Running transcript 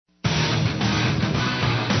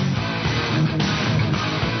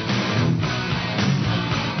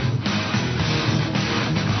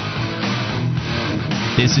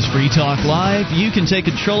This is Free Talk Live. You can take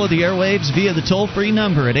control of the airwaves via the toll-free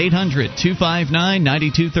number at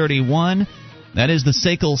 800-259-9231. That is the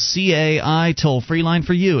SACL CAI toll-free line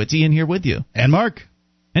for you. It's Ian here with you. And Mark.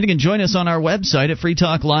 And you can join us on our website at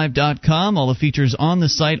freetalklive.com. All the features on the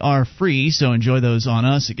site are free, so enjoy those on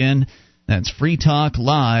us. Again, that's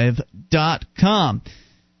freetalklive.com.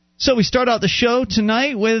 So we start out the show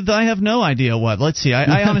tonight with I have no idea what. Let's see.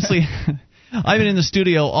 I honestly... I've been in the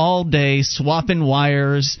studio all day swapping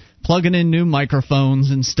wires, plugging in new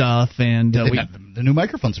microphones and stuff, and the new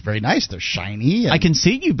microphones are very nice. They're shiny. I can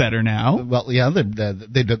see you better now. Well, yeah,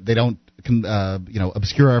 they don't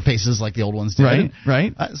obscure our faces like the old ones did.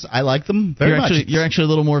 Right. I like them very much. You're actually a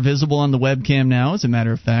little more visible on the webcam now, as a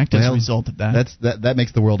matter of fact, as a result of that. That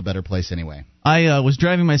makes the world a better place anyway. I was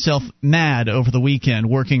driving myself mad over the weekend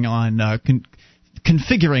working on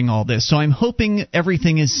configuring all this, so I'm hoping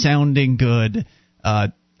everything is sounding good.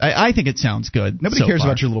 I think it sounds good. Nobody cares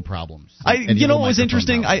about your little problems. You know what was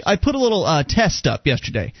interesting? I put a little test up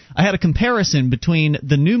yesterday. I had a comparison between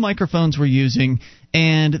the new microphones we're using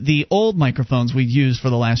and the old microphones we've used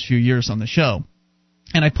for the last few years on the show.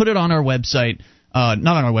 And I put it on our website, not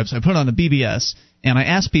on our website, I put it on the BBS, and I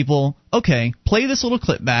asked people, okay, play this little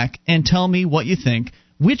clip back and tell me what you think.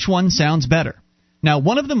 Which one sounds better? Now,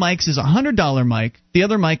 one of the mics is a $100 mic. The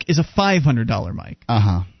other mic is a $500 mic.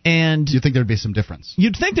 Uh-huh. And you think there'd be some difference?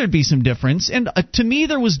 You'd think there'd be some difference, and to me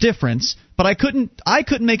there was difference, but I couldn't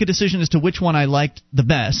make a decision as to which one I liked the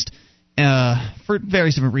best for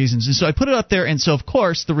various different reasons. And so I put it up there, and so of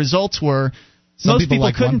course the results were most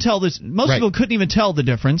people couldn't tell this. Most people couldn't even tell the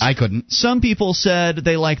difference. I couldn't. Some people said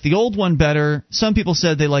they liked the old one better. Some people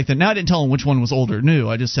said they liked the. Now I didn't tell them which one was old or new.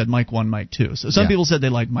 I just said mic 1, mic 2. So some people said they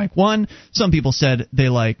liked mic 1. Some people said they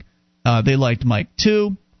liked mic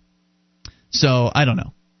 2. So I don't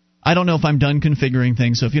know. I don't know if I'm done configuring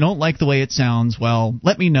things. So if you don't like the way it sounds, well,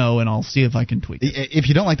 let me know and I'll see if I can tweak it. If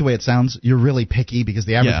you don't like the way it sounds, you're really picky because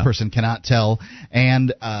the average person cannot tell,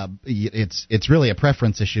 and it's really a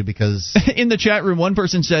preference issue because in the chat room, one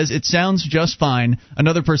person says it sounds just fine.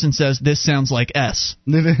 Another person says this sounds like S.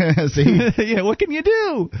 See? Yeah, what can you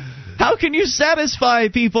do? How can you satisfy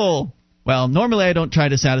people? Well, normally I don't try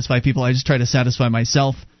to satisfy people. I just try to satisfy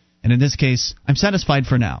myself, and in this case, I'm satisfied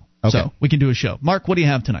for now. Okay. So we can do a show. Mark, what do you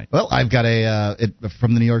have tonight? Well, I've got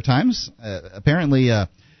from the New York Times. Apparently,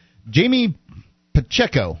 Jamie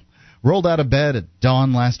Pacheco rolled out of bed at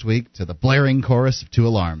dawn last week to the blaring chorus of 2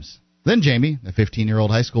 alarms. Then Jamie, a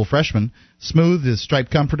 15-year-old high school freshman, smoothed his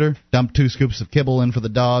striped comforter, dumped 2 scoops of kibble in for the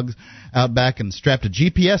dogs out back, and strapped a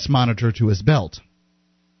GPS monitor to his belt.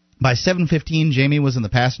 By 7:15, Jamie was in the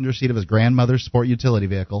passenger seat of his grandmother's sport utility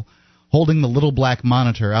vehicle, holding the little black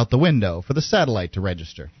monitor out the window for the satellite to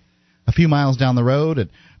register. A few miles down the road at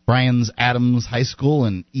Bryan Adams High School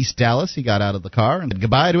in East Dallas, he got out of the car and said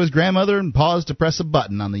goodbye to his grandmother and paused to press a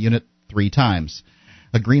button on the unit 3 times.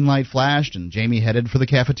 A green light flashed, and Jamie headed for the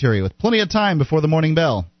cafeteria with plenty of time before the morning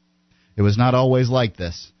bell. It was not always like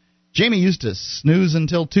this. Jamie used to snooze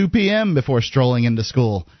until 2 p.m. before strolling into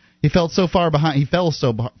school. He fell so far behind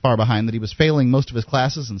that he was failing most of his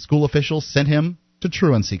classes, and school officials sent him to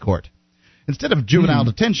truancy court. Instead of juvenile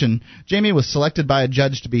detention, Jamie was selected by a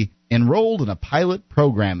judge to be enrolled in a pilot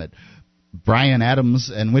program at Bryan Adams,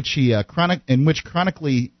 in which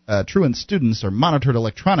chronically truant students are monitored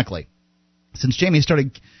electronically. Since Jamie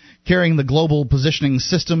started carrying the Global Positioning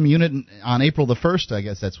System unit on April the 1st, I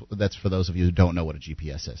guess that's for those of you who don't know what a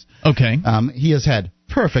GPS is. Okay. He has had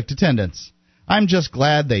perfect attendance. I'm just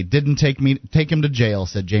glad they didn't take him to jail,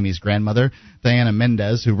 said Jamie's grandmother, Diana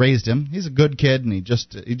Mendez, who raised him. He's a good kid, and he's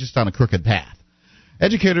just on a crooked path.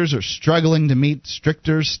 Educators are struggling to meet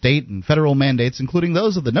stricter state and federal mandates, including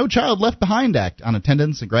those of the No Child Left Behind Act on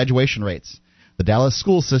attendance and graduation rates. The Dallas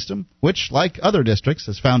school system, which, like other districts,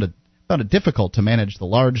 has found it difficult to manage the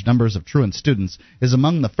large numbers of truant students, is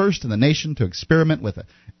among the first in the nation to experiment with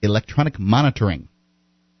electronic monitoring.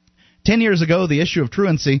 10 years ago, the issue of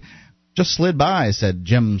truancy just slid by, said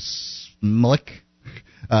Jim Smilik,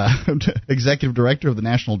 executive director of the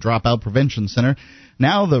National Dropout Prevention Center.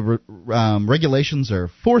 Now the regulations are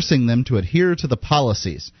forcing them to adhere to the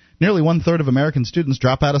policies. Nearly 1/3 of American students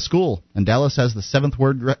drop out of school, and Dallas has the 7th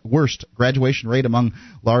worst graduation rate among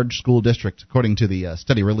large school districts, according to the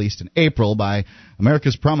study released in April by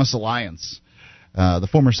America's Promise Alliance. The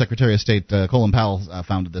former Secretary of State, Colin Powell,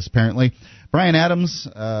 founded this, apparently. Bryan Adams,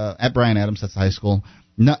 at Bryan Adams, that's the high school,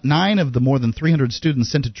 9 of the more than 300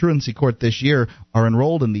 students sent to truancy court this year are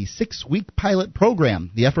enrolled in the 6-week pilot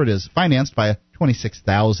program. The effort is financed by a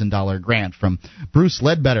 $26,000 grant from Bruce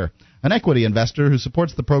Ledbetter, an equity investor who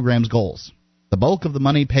supports the program's goals. The bulk of the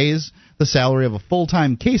money pays the salary of a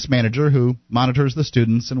full-time case manager who monitors the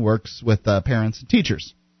students and works with parents and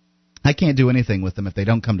teachers. I can't do anything with them if they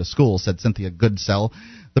don't come to school, said Cynthia Goodsell,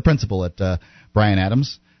 the principal at Bryan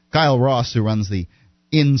Adams. Kyle Ross, who runs the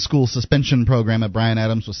in-school suspension program at Bryan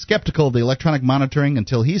Adams, was skeptical of the electronic monitoring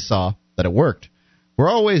until he saw that it worked. We're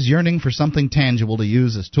always yearning for something tangible to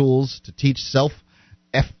use as tools to teach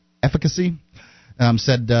self-efficacy,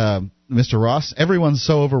 said Mr. Ross. Everyone's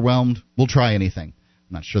so overwhelmed, we'll try anything.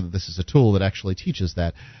 I'm not sure that this is a tool that actually teaches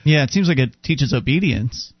that. Yeah, it seems like it teaches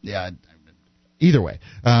obedience. Yeah, either way.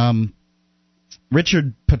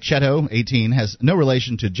 Richard Pachetto, 18, has no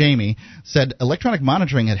relation to Jamie, said electronic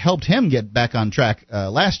monitoring had helped him get back on track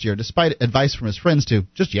last year, despite advice from his friends to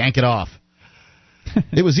just yank it off.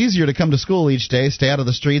 It was easier to come to school each day, stay out of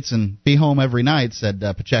the streets, and be home every night, said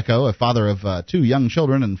Pacheco, a father of 2 young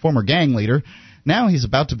children and former gang leader. Now he's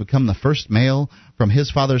about to become the first male from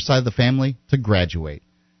his father's side of the family to graduate.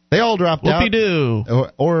 They all dropped Whoopie-doo.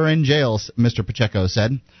 out or are in jail, Mr. Pacheco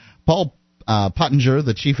said. Paul Pottinger,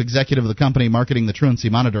 the chief executive of the company marketing the truancy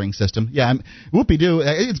monitoring system. Yeah, whoopie-doo.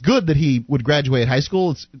 It's good that he would graduate high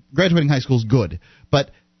school. Graduating high school is good,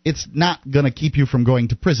 but it's not going to keep you from going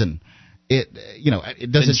to prison. It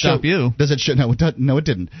does it show stop you? Does it show? No, it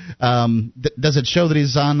didn't. Does it show that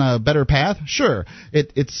he's on a better path? Sure.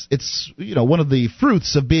 It's one of the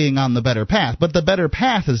fruits of being on the better path, but the better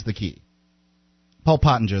path is the key. Paul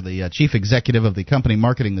Pottinger, the chief executive of the company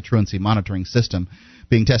marketing the truancy monitoring system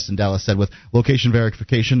being tested in Dallas, said with location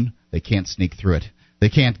verification, they can't sneak through it. They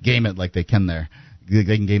can't game it like they can there. They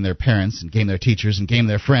can game their parents and game their teachers and game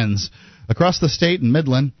their friends. Across the state in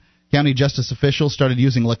Midland, county justice officials started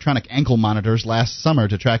using electronic ankle monitors last summer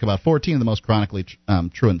to track about 14 of the most chronically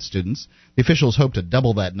truant students. The officials hope to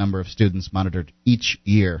double that number of students monitored each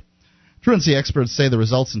year. Truancy experts say the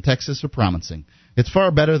results in Texas are promising. It's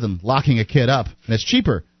far better than locking a kid up, and it's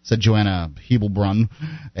cheaper, said Joanna Hebelbrunn,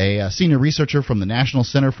 a senior researcher from the National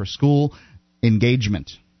Center for School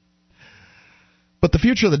Engagement. But the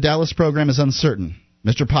future of the Dallas program is uncertain.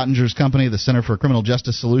 Mr. Pottinger's company, the Center for Criminal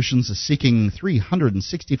Justice Solutions, is seeking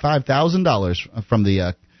 $365,000 from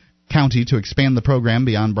the county to expand the program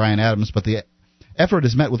beyond Bryan Adams, but the effort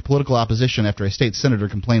is met with political opposition after a state senator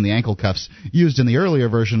complained the ankle cuffs used in the earlier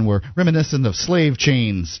version were reminiscent of slave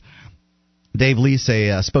chains. Dave Lease,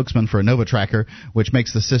 a spokesman for NovaTracker, which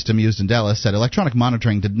makes the system used in Dallas, said electronic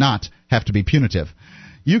monitoring did not have to be punitive.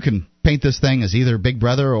 You can paint this thing as either Big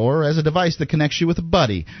Brother or as a device that connects you with a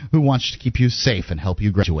buddy who wants to keep you safe and help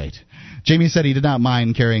you graduate. Jamie said he did not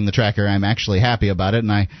mind carrying the tracker. I'm actually happy about it,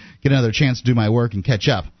 and I get another chance to do my work and catch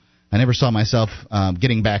up. I never saw myself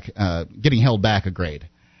getting held back a grade.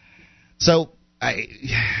 So I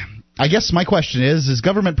guess my question is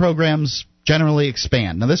government programs generally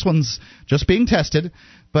expand? Now this one's just being tested,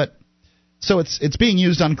 but so it's being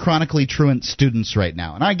used on chronically truant students right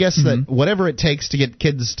now, and I guess that whatever it takes to get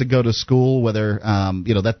kids to go to school, whether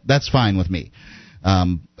that's fine with me.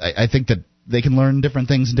 I think that they can learn different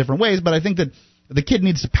things in different ways, but I think that the kid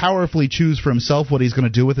needs to powerfully choose for himself what he's going to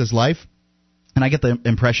do with his life. And I get the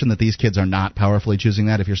impression that these kids are not powerfully choosing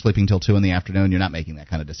that. If you're sleeping till 2 in the afternoon, you're not making that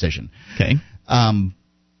kind of decision. Okay.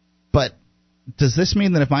 But does this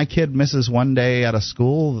mean that if my kid misses one day out of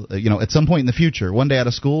school, at some point in the future, one day out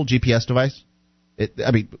of school, GPS device?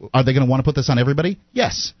 Are they going to want to put this on everybody?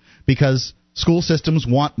 Yes, because school systems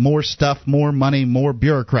want more stuff, more money, more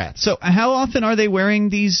bureaucrats. So how often are they wearing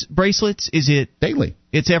these bracelets? Is it daily?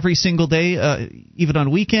 It's every single day, even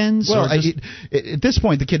on weekends? Well, at this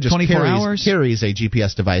point, the kid just 24 hours? carries a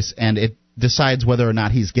GPS device, and it decides whether or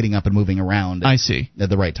not he's getting up and moving around I see. At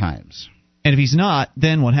the right times. And if he's not,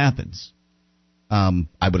 then what happens?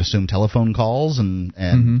 I would assume telephone calls and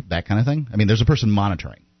that kind of thing. I mean, there's a person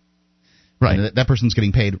monitoring. Right. And that person's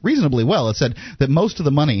getting paid reasonably well. It said that most of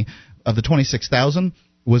the money of the $26,000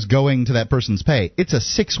 was going to that person's pay. It's a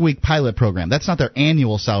 6-week pilot program. That's not their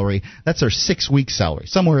annual salary. That's their 6-week salary,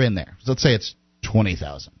 somewhere in there. So let's say it's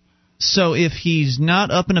 $20,000. So if he's not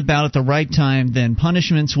up and about at the right time, then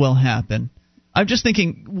punishments will happen. I'm just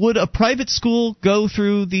thinking, would a private school go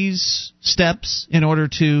through these steps in order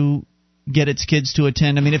to get its kids to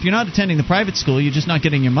attend? I mean, if you're not attending the private school, you're just not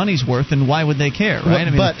getting your money's worth, and why would they care, right?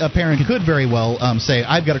 But a parent could very well say,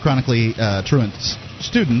 I've got a chronically truant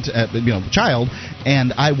student, child,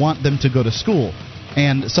 and I want them to go to school.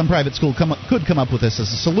 And some private school could come up with this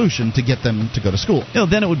as a solution to get them to go to school.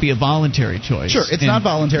 Then it would be a voluntary choice. Sure, it's not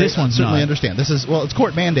voluntary. This one's certainly not. Understand. This is it's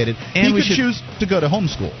court mandated. And he could choose to go to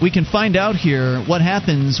homeschool. We can find out here what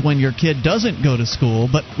happens when your kid doesn't go to school,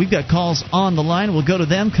 but we've got calls on the line. We'll go to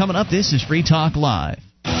them coming up. This is Free Talk Live.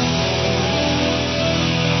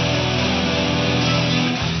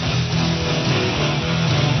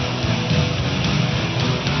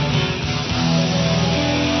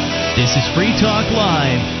 This is Free Talk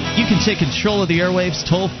Live. You can take control of the airwaves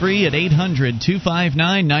toll-free at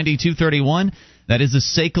 800-259-9231. That is the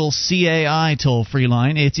SACL CAI toll-free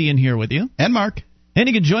line. It's Ian here with you. And Mark. And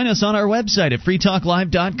you can join us on our website at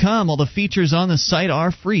freetalklive.com. All the features on the site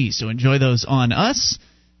are free, so enjoy those on us.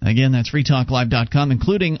 Again, that's freetalklive.com,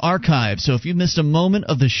 including archives. So if you missed a moment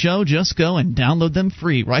of the show, just go and download them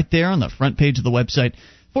free right there on the front page of the website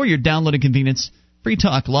for your downloading convenience,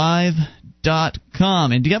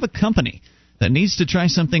 freetalklive.com. And do you have a company that needs to try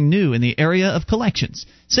something new in the area of collections?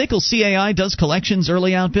 SACL CAI does collections,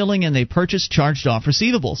 early out billing, and they purchase charged-off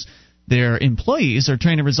receivables. Their employees are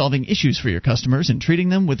trained in resolving issues for your customers and treating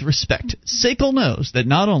them with respect. SACL knows that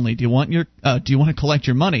not only do you want to collect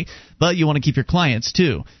your money, but you want to keep your clients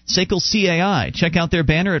too. SACL CAI. Check out their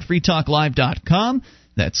banner at freetalklive.com.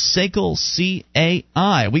 That's SACL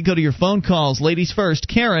CAI. We go to your phone calls. Ladies first.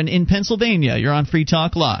 Karen in Pennsylvania. You're on Free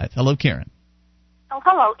Talk Live. Hello, Karen. Oh,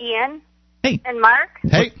 hello, Ian. Hey. And Mark.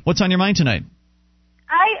 Hey. What's on your mind tonight?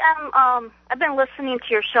 I've been listening to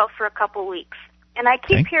your show for a couple weeks, and I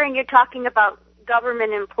keep hearing you talking about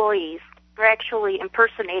government employees. You're actually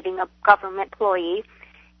impersonating a government employee,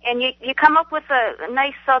 and you come up with a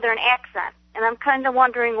nice Southern accent, and I'm kind of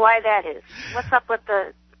wondering why that is. What's up with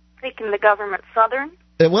thinking the government Southern?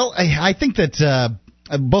 Well, I think that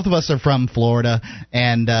both of us are from Florida,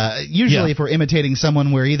 and usually if we're imitating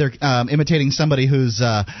someone, we're either imitating somebody who's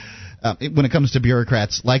when it comes to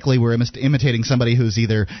bureaucrats, likely we're imitating somebody who's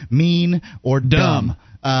either mean or dumb.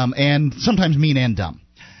 And sometimes mean and dumb.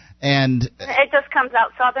 And it just comes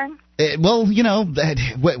out Southern? Well, you know,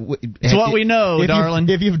 it's what we know, darling.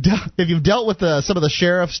 If you've dealt with some of the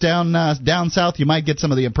sheriffs down south, you might get some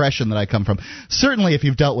of the impression that I come from. Certainly, if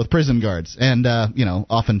you've dealt with prison guards, and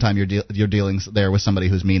oftentimes you're dealing there with somebody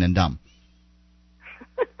who's mean and dumb.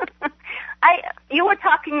 You were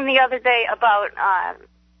talking the other day about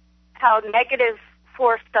how negative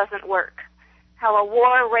force doesn't work, how a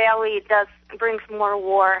war rally brings more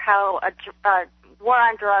war, how a war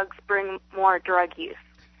on drugs bring more drug use.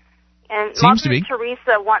 And Seems Mother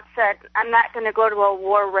Teresa once said, I'm not going to go to a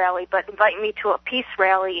war rally, but invite me to a peace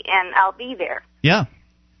rally, and I'll be there. Yeah.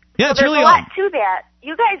 Yeah, so it's there's really a lot to that.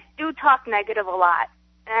 You guys do talk negative a lot.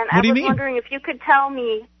 And What do you was mean? wondering if you could tell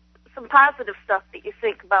me some positive stuff that you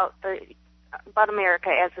think about America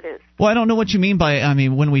as it is. Well, I don't know what you mean by,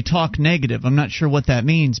 when we talk negative. I'm not sure what that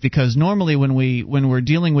means, because normally when we're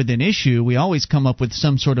dealing with an issue, we always come up with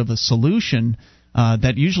some sort of a solution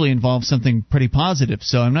that usually involves something pretty positive.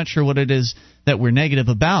 So I'm not sure what it is that we're negative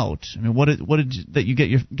about. I mean, what did that you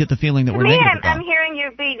get the feeling that we're negative about? I'm hearing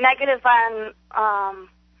you be negative on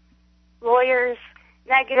lawyers,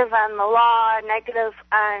 negative on the law, negative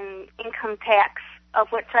on income tax. Of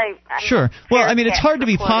which I'm sure. Well, it's hard to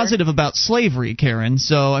be positive about slavery, Karen.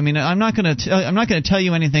 So, I'm not going to tell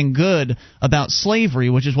you anything good about slavery,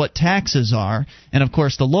 which is what taxes are. And of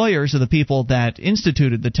course, the lawyers are the people that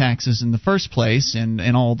instituted the taxes in the first place,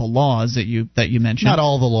 and all the laws that you mentioned. Not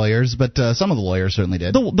all the lawyers, but some of the lawyers certainly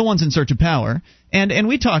did. The ones in search of power. And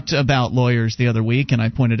we talked about lawyers the other week, and I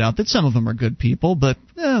pointed out that some of them are good people, but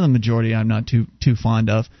the majority I'm not too fond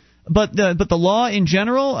of. But the law in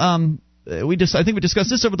general. I think we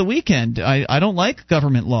discussed this over the weekend. I don't like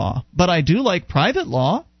government law, but I do like private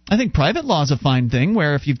law. I think private law is a fine thing,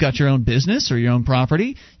 where if you've got your own business or your own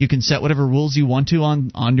property, you can set whatever rules you want to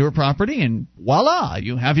on your property, and voila,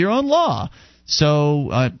 you have your own law.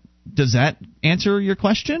 So does that answer your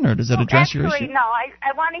question, or does that address your issue? Actually, no.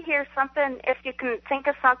 I want to hear something, if you can think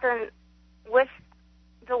of something with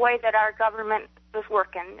the way that our government is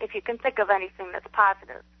working, if you can think of anything that's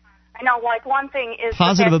positive. I know, like, one thing is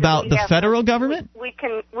positive about the federal government. We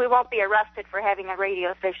won't be arrested for having a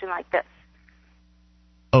radio station like this.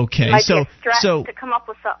 Okay, so to come up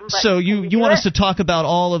with something. So you want us to talk about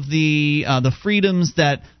all of the freedoms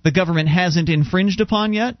that the government hasn't infringed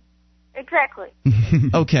upon yet? Exactly.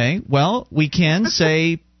 Okay, well, we can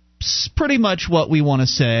say pretty much what we want to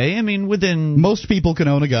say. Within most people can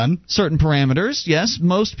own a gun. Certain parameters, yes.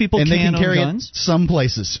 Most people and they can own carry guns. It some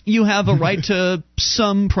places. You have a right to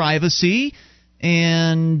some privacy,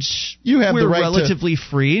 and we're relatively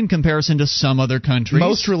free in comparison to some other countries.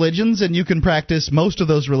 Most religions, and you can practice most of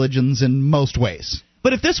those religions in most ways.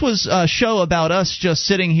 But if this was a show about us just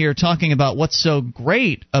sitting here talking about what's so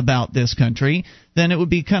great about this country, then it'd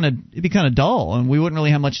be kind of dull, and we wouldn't really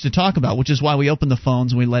have much to talk about, which is why we open the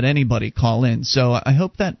phones and we let anybody call in. So I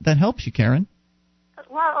hope that helps you, Karen.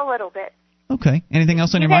 Well, a little bit. Okay. Anything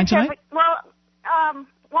else on your mind tonight?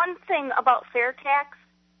 One thing about fair tax,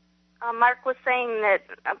 Mark was saying that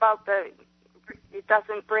about it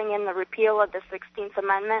doesn't bring in the repeal of the 16th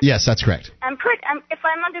Amendment. Yes, that's correct. If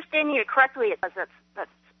I'm understanding you correctly, that's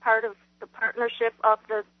part of the partnership of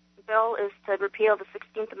the bill is to repeal the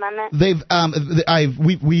 16th Amendment?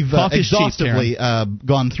 We've exhaustively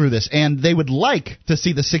gone through this, and they would like to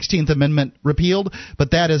see the 16th Amendment repealed,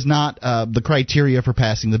 but that is not the criteria for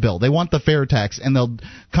passing the bill. They want the fair tax, and they'll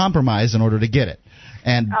compromise in order to get it.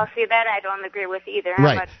 And see, that I don't agree with either.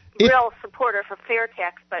 Right. I'm a real supporter for fair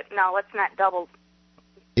tax, but no, let's not get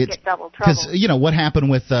double trouble. Because, what happened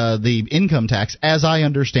with the income tax, as I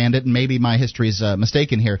understand it, and maybe my history's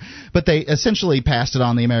mistaken here, but they essentially passed it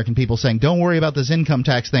on the American people saying, don't worry about this income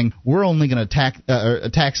tax thing. We're only going to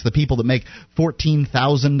tax the people that make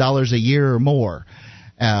 $14,000 a year or more.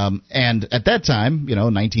 And at that time,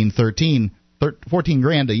 1913, 14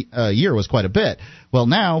 grand a year was quite a bit. Well,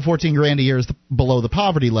 now 14 grand a year is below the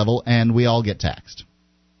poverty level, and we all get taxed.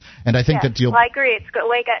 And I think that Well, I agree. It's got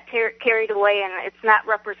carried away, and it's not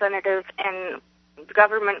representative. And the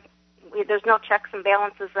government, there's no checks and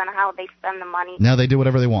balances on how they spend the money. Now they do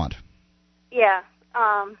whatever they want. Yeah,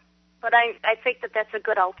 but I think that that's a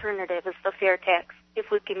good alternative, is the fair tax.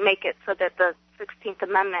 If we can make it so that the 16th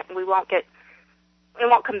Amendment, it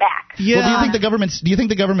won't come back. Yeah. Well, do you think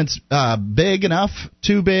the government's big enough,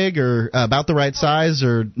 too big, or about the right size,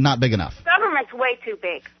 or not big enough? The government's way too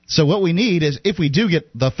big. So what we need is, if we do get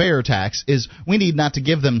the fair tax, is we need not to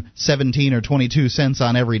give them 17 or 22 cents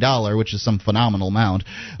on every dollar, which is some phenomenal amount.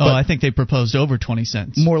 Oh, I think they proposed over 20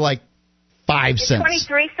 cents. More like 5 cents.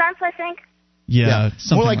 23 cents, I think. Yeah,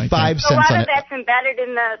 more like 5 cents. So a lot on of that's embedded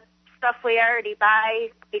in the stuff we already buy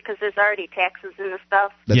because there's already taxes in the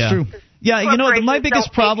stuff. That's true. Yeah, my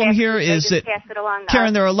biggest problem here is that,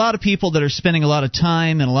 Karen, there are a lot of people that are spending a lot of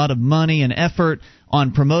time and a lot of money and effort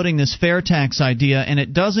on promoting this fair tax idea, and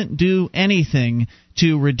it doesn't do anything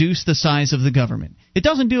to reduce the size of the government. It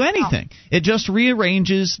doesn't do anything. No. It just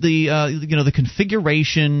rearranges the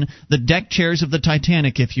configuration, the deck chairs of the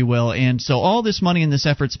Titanic, if you will. And so all this money and this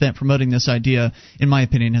effort spent promoting this idea, in my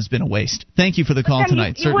opinion, has been a waste. Thank you for the call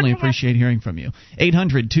tonight. Certainly appreciate hearing from you.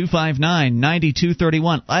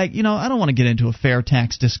 800-259-9231. I don't want to get into a fair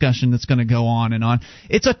tax discussion that's going to go on and on.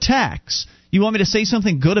 It's a tax. You want me to say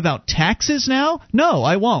something good about taxes now? No,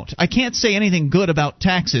 I won't. I can't say anything good about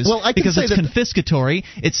taxes because it's confiscatory,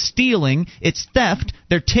 it's stealing, it's theft.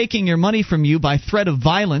 They're taking your money from you by threat of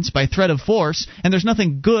violence, by threat of force, and there's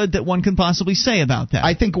nothing good that one can possibly say about that.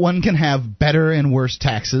 I think one can have better and worse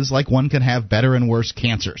taxes, like one can have better and worse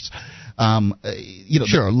cancers.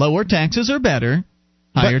 Sure, lower taxes are better.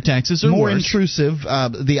 Higher taxes are more worse. Intrusive.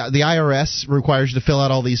 The IRS requires you to fill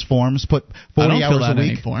out all these forms. Put 40 hours a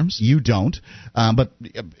week. Any forms. You don't, but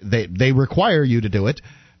they require you to do it.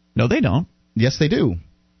 No, they don't. Yes, they do.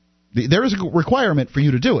 There is a requirement for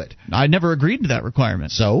you to do it. I never agreed to that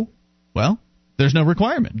requirement. So, well, there's no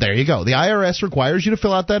requirement. There you go. The IRS requires you to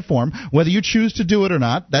fill out that form, whether you choose to do it or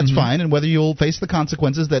not. That's fine, and whether you'll face the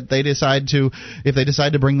consequences that if they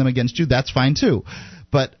decide to bring them against you, that's fine too.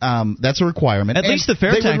 But that's a requirement. At least the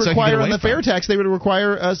fair tax they would require on the fair tax. They would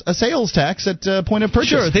require a sales tax at point of purchase.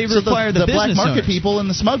 Sure, they require the black market owners. People and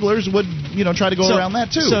the smugglers would try to go around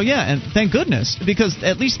that too. So yeah, and thank goodness, because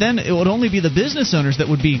at least then it would only be the business owners that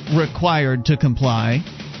would be required to comply,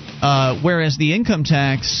 whereas the income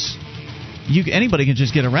tax, anybody can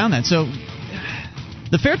just get around that. So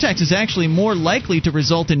the fair tax is actually more likely to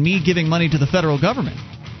result in me giving money to the federal government.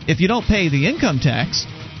 If you don't pay the income tax,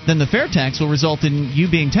 then the fair tax will result in you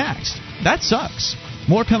being taxed. That sucks.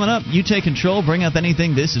 More coming up. You take control. Bring up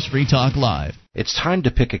anything. This is Free Talk Live. It's time to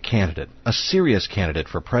pick a candidate, a serious candidate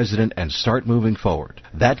for president, and start moving forward.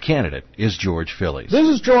 That candidate is George Phillies. This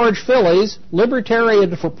is George Phillies,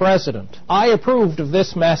 Libertarian for President. I approved of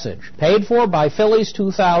this message. Paid for by Phillies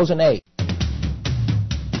 2008.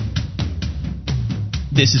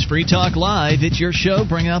 This is Free Talk Live. It's your show.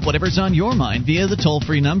 Bring up whatever's on your mind via the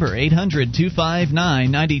toll-free number,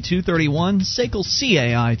 800-259-9231, SACL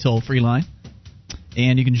CAI toll-free line.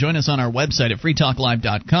 And you can join us on our website at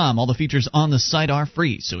freetalklive.com. All the features on the site are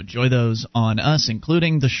free, so enjoy those on us,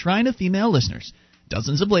 including the Shrine of Female Listeners.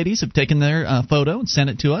 Dozens of ladies have taken their photo and sent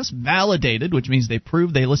it to us, validated, which means they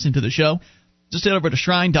prove they listen to the show. Just head over to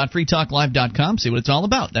shrine.freetalklive.com, see what it's all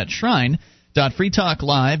about. That's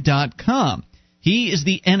shrine.freetalklive.com. He is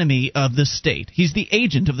the enemy of the state. He's the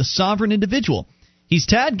agent of the sovereign individual. He's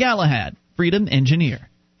Tad Galahad, Freedom Engineer.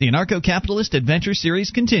 The Anarcho-Capitalist Adventure Series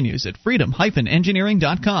continues at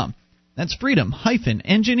freedom-engineering.com. That's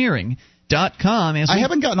freedom-engineering.com. I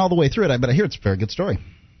haven't gotten all the way through it, but I hear it's a very good story.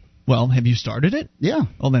 Well, have you started it? Yeah.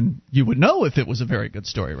 Well, then you would know if it was a very good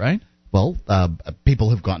story, right? Well, people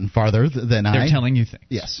have gotten farther than I. They're telling you things.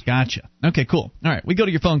 Yes. Gotcha. Okay, cool. All right, we go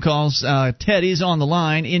to your phone calls. Ted is on the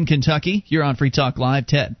line in Kentucky. You're on Free Talk Live.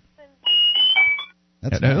 Ted.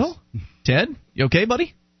 That's Hello? nice. Ted, you okay,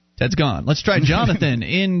 buddy? Ted's gone. Let's try Jonathan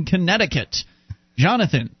in Connecticut.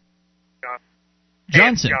 Jonathan.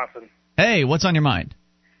 Johnson. Hey, Johnson. Hey, what's on your mind?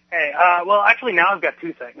 Hey, well, actually, now I've got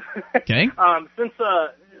two things. Okay. Since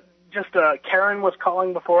Karen was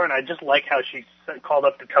calling before, and I just like how she called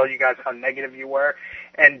up to tell you guys how negative you were,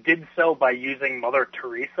 and did so by using Mother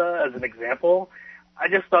Teresa as an example. I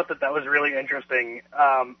just thought that was really interesting.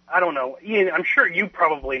 I don't know, Ian, I'm sure you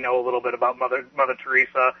probably know a little bit about Mother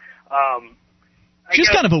Teresa. She's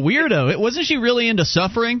kind of a weirdo. Wasn't she really into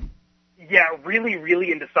suffering? Yeah, really,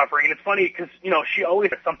 really into suffering. And it's funny because, she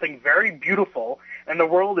always has something very beautiful, and the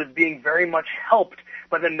world is being very much helped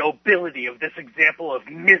by the nobility of this example of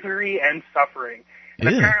misery and suffering. And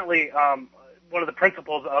apparently, one of the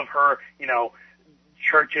principles of her,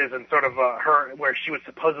 churches and sort of her, where she was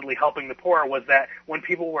supposedly helping the poor, was that when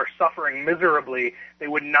people were suffering miserably, they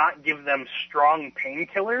would not give them strong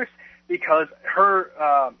painkillers, because her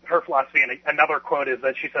philosophy, and another quote is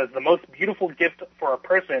that she says, the most beautiful gift for a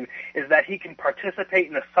person is that he can participate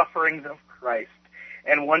in the sufferings of Christ.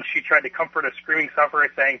 And once she tried to comfort a screaming sufferer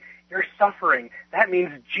saying, you're suffering, that means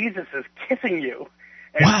Jesus is kissing you.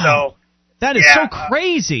 And wow. That is so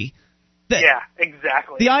crazy. Yeah,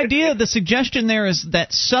 exactly. The idea, the suggestion there is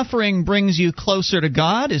that suffering brings you closer to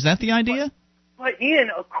God? Is that the idea? But Ian,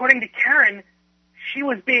 according to Karen, she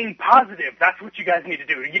was being positive. That's what you guys need to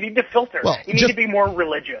do. You need to filter. Well, you need to be more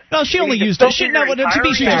religious. No, she only used it. To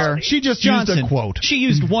be fair, she just Johnson, used a quote. She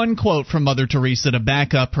used one quote from Mother Teresa to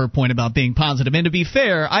back up her point about being positive. And to be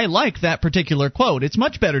fair, I like that particular quote. It's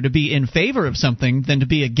much better to be in favor of something than to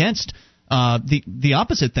be against the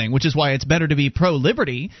opposite thing, which is why it's better to be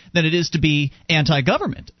pro-liberty than it is to be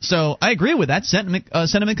anti-government. So I agree with that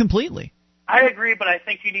sentiment completely. I agree, but I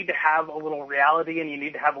think you need to have a little reality and you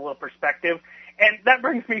need to have a little perspective. And that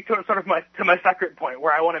brings me to sort of my second point,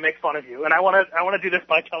 where I want to make fun of you, and I want to do this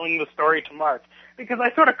by telling the story to Mark, because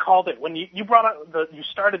I sort of called it when you brought up you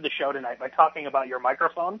started the show tonight by talking about your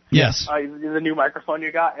microphone. Yes. The new microphone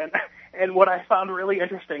you got, and what I found really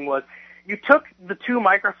interesting was you took the two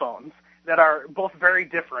microphones that are both very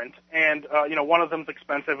different, and one of them's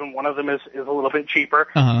expensive and one of them is a little bit cheaper,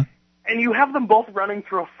 and you have them both running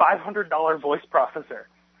through a $500 voice processor.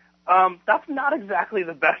 That's not exactly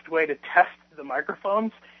the best way to test the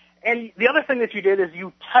microphones. And the other thing that you did is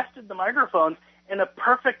you tested the microphones in a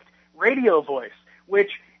perfect radio voice,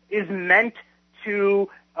 which is meant to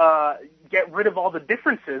get rid of all the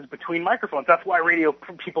differences between microphones. That's why radio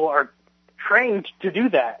people are trained to do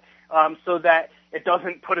that, so that it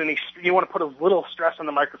doesn't put any. You want to put as little stress on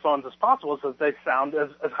the microphones as possible, so that they sound as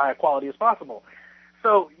high a quality as possible.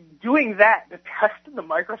 So doing that to test the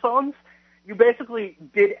microphones, you basically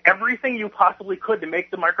did everything you possibly could to make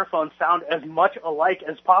the microphones sound as much alike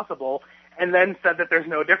as possible, and then said that there's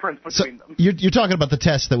no difference between them. You're talking about the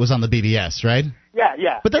test that was on the BBS, right?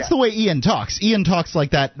 Yeah. But that's the way Ian talks. Ian talks like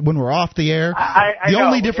that when we're off the air. The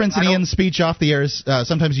only difference in Ian's speech off the air is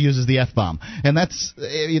sometimes he uses the F-bomb, and that's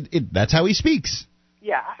how he speaks.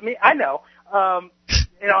 Yeah, I mean, I know. I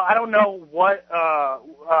don't know what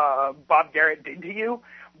Bob Garrett did to you,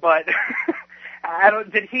 but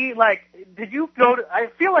did you go to, I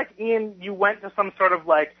feel like, Ian, you went to some sort of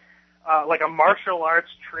like a martial arts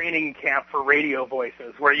training camp for radio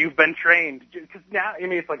voices where you've been trained, because now, I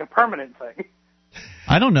mean, it's like a permanent thing.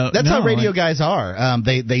 I don't know. That's how radio guys are.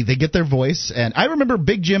 They get their voice, and I remember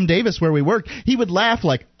Big Jim Davis, where we worked, he would laugh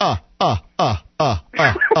like, that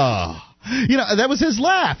was his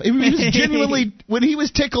laugh. He was genuinely, when he was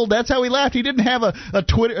tickled, that's how he laughed. He didn't have a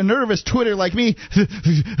nervous Twitter like me. He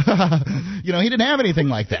didn't have anything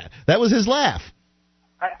like that. That was his laugh.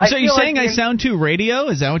 So you're saying I sound too radio?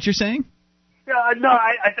 Is that what you're saying? No,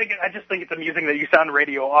 I just think it's amusing that you sound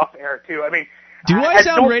radio off air too. I mean, do I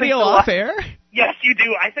sound radio off air? Yes, you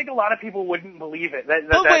do. I think a lot of people wouldn't believe it.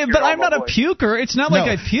 But I'm not a puker. It's not like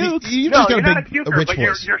I puke. You're not a puker, but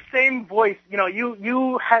voice. Your same voice.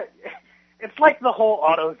 You had. It's like the whole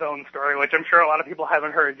AutoZone story, which I'm sure a lot of people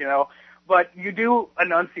haven't heard. But you do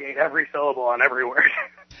enunciate every syllable on every word.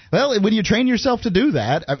 Well, when you train yourself to do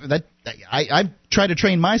that, I try to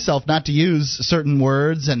train myself not to use certain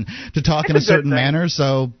words and to talk in a certain manner.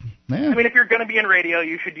 So, yeah. I mean, if you're going to be in radio,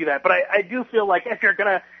 you should do that. But I do feel like if you're going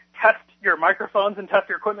to test your microphones and test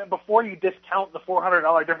your equipment before you discount the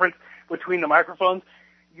 $400 difference between the microphones,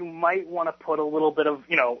 you might want to put a little bit of,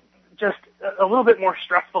 just a little bit more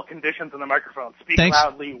stressful conditions in the microphone. Speak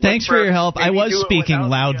loudly. Thanks for your help. I was speaking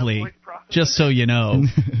loudly, just so you know,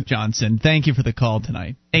 Johnson. Thank you for the call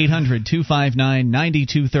tonight.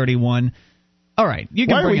 800-259-9231. All right. You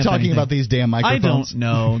can Why are we talking about these damn microphones? I don't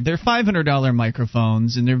know. They're $500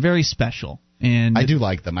 microphones, and they're very special. And I do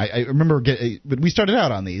like them. I remember we started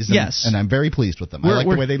out on these, and I'm very pleased with them. I like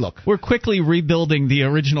the way they look. We're quickly rebuilding the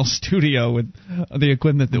original studio with the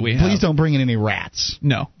equipment that we have. Please don't bring in any rats.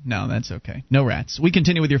 No, that's okay. No rats. We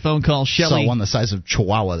continue with your phone call. Shelley. Saw one the size of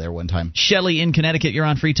Chihuahua there one time. Shelley in Connecticut, you're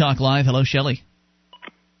on Free Talk Live. Hello, Shelley.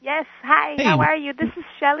 Yes, hi. Hey. How are you? This is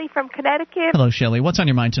Shelley from Connecticut. Hello, Shelley. What's on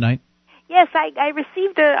your mind tonight? Yes, I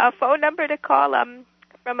received a phone number to call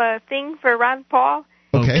from a thing for Ron Paul.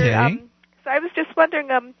 Okay. So I was just wondering,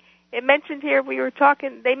 it mentioned here,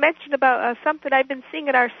 they mentioned about something I've been seeing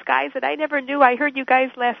in our skies that I never knew. I heard you guys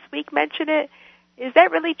last week mention it. Is that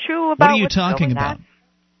really true about what are you what's talking going about? on?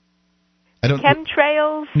 I don't.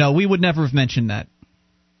 Chemtrails? No, we would never have mentioned that.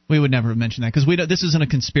 We would never have mentioned that because this isn't a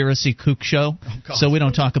conspiracy kook show, so we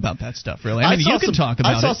don't talk about that stuff really. I mean, you can talk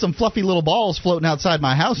about it. I saw some fluffy little balls floating outside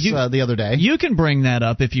my house the other day. You can bring that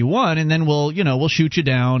up if you want, and then we'll shoot you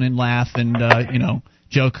down and laugh and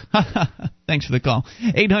joke. Thanks for the call.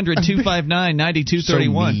 800-259-9231. So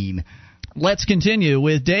mean. Let's continue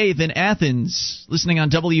with Dave in Athens, listening on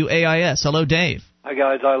WAIS. Hello, Dave. Hi,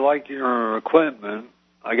 guys. I like your equipment.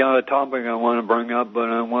 I got a topic I want to bring up, but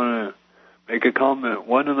I want to make a comment.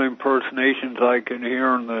 One of the impersonations I can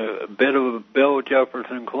hear in the bit of Bill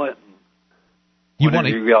Jefferson Clinton. You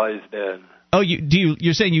guys did. Oh,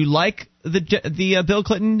 you're saying you like the Bill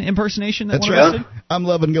Clinton impersonation? That's right. I'm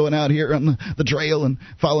loving going out here on the trail and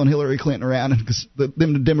following Hillary Clinton around because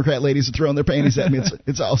them Democrat ladies are throwing their panties at me.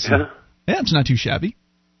 It's awesome. Yeah, it's not too shabby.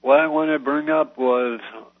 What I want to bring up was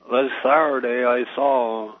last Saturday I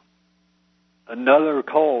saw another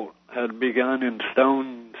cult had begun in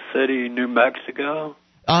Stone City, New Mexico.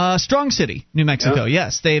 Strong City, New Mexico. Yeah.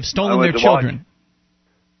 Yes, they've stolen their children.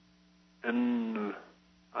 And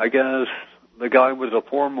I guess the guy was a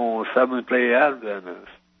formal Seventh-day Adventist.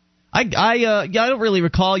 I don't really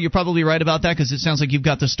recall. You're probably right about that because it sounds like you've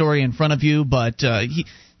got the story in front of you. But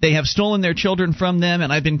they have stolen their children from them,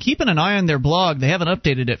 and I've been keeping an eye on their blog. They haven't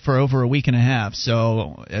updated it for over a week and a half.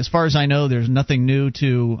 So as far as I know, there's nothing new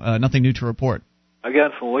to report. I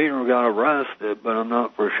guess the leader got arrested, but I'm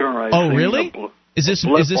not for sure. Oh, really? Is this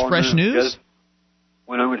fresh news?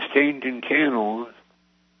 When I was changing channels,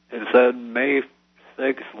 it said May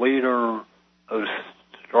 6th, leader of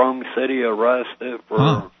Strong City arrested for.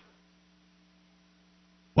 Huh.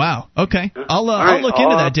 Wow. Okay. I'll look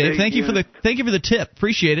into that, Dave. Thank you for the tip.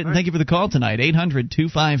 Appreciate it, and thank you for the call tonight.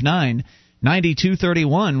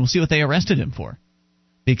 800-259-9231. We'll see what they arrested him for.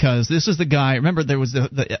 Because this is the guy. Remember, there was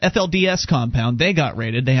the FLDS compound. They got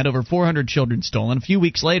raided. They had over 400 children stolen. A few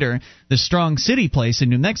weeks later, the Strong City place in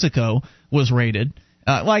New Mexico was raided.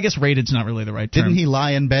 Well, I guess raided's not really the right term. Didn't he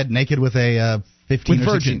lie in bed naked with a 15 with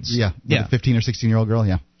or virgins? 16, a 15 or 16-year-old girl?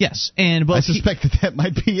 Yeah. Yes, and both I suspect that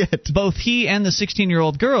might be it. Both he and the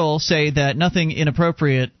 16-year-old girl say that nothing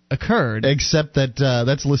inappropriate occurred, except that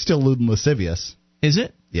that's still lewd and lascivious. Is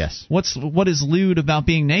it? Yes. What is lewd about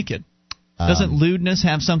being naked? Doesn't lewdness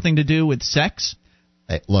have something to do with sex?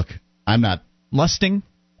 Hey, look, I'm not lusting,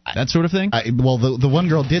 that sort of thing. Well, the one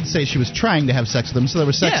girl did say she was trying to have sex with him, so there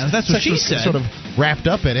was sex. Yeah, that's what she said. Sort of wrapped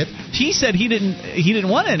up in it. He said he didn't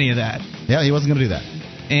want any of that. Yeah, he wasn't going to do that.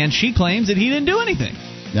 And she claims that he didn't do anything.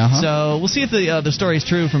 Uh-huh. So we'll see if the story is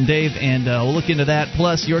true from Dave, and we'll look into that.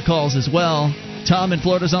 Plus your calls as well. Tom in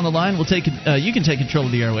Florida's on the line. We'll take you can take control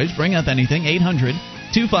of the airwaves. Bring up anything.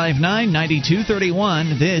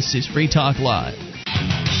 800-259-9231. This is Free Talk Live.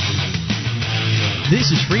 This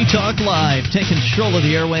is Free Talk Live. Take control of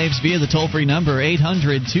the airwaves via the toll-free number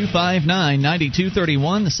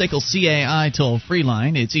 800-259-9231, the SACL CAI toll-free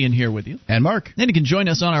line. It's Ian here with you. And Mark. Then you can join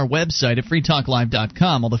us on our website at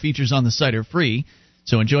freetalklive.com. All the features on the site are free,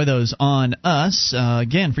 so enjoy those on us.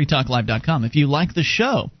 Again, freetalklive.com. If you like the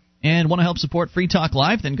show and want to help support Free Talk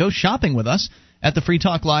Live, then go shopping with us at the Free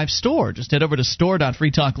Talk Live store. Just head over to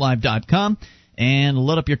store.freetalklive.com and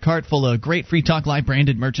load up your cart full of great Free Talk Live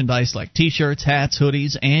branded merchandise like T-shirts, hats,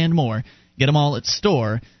 hoodies, and more. Get them all at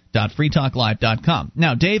store.freetalklive.com.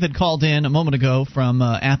 Now, Dave had called in a moment ago from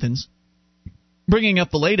Athens, bringing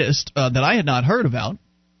up the latest that I had not heard about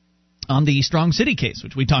on the Strong City case,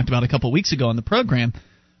 which we talked about a couple weeks ago on the program,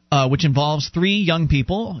 which involves 3 young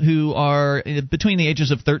people who are between the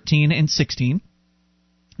ages of 13 and 16.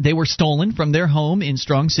 They were stolen from their home in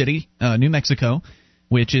Strong City, New Mexico,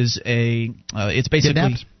 which is it's basically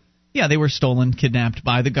kidnapped? Yeah, they were stolen, kidnapped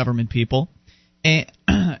by the government people,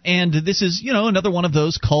 and this is another one of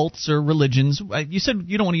those cults or religions. You said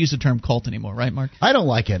you don't want to use the term cult anymore, right, Mark? I don't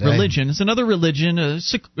like it. Religion. It's another religion, a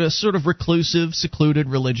sort of reclusive, secluded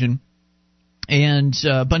religion, and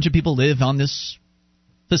a bunch of people live on this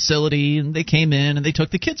facility, and they came in and they took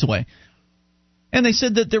the kids away. And they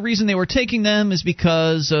said that the reason they were taking them is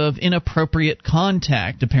because of inappropriate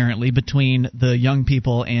contact, apparently, between the young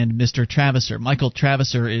people and Mr. Travisser. Michael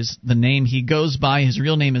Travisser is the name he goes by. His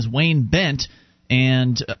real name is Wayne Bent,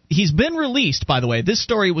 and he's been released, by the way. This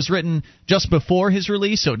story was written just before his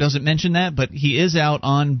release, so it doesn't mention that, but he is out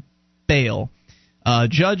on bail.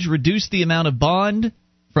 Judge reduced the amount of bond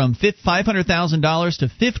from $500,000 to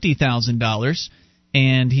 $50,000,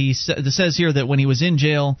 and it says here that when he was in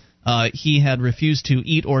jail, he had refused to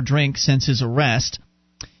eat or drink since his arrest.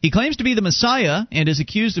 He claims to be the Messiah and is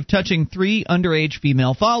accused of touching 3 underage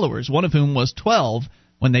female followers, one of whom was 12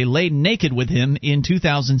 when they laid naked with him in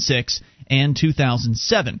 2006 and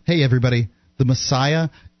 2007. Hey, everybody, the Messiah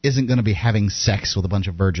isn't going to be having sex with a bunch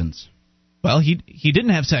of virgins. Well, he didn't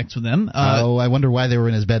have sex with them. I wonder why they were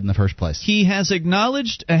in his bed in the first place. He has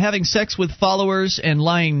acknowledged having sex with followers and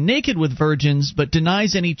lying naked with virgins, but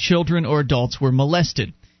denies any children or adults were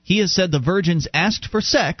molested. He has said the virgins asked for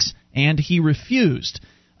sex, and he refused.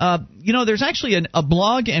 There's actually a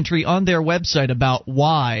blog entry on their website about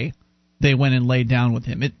why they went and laid down with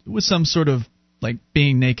him. It was some sort of, like,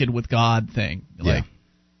 being naked with God thing. Like,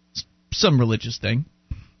 some religious thing.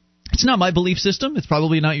 It's not my belief system. It's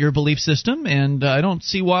probably not your belief system, and I don't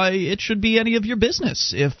see why it should be any of your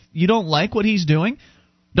business. If you don't like what he's doing,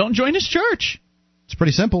 don't join his church. It's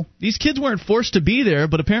pretty simple. These kids weren't forced to be there,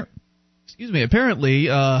 but apparently,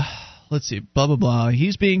 let's see, blah, blah, blah.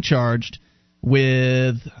 He's being charged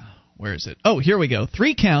with, where is it? Oh, here we go.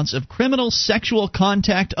 3 counts of criminal sexual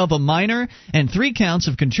contact of a minor and 3 counts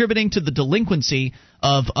of contributing to the delinquency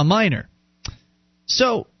of a minor.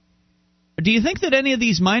 So, do you think that any of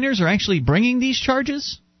these minors are actually bringing these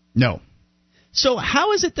charges? No. So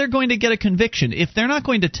how is it they're going to get a conviction? If they're not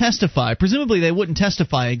going to testify, presumably they wouldn't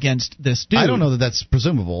testify against this dude. I don't know that that's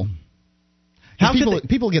presumable.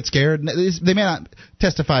 People get scared. They may not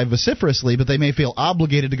testify vociferously, but they may feel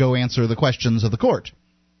obligated to go answer the questions of the court.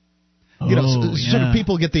 Sort of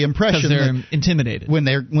people get the impression they're intimidated when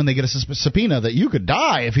they get a subpoena that you could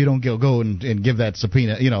die if you don't go and give that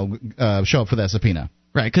subpoena. Show up for that subpoena.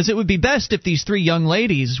 Right, because it would be best if these 3 young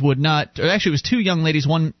ladies would not. Or actually, it was 2 young ladies,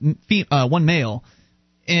 one male.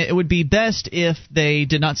 It would be best if they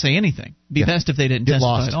did not say anything. It'd be best if they didn't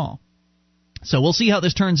testify at all. So we'll see how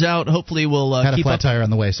this turns out. Hopefully, we'll had a flat tire on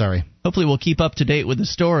the way. Sorry. Hopefully, we'll keep up to date with the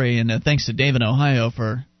story. And thanks to Dave in Ohio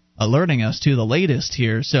for alerting us to the latest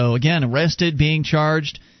here. So again, arrested, being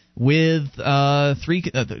charged with 3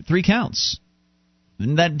 counts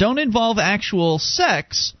that don't involve actual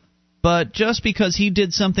sex. But just because he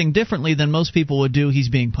did something differently than most people would do, he's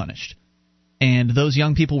being punished. And those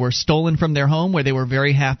young people were stolen from their home where they were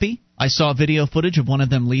very happy. I saw video footage of one of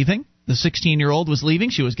them leaving. The 16-year-old was leaving.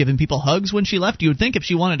 She was giving people hugs when she left. You would think if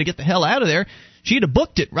she wanted to get the hell out of there, she'd have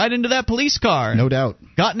booked it right into that police car. No doubt.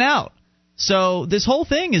 Gotten out. So this whole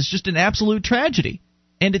thing is just an absolute tragedy.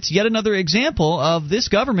 And it's yet another example of this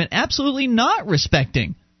government absolutely not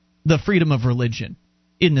respecting the freedom of religion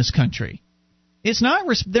in this country.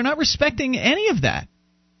 They're not respecting any of that.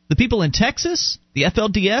 The people in Texas, the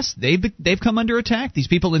FLDS, they've come under attack. These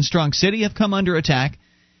people in Strong City have come under attack.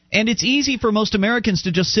 And it's easy for most Americans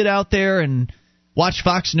to just sit out there and watch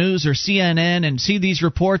Fox News or CNN and see these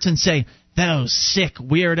reports and say, those sick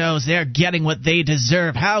weirdos, they're getting what they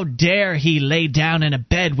deserve. How dare he lay down in a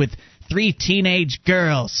bed with 3 teenage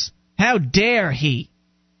girls? How dare he?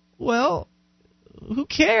 Well, who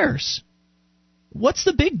cares? What's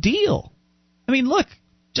the big deal? I mean, look,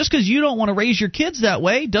 just because you don't want to raise your kids that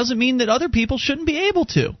way doesn't mean that other people shouldn't be able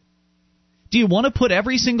to. Do you want to put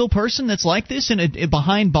every single person that's like this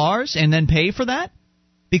behind bars and then pay for that?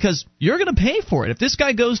 Because you're going to pay for it. If this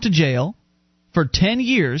guy goes to jail for 10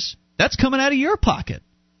 years, that's coming out of your pocket.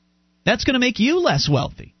 That's going to make you less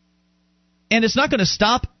wealthy. And it's not going to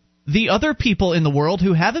stop the other people in the world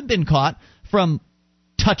who haven't been caught from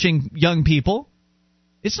touching young people.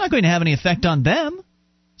 It's not going to have any effect on them.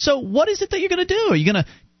 So what is it that you're going to do? Are you going to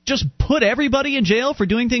just put everybody in jail for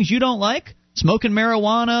doing things you don't like? Smoking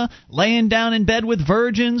marijuana, laying down in bed with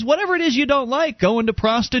virgins, whatever it is you don't like, going to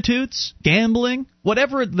prostitutes, gambling,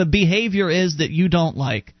 whatever the behavior is that you don't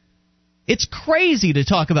like. It's crazy to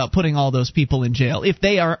talk about putting all those people in jail. If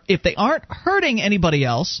they aren't hurting anybody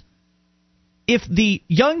else, if the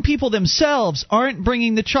young people themselves aren't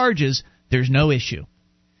bringing the charges, there's no issue.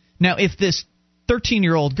 Now, if this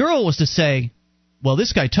 13-year-old girl was to say, well,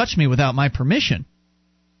 this guy touched me without my permission,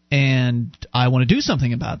 and I want to do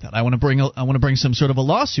something about that. I want to bring some sort of a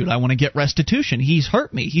lawsuit. I want to get restitution. He's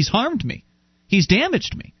hurt me. He's harmed me. He's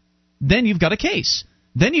damaged me. Then you've got a case.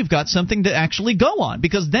 Then you've got something to actually go on,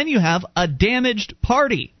 because then you have a damaged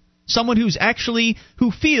party. Someone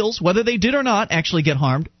who feels, whether they did or not actually get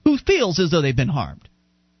harmed, who who feels as though they've been harmed.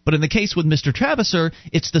 But in the case with Mr. Travisser,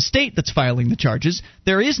 it's the state that's filing the charges.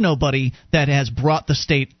 There is nobody that has brought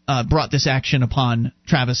this action upon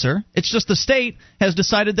Travisser. It's just the state has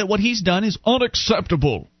decided that what he's done is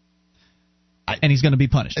unacceptable, and he's going to be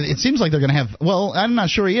punished. It seems like they're going to have. Well, I'm not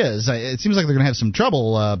sure he is. It seems like they're going to have some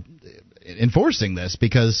trouble enforcing this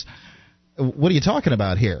because. What are you talking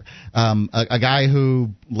about here? A guy who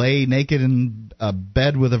lay naked in a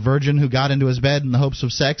bed with a virgin who got into his bed in the hopes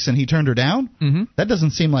of sex and he turned her down? Mm-hmm. That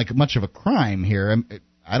doesn't seem like much of a crime here.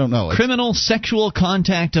 I don't know. Criminal sexual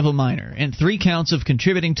contact of a minor and 3 counts of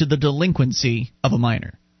contributing to the delinquency of a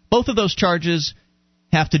minor. Both of those charges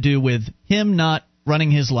have to do with him not running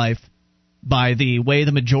his life by the way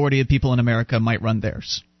the majority of people in America might run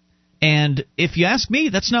theirs. And if you ask me,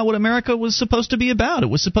 that's not what America was supposed to be about. It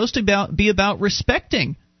was supposed to be about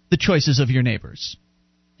respecting the choices of your neighbors,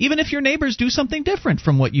 even if your neighbors do something different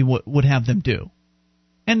from what you would have them do.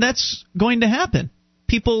 And that's going to happen.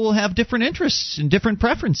 People will have different interests and different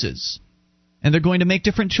preferences, and they're going to make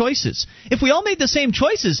different choices. If we all made the same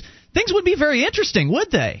choices, things would be very interesting, would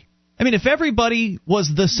they? I mean, if everybody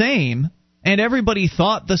was the same and everybody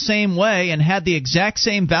thought the same way and had the exact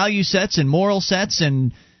same value sets and moral sets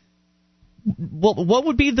and what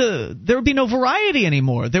would be there would be no variety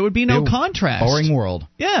anymore. There would be no contrast. Boring world.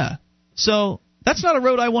 Yeah. So that's not a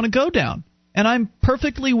road I want to go down. And I'm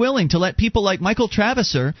perfectly willing to let people like Michael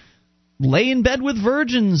Travisser lay in bed with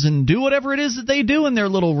virgins and do whatever it is that they do in their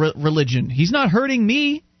little religion. He's not hurting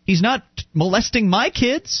me. He's not molesting my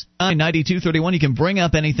kids. 9231, you can bring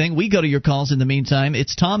up anything. We go to your calls in the meantime.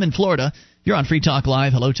 It's Tom in Florida. You're on Free Talk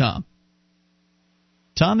Live. Hello, Tom.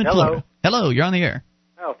 Tom in Florida. Hello, you're on the air.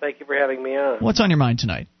 Oh, thank you for having me on. What's on your mind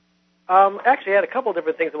tonight? Actually, I had a couple of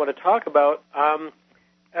different things I want to talk about.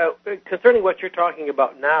 Concerning what you're talking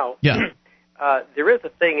about now, yeah. There is a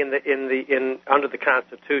thing under the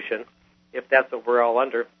Constitution, if that's what we're all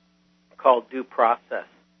under, called due process.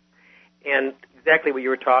 And exactly what you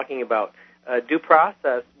were talking about. Due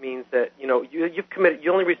process means that you've committed. The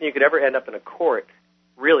only reason you could ever end up in a court,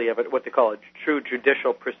 really, of what they call a true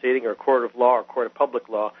judicial proceeding or a court of law or court of public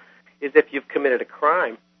law, is if you've committed a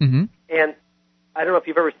crime. Mm-hmm. And I don't know if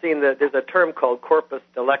you've ever seen there's a term called corpus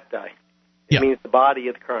delicti. It means the body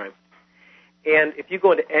of the crime. And if you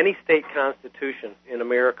go into any state constitution in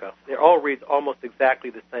America, they all read almost exactly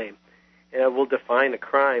the same. And it will define a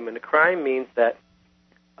crime. And a crime means that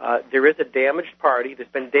there is a damaged party. There's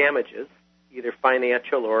been damages, either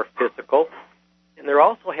financial or physical. And there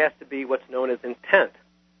also has to be what's known as intent.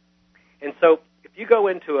 And so if you go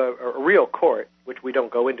into a real court, which we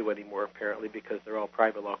don't go into anymore apparently because they're all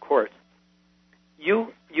private law courts,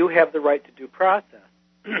 you have the right to due process.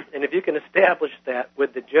 And if you can establish that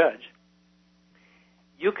with the judge,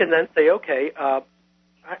 you can then say, okay, I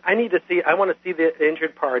want to see the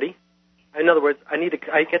injured party. In other words, I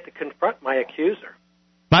get to confront my accuser.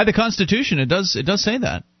 By the Constitution, it does say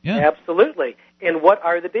that. Yeah, absolutely. And what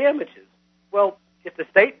are the damages? Well, if the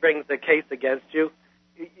state brings a case against you,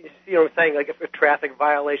 you see what I'm saying? Like if traffic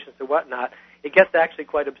violations or whatnot, it gets actually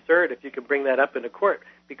quite absurd if you can bring that up into court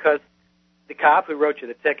because the cop who wrote you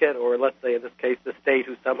the ticket, or let's say in this case the state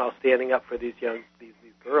who's somehow standing up for these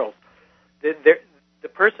girls, the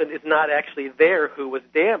person is not actually there who was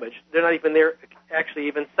damaged. They're not even there actually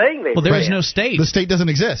even saying they were there damaged. Is no state. The state doesn't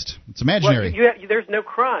exist. It's imaginary. Well, there's no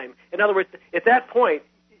crime. In other words, at that point,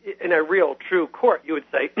 in a real, true court, you would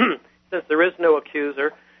say, since there is no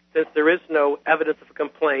accuser, since there is no evidence of a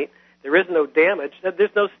complaint, there is no damage,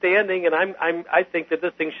 there's no standing, and I think that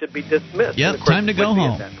this thing should be dismissed. Yep, time to go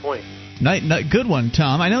home. At that point. Good one,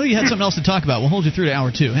 Tom. I know you had something else to talk about. We'll hold you through to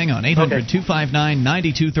hour 2. Hang on,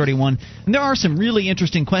 800-259-9231. And there are some really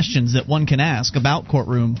interesting questions that one can ask about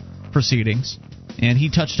courtroom proceedings, and he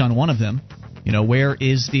touched on one of them. Where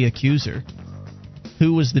is the accuser?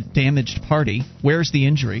 Who was the damaged party? Where's the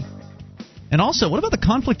injury? And also, what about the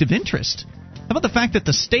conflict of interest? How about the fact that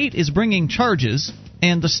the state is bringing charges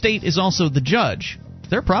and the state is also the judge? Is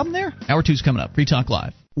there a problem there? Hour 2's coming up. Free Talk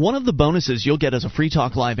Live. One of the bonuses you'll get as a Free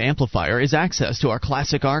Talk Live amplifier is access to our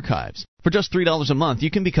classic archives. For just $3 a month, you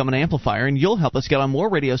can become an amplifier and you'll help us get on more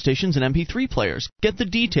radio stations and MP3 players. Get the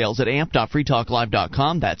details at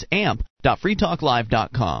amp.freetalklive.com. That's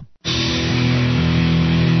amp.freetalklive.com.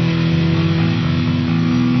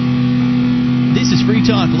 This is Free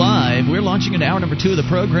Talk Live. We're launching into hour number 2 of the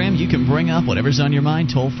program. You can bring up whatever's on your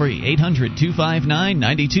mind toll-free.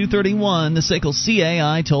 800-259-9231, the SACL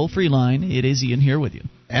CAI toll-free line. It is Ian here with you.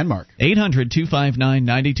 And Mark.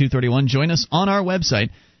 800-259-9231. Join us on our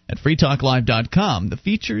website at freetalklive.com. The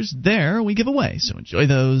features there we give away, so enjoy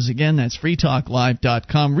those. Again, that's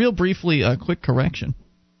freetalklive.com. Real briefly, a quick correction.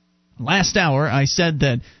 last hour, I said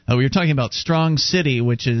that we were talking about Strong City,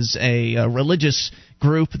 which is a religious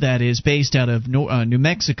group that is based out of New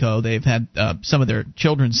Mexico. They've had some of their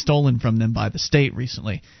children stolen from them by the state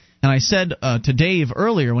recently. And I said to Dave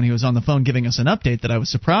earlier when he was on the phone giving us an update that I was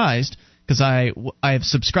surprised because I have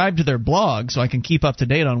subscribed to their blog so I can keep up to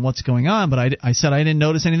date on what's going on, but I said I didn't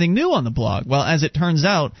notice anything new on the blog. Well, as it turns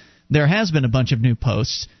out, there has been a bunch of new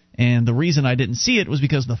posts, and the reason I didn't see it was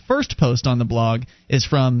because the first post on the blog is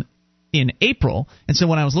from in April, and so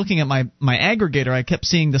when I was looking at my aggregator, I kept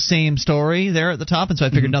seeing the same story there at the top, and so I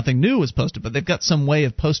figured nothing new was posted, but they've got some way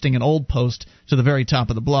of posting an old post to the very top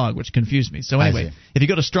of the blog, which confused me. So anyway, if you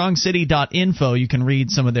go to strongcity.info, you can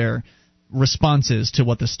read some of their responses to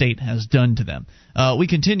what the state has done to them. We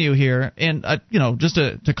continue here, and just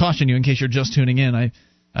to caution you in case you're just tuning in,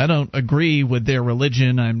 I don't agree with their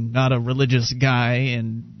religion. I'm not a religious guy,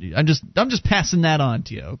 and I'm just passing that on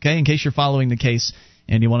to you, okay? In case you're following the case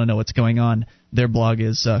and you want to know what's going on, their blog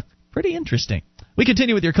is pretty interesting. We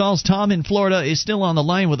continue with your calls. Tom in Florida is still on the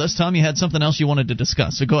line with us. Tom, you had something else you wanted to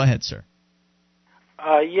discuss, so go ahead, sir.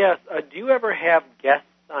 Yes. Do you ever have guests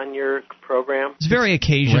on your program? It's very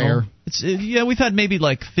occasional. Rare. We've had maybe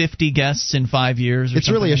like 50 guests in 5 years.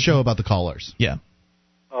 It's really a show about the callers. Yeah.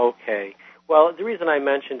 Okay. Well, the reason I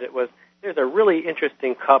mentioned it was there's a really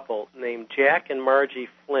interesting couple named Jack and Margie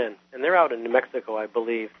Flynn, and they're out in New Mexico, I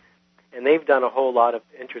believe, and they've done a whole lot of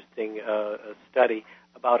interesting study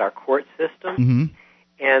about our court system,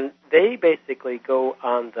 and they basically go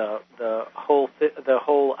on the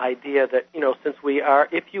whole idea that since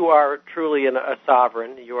if you are truly a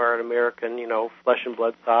sovereign, you are an American, flesh and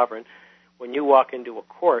blood sovereign, when you walk into a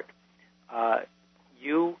court,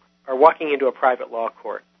 you are walking into a private law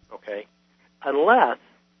court, okay? Unless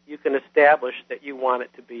you can establish that you want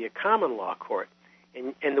it to be a common law court.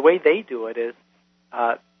 And the way they do it is,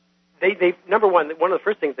 they number one of the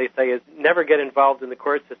first things they say is never get involved in the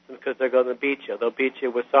court system because they're going to beat you. They'll beat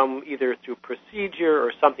you with either through procedure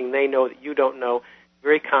or something they know that you don't know.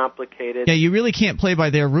 Very complicated. Yeah, you really can't play by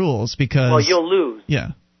their rules because... Well, you'll lose. Yeah.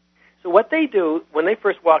 So what they do when they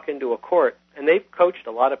first walk into a court, and they've coached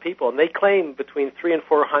a lot of people, and they claim between 300 and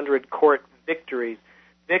 400 court victories.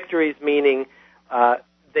 Victories meaning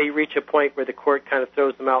they reach a point where the court kind of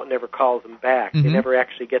throws them out and never calls them back. They never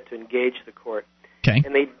actually get to engage the court. Okay.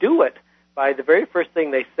 And they do it by the very first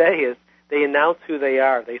thing they say is they announce who they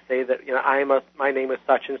are. They say that my name is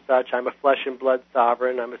such and such. I'm a flesh and blood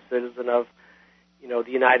sovereign. I'm a citizen of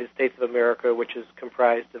the United States of America, which is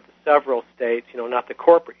comprised of several states. Not the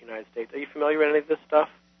corporate United States. Are you familiar with any of this stuff?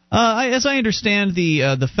 As I understand,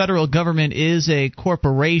 the federal government is a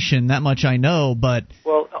corporation. That much I know, but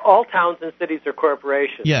well, all towns and cities are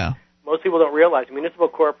corporations. Yeah. Most people don't realize a municipal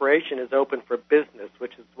corporation is open for business,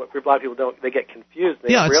 which is what a lot of people don't. They get confused. They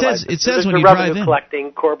don't realize it says when you drive in. Revenue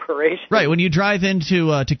collecting corporation. Right. When you drive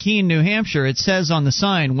into Keene, New Hampshire, it says on the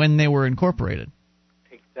sign when they were incorporated.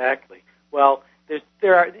 Exactly. Well,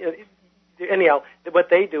 there are. Anyhow, what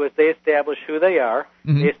they do is they establish who they are.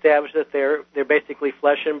 They establish that they're basically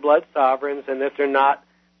flesh and blood sovereigns, and that they're not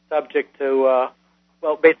subject to.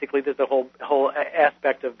 Basically, there's a whole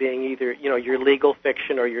aspect of being either your legal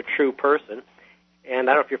fiction or your true person. And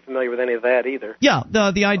I don't know if you're familiar with any of that either. Yeah,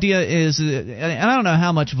 the idea is, and I don't know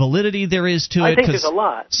how much validity there is to it. I think there's a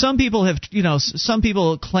lot. Some people some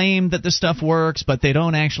people claim that this stuff works, but they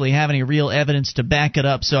don't actually have any real evidence to back it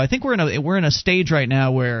up. So I think we're in a stage right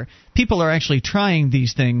now where people are actually trying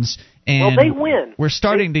these things, and they win. We're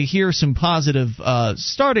starting to hear some positive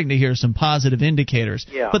indicators.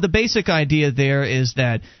 Yeah. But the basic idea there is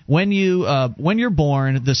that when you're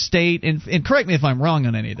born, the state, and correct me if I'm wrong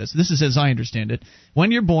on any of this. This is as I understand it.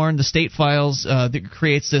 When you're born, the state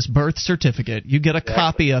creates this birth certificate. You get a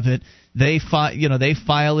copy of it. They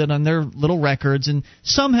file it on their little records, and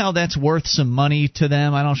somehow that's worth some money to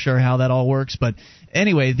them. I'm not sure how that all works, but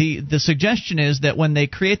anyway, the suggestion is that when they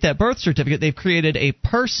create that birth certificate, they've created a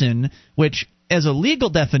person, which as a legal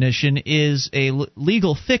definition is a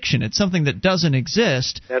legal fiction. It's something that doesn't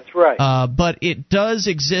exist. That's right. But it does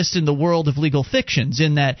exist in the world of legal fictions,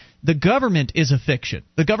 in that the government is a fiction.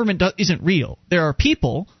 The government isn't real. There are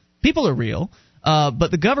people are real, but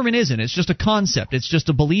the government isn't. It's just a concept. It's just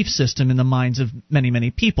a belief system in the minds of many, many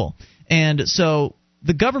people. And so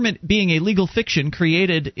the government being a legal fiction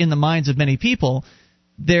created in the minds of many people,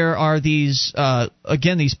 there are these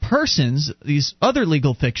persons, these other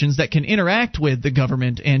legal fictions that can interact with the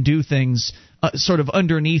government and do things sort of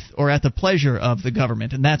underneath or at the pleasure of the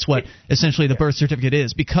government. And that's what essentially the birth certificate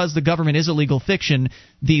is. Because the government is a legal fiction,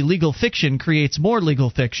 the legal fiction creates more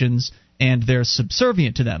legal fictions, and they're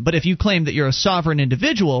subservient to them. But if you claim that you're a sovereign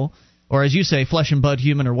individual, or as you say, flesh and blood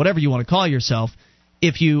human, or whatever you want to call yourself,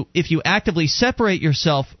 if you actively separate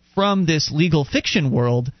yourself from this legal fiction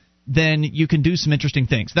world, then you can do some interesting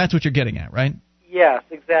things. That's what you're getting at, right? Yes,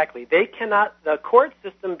 exactly. They cannot, the court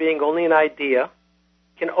system being only an idea,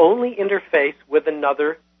 can only interface with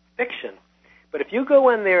another fiction. But if you go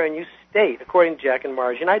in there and you state, according to Jack and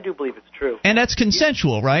Margie, and I do believe it's true. And that's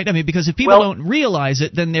consensual, right? I mean, because if people don't realize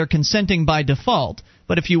it, then they're consenting by default.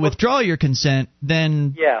 But if you withdraw your consent,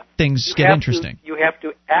 then things get interesting. You have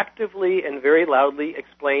to actively and very loudly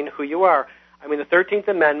explain who you are. I mean, the 13th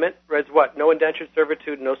Amendment reads what? No indentured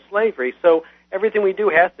servitude, no slavery. So everything we do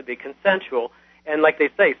has to be consensual. And like they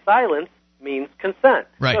say, silence means consent.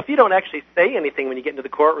 Right. So if you don't actually say anything when you get into the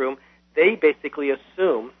courtroom, they basically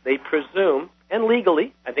assume, they presume, and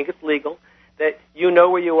legally, I think it's legal, that you know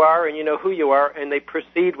where you are and you know who you are, and they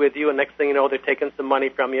proceed with you, and next thing you know, they're taking some money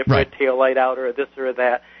from you for a tail light out or this or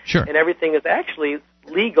that. Sure. And everything is actually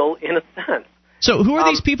legal in a sense. So who are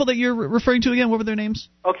these people that you're referring to again? What were their names?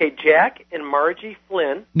 Okay, Jack and Margie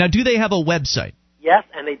Flynn. Now, do they have a website? Yes,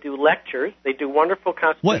 and they do lectures. They do wonderful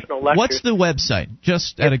constitutional lectures. What's the website?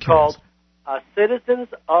 Just out of curiosity. It's called Citizens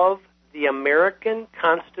of the American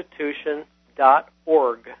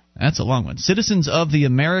Constitution.org. That's a long one. Citizens of the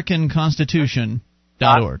American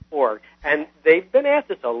Constitution.org. And they've been at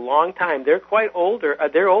this a long time. They're quite older.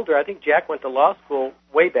 They're older. I think Jack went to law school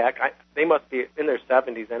way back. They must be in their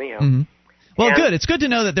 70s anyhow. Mm-hmm. Well, good. It's good to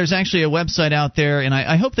know that there's actually a website out there, and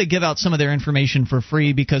I hope they give out some of their information for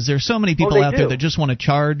free, because there's so many people out there that just want to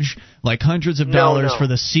charge like hundreds of dollars for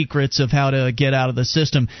the secrets of how to get out of the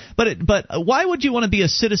system. But why would you want to be a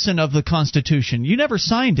citizen of the Constitution? You never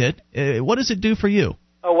signed it. What does it do for you?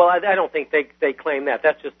 Oh, well, I don't think they claim that.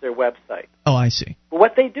 That's just their website. Oh, I see. But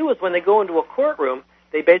what they do is when they go into a courtroom,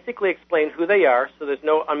 they basically explain who they are, so there's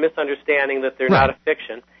no misunderstanding that they're not a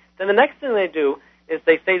fiction. Then the next thing they do is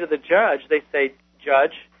they say to the judge,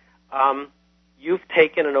 Judge, you've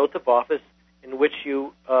taken an oath of office in which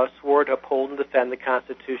you swore to uphold and defend the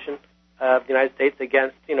Constitution of the United States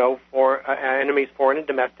against, enemies, foreign and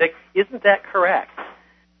domestic. Isn't that correct?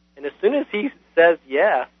 And as soon as he says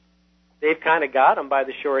yes, they've kind of got him by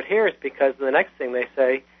the short hairs, because the next thing they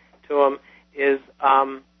say to him is,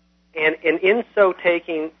 and in so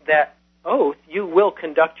taking that oath, you will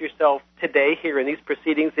conduct yourself today here in these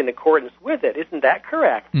proceedings in accordance with it. Isn't that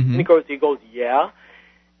correct? Mm-hmm. And he goes, yeah.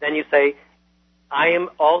 Then you say, I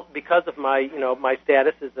am all, because of my, my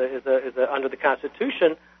status is under the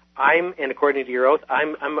Constitution, and according to your oath,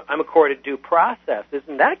 I'm accorded due process.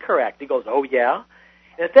 Isn't that correct? He goes, oh yeah.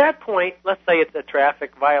 And at that point, let's say it's a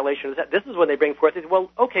traffic violation. This is when they bring forth. They say,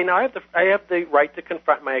 well, okay, now I have the right to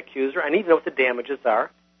confront my accuser. I need to know what the damages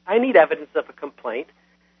are. I need evidence of a complaint.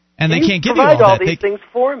 And they can't give you all that. These things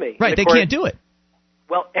for me. Right, they can't do it.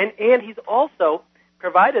 Well, and he's also,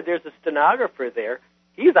 provided there's a stenographer there,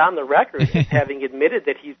 he's on the record as having admitted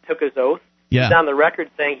that he took his oath. Yeah. He's on the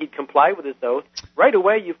record saying he'd comply with his oath. Right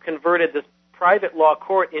away, you've converted this private law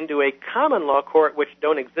court into a common law court, which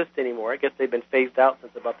don't exist anymore. I guess they've been phased out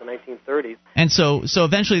since about the 1930s. And so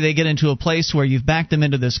eventually they get into a place where you've backed them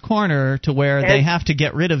into this corner to where they have to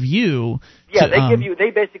get rid of you. Yeah,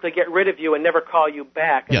 they basically get rid of you and never call you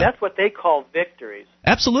back, and that's what they call victories.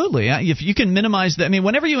 Absolutely. If you can minimize that, I mean,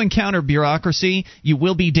 whenever you encounter bureaucracy, you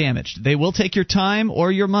will be damaged. They will take your time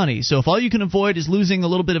or your money. So if all you can avoid is losing a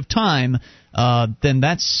little bit of time, then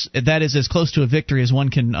that is as close to a victory as one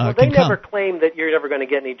can come. They never claim that you're never going to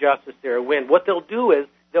get any justice there or win. What they'll do is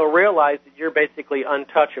they'll realize that you're basically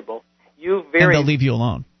untouchable. And they'll leave you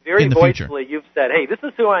alone. Very in the voicefully, future. You've said, hey, this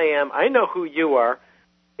is who I am. I know who you are.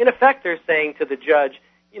 In effect, they're saying to the judge,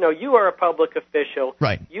 you are a public official.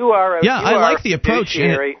 Right. You are a I like the approach.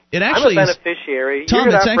 It actually I'm a beneficiary.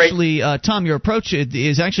 Tom, your approach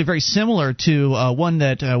is actually very similar to one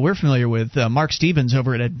that we're familiar with, Mark Stevens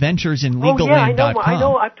over at AdventuresInLegalLand.com. I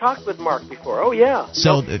know. I've talked with Mark before. Oh, yeah.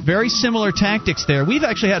 So very similar tactics there. We've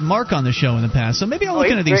actually had Mark on the show in the past, so maybe I'll look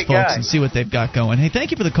into these folks and see what they've got going. Hey,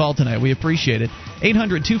 thank you for the call tonight. We appreciate it.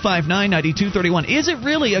 800-259-9231. Is it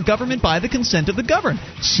really a government by the consent of the governed?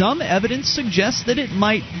 Some evidence suggests that it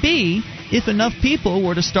might be if enough people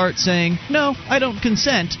were to start saying, no, I don't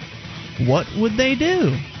consent. What would they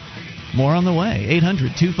do? More on the way.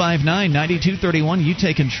 800-259-9231. You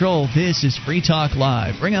take control. This is Free Talk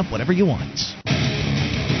Live. Bring up whatever you want.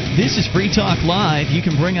 This is Free Talk Live. You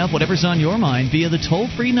can bring up whatever's on your mind via the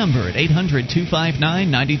toll-free number at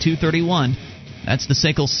 800-259-9231. That's the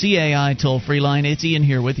SACL CAI toll-free line. It's Ian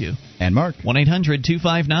here with you. And Mark.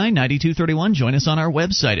 1-800-259-9231. Join us on our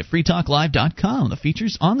website at freetalklive.com. The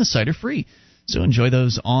features on the site are free, so enjoy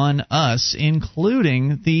those on us,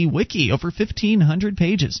 including the wiki, over 1,500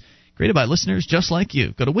 pages, created by listeners just like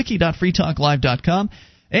you. Go to wiki.freetalklive.com.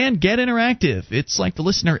 And get interactive. It's like the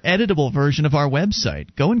listener editable version of our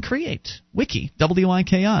website. Go and create. Wiki,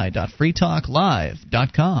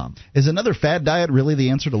 wiki.freetalklive.com. Is another fad diet really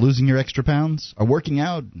the answer to losing your extra pounds? Are working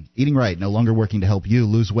out, eating right, no longer working to help you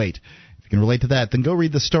lose weight? If you can relate to that, then go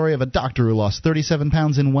read the story of a doctor who lost 37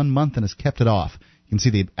 pounds in 1 month and has kept it off. You can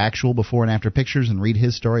see the actual before and after pictures and read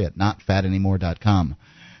his story at notfatanymore.com.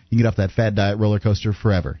 You can get off that fad diet roller coaster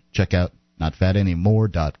forever. Check out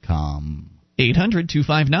notfatanymore.com.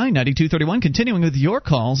 800-259-9231. Continuing with your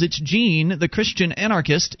calls, it's Gene, the Christian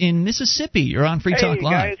anarchist in Mississippi. You're on Free Talk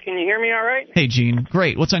Live. Hey, guys, can you hear me all right? Hey, Gene.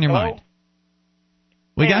 Great. What's on your mind?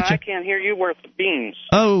 We got you. I can't hear you worth the beans.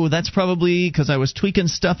 Oh, that's probably because I was tweaking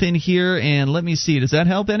stuff in here, and let me see. Does that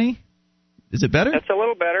help any? Is it better? That's a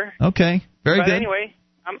little better. Okay. Very good. But anyway,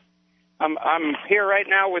 I'm here right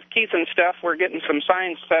now with Keith and stuff. We're getting some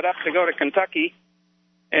signs set up to go to Kentucky.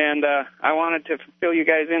 And I wanted to fill you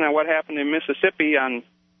guys in on what happened in Mississippi on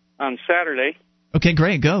Saturday. Okay,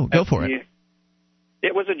 great. Go for it.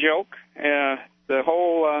 It was a joke. The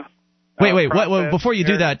whole wait. Before you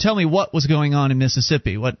do that, tell me what was going on in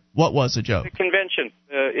Mississippi. What was the joke? The convention.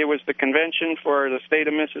 It was the convention for the state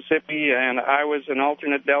of Mississippi, and I was an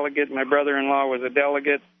alternate delegate. My brother-in-law was a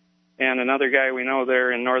delegate, and another guy we know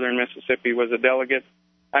there in northern Mississippi was a delegate.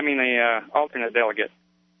 Alternate delegate.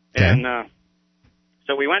 Okay. And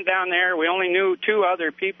so we went down there. We only knew 2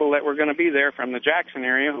 other people that were going to be there from the Jackson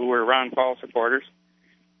area who were Ron Paul supporters.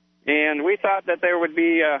 And we thought that there would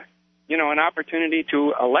be, an opportunity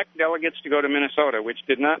to elect delegates to go to Minnesota, which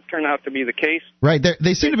did not turn out to be the case. Right.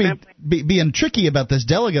 They seem to be being tricky about this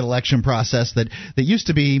delegate election process that used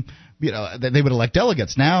to be, that they would elect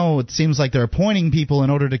delegates. Now it seems like they're appointing people in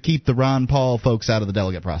order to keep the Ron Paul folks out of the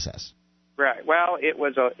delegate process. Right. Well, it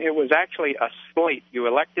was actually a slate. You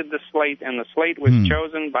elected the slate, and the slate was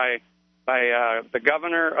chosen by the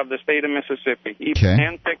governor of the state of Mississippi. He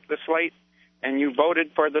handpicked the slate, and you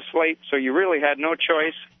voted for the slate, so you really had no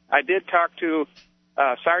choice. I did talk to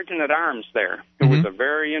Sergeant at Arms there, who was a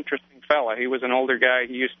very interesting fella. He was an older guy.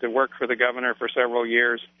 He used to work for the governor for several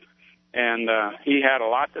years, and he had a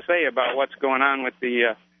lot to say about what's going on with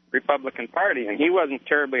the Republican Party, and he wasn't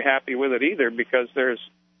terribly happy with it either because there's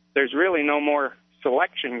really no more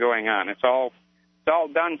selection going on. It's all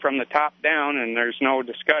done from the top down, and there's no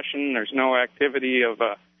discussion. There's no activity of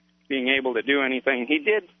being able to do anything. He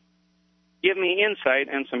did give me insight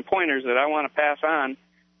and some pointers that I want to pass on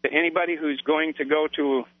to anybody who's going to go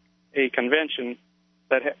to a convention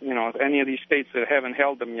that, any of these states that haven't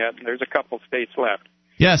held them yet. There's a couple states left.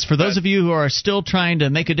 Yes, for those of you who are still trying to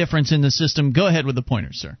make a difference in the system, go ahead with the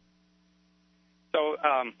pointers, sir. So,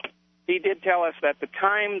 he did tell us that the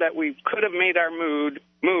time that we could have made our move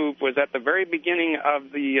was at the very beginning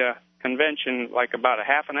of the convention, like about a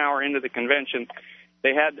half an hour into the convention.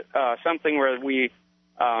 They had something where we,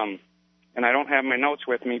 and I don't have my notes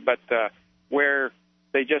with me, but where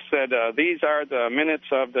they just said, these are the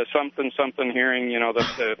minutes of the something hearing,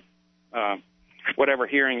 the whatever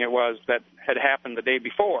hearing it was that had happened the day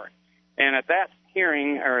before. And at that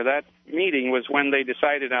hearing or that meeting was when they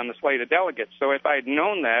decided on the slate of delegates. So if I'd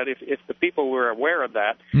known that, if the people were aware of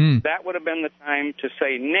that, that would have been the time to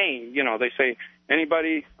say nay. They say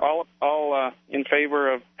anybody all in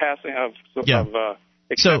favor of passing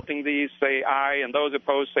accepting these say aye, and those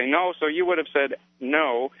opposed say no. So you would have said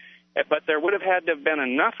no, but there would have had to have been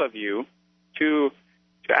enough of you to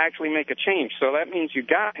actually make a change. So that means you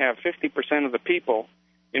got to have 50% of the people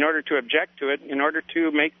in order to object to it, in order to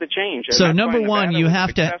make the change. And so number one,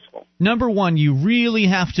 you really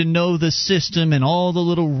have to know the system and all the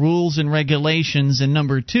little rules and regulations, and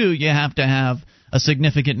number two, you have to have a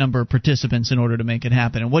significant number of participants in order to make it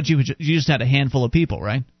happen. And you just had a handful of people,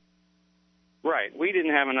 right? Right. We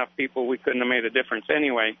didn't have enough people. We couldn't have made a difference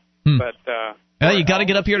anyway. But well, you got to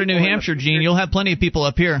get up here to New Hampshire, Gene. You'll have plenty of people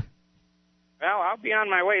up here. Well, I'll be on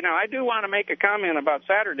my way. Now, I do want to make a comment about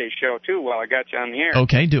Saturday's show, too, while I got you on the air.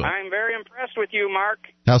 Okay, do it. I'm very impressed with you, Mark.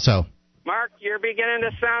 How so? Mark, you're beginning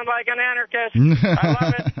to sound like an anarchist. I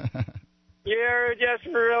love it. You just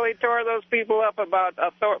really tore those people up about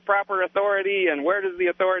proper authority and where does the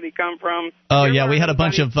authority come from. Oh, yeah, we had a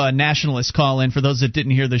bunch of nationalists call in. For those that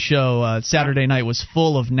didn't hear the show, Saturday night was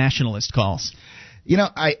full of nationalist calls.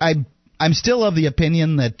 I'm still of the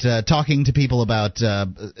opinion that talking to people about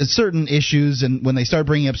certain issues, and when they start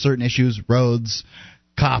bringing up certain issues, roads,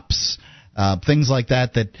 cops, things like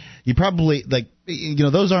that you probably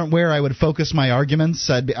those aren't where I would focus my arguments.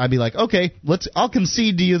 I'd be like, okay, I'll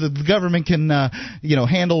concede to you that the government can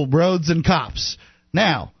handle roads and cops.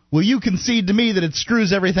 Now, will you concede to me that it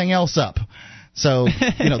screws everything else up? So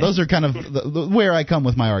those are kind of where I come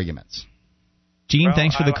with my arguments. Gene, Well,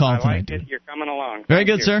 thanks for the call I tonight. like it. You're coming along. Very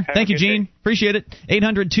good, sir. Have Thank a you, good Gene. day. Appreciate it.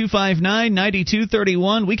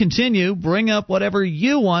 800-259-9231. We continue. Bring up whatever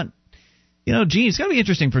you want. You know, Gene, it's got to be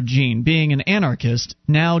interesting for Gene, being an anarchist,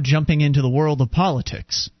 now jumping into the world of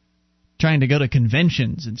politics, trying to go to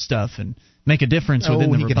conventions and stuff and make a difference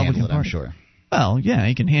within the Republican Party. I'm sure. Well, yeah,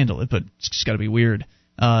 he can handle it, but it's just got to be weird.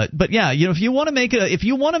 But yeah, you know, if you want to make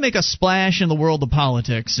a splash in the world of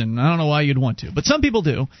politics, and I don't know why you'd want to, but some people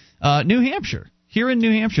do. New Hampshire. Here in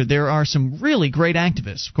New Hampshire, there are some really great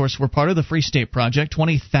activists. Of course, we're part of the Free State Project.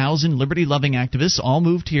 20,000 liberty-loving activists all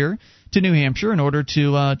moved here to New Hampshire in order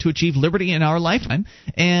to achieve liberty in our lifetime.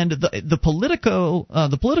 And the political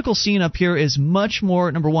scene up here is much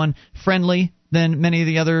more, number one, friendly than many of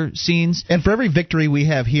the other scenes. And for every victory we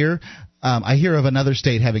have here, I hear of another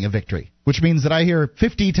state having a victory, which means that I hear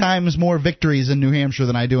 50 times more victories in New Hampshire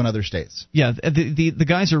than I do in other states. Yeah, the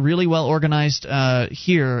guys are really well organized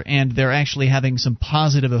here, and they're actually having some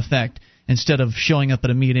positive effect instead of showing up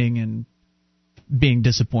at a meeting and being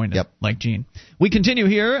disappointed, like Gene. We continue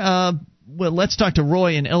here. Well, let's talk to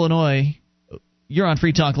Roy in Illinois. You're on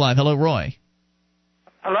Free Talk Live. Hello, Roy.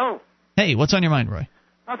 Hello. Hey, what's on your mind, Roy?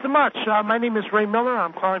 Not so much. My name is Ray Miller.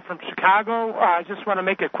 I'm calling from Chicago. I just want to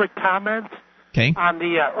make a quick comment on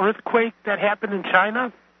the earthquake that happened in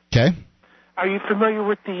China. Okay. Are you familiar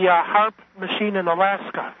with the HARP machine in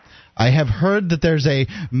Alaska? I have heard that there's a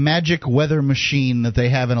magic weather machine that they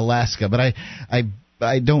have in Alaska, but I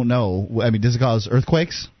don't know. I mean, does it cause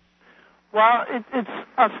earthquakes? Well, it's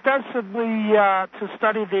ostensibly to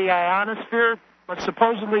study the ionosphere, but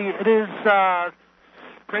supposedly it is,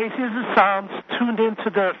 crazy as it sounds, tuned into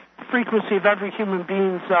the frequency of every human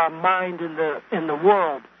being's mind in the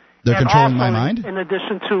world. They're and controlling also, my mind? In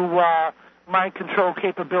addition to mind control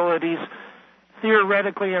capabilities,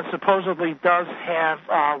 theoretically and supposedly does have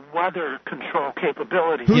weather control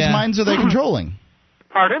capabilities. Whose minds are they controlling?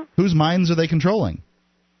 Pardon? Whose minds are they controlling?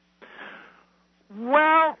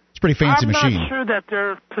 Well, it's a pretty fancy machine. I'm not sure that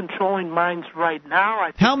they're controlling minds right now.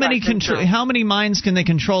 I think How many minds can they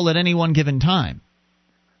control at any one given time?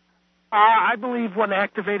 I believe one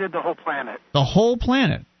activated the whole planet. The whole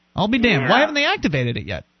planet? I'll be damned. Yeah. Why haven't they activated it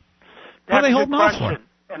yet? That's What are they a holding good off for? question,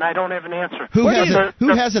 and I don't have an answer. Who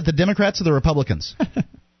has it, the Democrats or the Republicans? The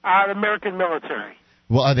American military.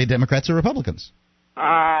 Well, are they Democrats or Republicans?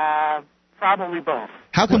 Probably both.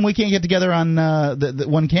 How come we can't get together on the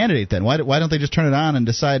one candidate then? Why don't they just turn it on and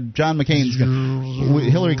decide John McCain's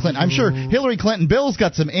Hillary Clinton? I'm sure Hillary Clinton, Bill's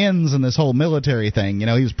got some ends in this whole military thing. You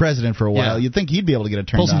know, he was president for a while. You'd think he'd be able to get it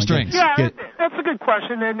turned on. Pull some strings. Yeah, that's a good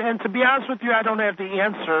question, and to be honest with you, I don't have the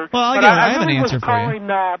answer. Well, I have an answer was for you. calling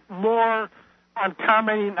more on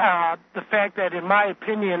commenting the fact that, in my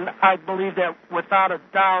opinion, I believe that without a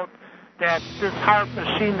doubt that this HARP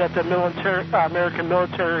machine that the American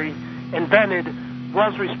military invented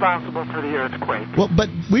was responsible for the earthquake. Well, but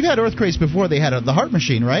we've had earthquakes before. They had the HARP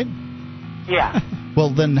machine, right? Yeah. Well,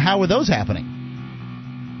 then how were those happening?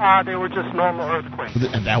 They were just normal earthquakes.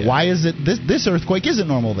 Now, why is it this earthquake isn't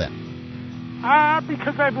normal then?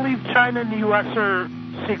 Because I believe China and the U.S. are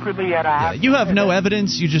secretly at odds. You have no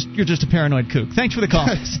evidence. You're just a paranoid kook. Thanks for the call.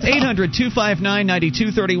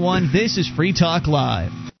 800-259-9231. This is Free Talk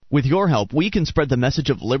Live. With your help, we can spread the message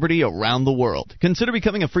of liberty around the world. Consider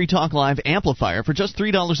becoming a Free Talk Live amplifier for just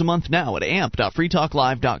 $3 a month now at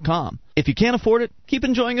amp.freetalklive.com. If you can't afford it, keep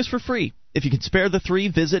enjoying us for free. If you can spare the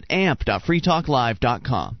 $3, visit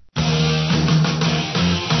amp.freetalklive.com.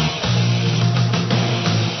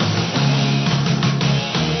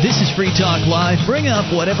 This is Free Talk Live. Bring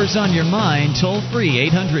up whatever's on your mind. Toll free,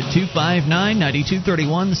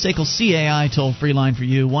 800-259-9231. The SACL CAI toll-free line for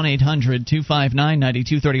you,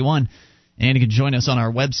 1-800-259-9231. And you can join us on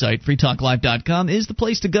our website, freetalklive.com is the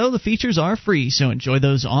place to go. The features are free, so enjoy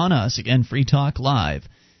those on us. Again,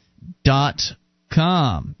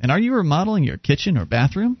 freetalklive.com. And are you remodeling your kitchen or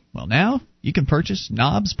bathroom? Well, now you can purchase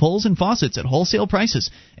knobs, pulls, and faucets at wholesale prices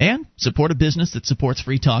and support a business that supports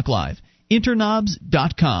Free Talk Live.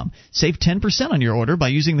 Interknobs.com. Save 10% on your order by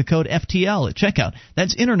using the code FTL at checkout.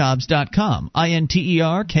 That's Interknobs.com.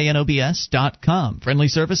 INTERKNOBS.com. Friendly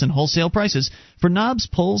service and wholesale prices for knobs,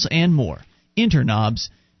 pulls, and more.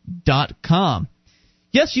 Interknobs.com.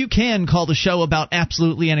 Yes, you can call the show about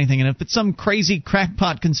absolutely anything, and if it's some crazy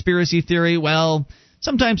crackpot conspiracy theory, well,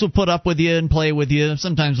 sometimes we'll put up with you and play with you.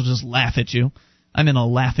 Sometimes we'll just laugh at you. I'm in a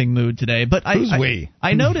laughing mood today. But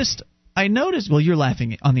I noticed... Well, you're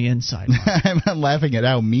laughing on the inside. I'm not laughing at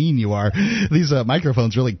how mean you are. These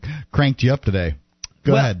microphones really cranked you up today.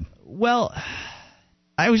 Go ahead. Well,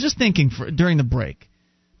 I was just thinking during the break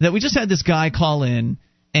that we just had this guy call in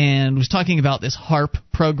and was talking about this HARP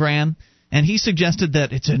program. and he suggested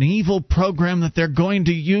that it's an evil program that they're going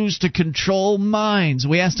to use to control minds.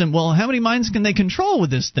 We asked him, well, how many minds can they control with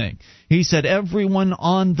this thing? He said, everyone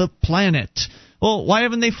on the planet. Well, why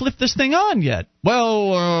haven't they flipped this thing on yet?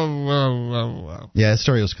 Well. Yeah, the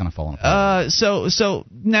story was kind of falling apart. So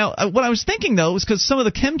now what I was thinking, though, was because some of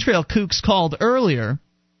the chemtrail kooks called earlier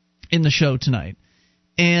in the show tonight,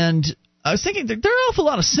 and I was thinking there are an awful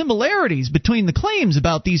lot of similarities between the claims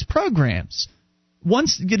about these programs.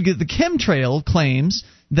 Once you get the chemtrail claims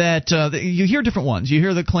that you hear different ones. You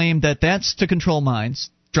hear the claim that that's to control minds,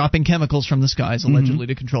 dropping chemicals from the skies allegedly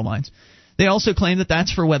to control minds. They also claim that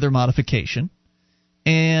that's for weather modification.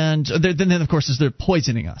 And then, of course, is they're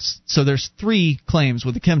poisoning us. So there's 3 claims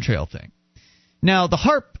with the chemtrail thing. Now, the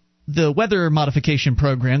HAARP, the weather modification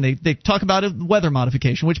program, they talk about a weather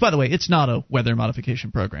modification, which, by the way, it's not a weather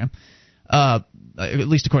modification program, at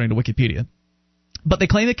least according to Wikipedia. But they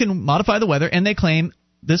claim it can modify the weather, and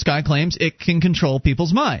this guy claims it can control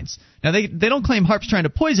people's minds. Now, they don't claim HAARP's trying to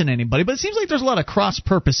poison anybody, but it seems like there's a lot of cross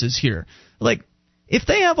purposes here. Like, if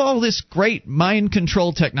they have all this great mind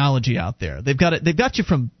control technology out there, they've got you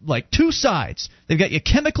from like 2 sides. They've got you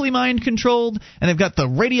chemically mind controlled, and they've got the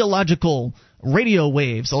radiological radio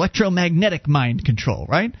waves, electromagnetic mind control,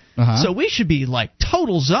 right? So we should be like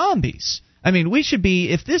total zombies. I mean, we should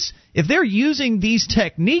be if they're using these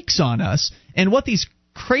techniques on us, and what these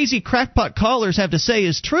crazy crackpot callers have to say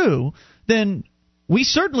is true, then we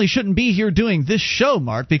certainly shouldn't be here doing this show,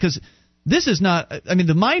 Mark, because this is not – I mean,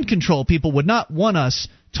 the mind control people would not want us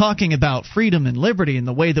talking about freedom and liberty in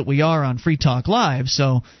the way that we are on Free Talk Live.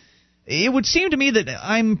 So it would seem to me that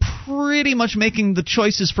I'm pretty much making the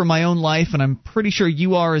choices for my own life, and I'm pretty sure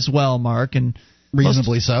you are as well, Mark. And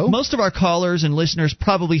reasonably so. Most of our callers and listeners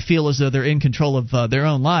probably feel as though they're in control of their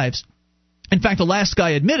own lives. In fact, the last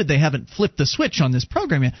guy admitted they haven't flipped the switch on this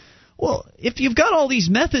program yet. Well, if you've got all these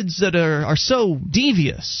methods that are so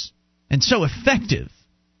devious and so effective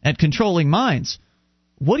at controlling minds,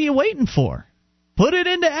 what are you waiting for? Put it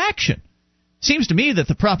into action. Seems to me that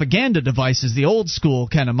the propaganda devices, the old school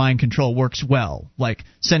kind of mind control, works well, like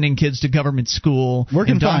sending kids to government school,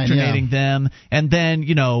 indoctrinating them, and then,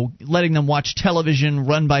 letting them watch television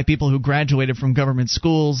run by people who graduated from government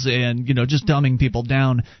schools and, just dumbing people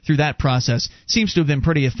down through that process seems to have been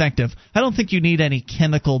pretty effective. I don't think you need any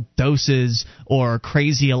chemical doses or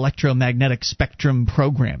crazy electromagnetic spectrum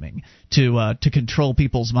programming to control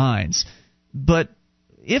people's minds. But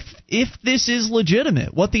if this is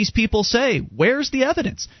legitimate, what these people say, where's the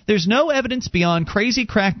evidence? There's no evidence beyond crazy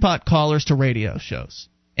crackpot callers to radio shows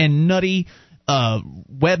and nutty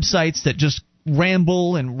websites that just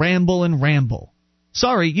ramble and ramble and ramble.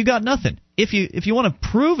 Sorry, you got nothing. If you want to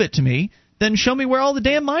prove it to me, then show me where all the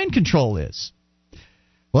damn mind control is.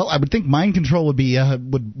 Well, I would think mind control would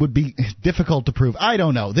be difficult to prove. I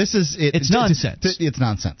don't know. It's nonsense. It's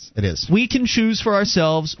nonsense. It is. We can choose for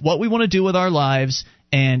ourselves what we want to do with our lives.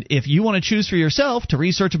 And if you want to choose for yourself to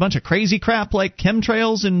research a bunch of crazy crap like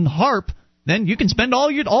chemtrails and HAARP, then you can spend all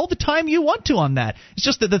the time you want to on that. It's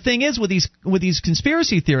just that the thing is with these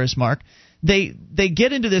conspiracy theorists, Mark, they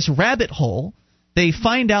get into this rabbit hole. They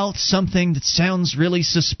find out something that sounds really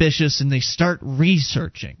suspicious, and they start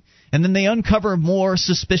researching. And then they uncover more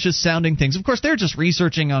suspicious-sounding things. Of course, they're just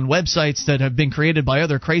researching on websites that have been created by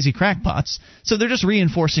other crazy crackpots, so they're just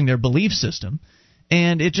reinforcing their belief system.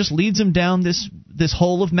 And it just leads them down this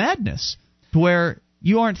hole of madness where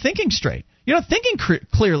you aren't thinking straight. You're not thinking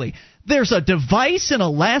clearly. There's a device in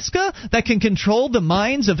Alaska that can control the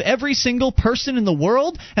minds of every single person in the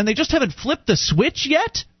world, and they just haven't flipped the switch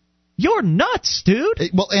yet? You're nuts, dude.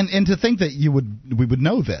 Well, and to think that we would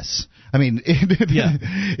know this. I mean,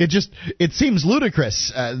 it seems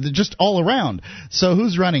ludicrous, just all around. So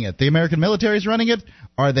who's running it? The American military's running it?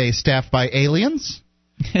 Are they staffed by aliens?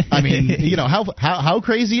 I mean, how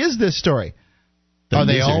crazy is this story? Are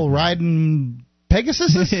they all riding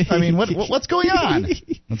Pegasus? I mean, what's going on?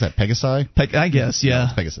 What's that, Pegasi? I guess, yeah.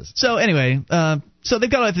 No, Pegasus. So anyway, so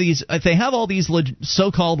they've got these. If they have all these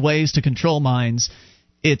so-called ways to control minds,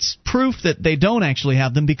 it's proof that they don't actually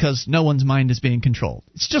have them because no one's mind is being controlled.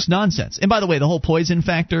 It's just nonsense. And by the way, the whole poison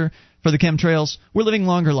factor for the chemtrails, we're living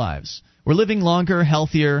longer lives. We're living longer,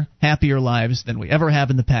 healthier, happier lives than we ever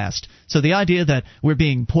have in the past. So the idea that we're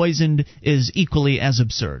being poisoned is equally as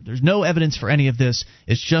absurd. There's no evidence for any of this.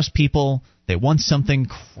 It's just people, they want something,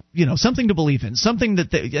 something to believe in. Something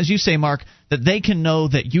that, as you say, Mark, that they can know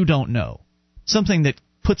that you don't know. Something that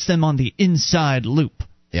puts them on the inside loop,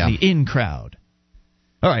 the in crowd.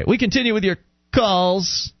 All right, we continue with your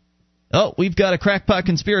calls. Oh, we've got a crackpot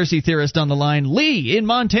conspiracy theorist on the line. Lee in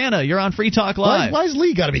Montana, you're on Free Talk Live. Why's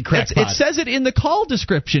Lee got to be crackpot? It says it in the call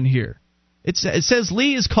description here. It says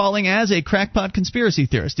Lee is calling as a crackpot conspiracy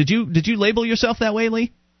theorist. Did you label yourself that way,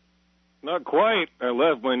 Lee? Not quite. I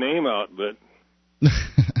left my name out, but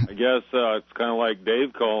I guess it's kind of like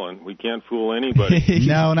Dave calling. We can't fool anybody.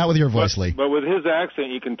 No, not with your voice, Lee. But with his accent,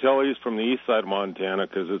 you can tell he's from the east side of Montana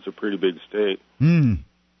because it's a pretty big state.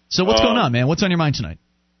 So what's going on, man? What's on your mind tonight?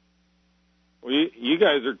 Well, you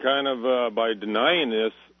guys are kind of, by denying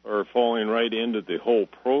this, are falling right into the whole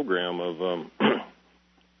program of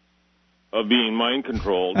being mind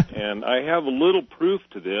controlled. And I have a little proof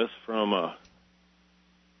to this from a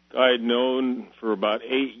guy I'd known for about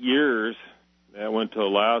 8 years. I went to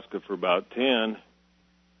Alaska for about 10.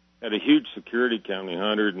 Had a huge security county,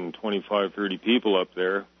 125, 30 people up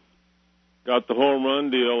there. Got the home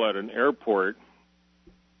run deal at an airport.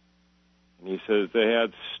 And he says they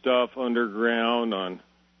had stuff underground on,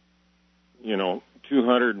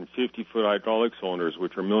 250-foot hydraulic cylinders,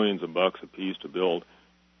 which are millions of bucks a piece to build,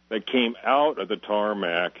 that came out of the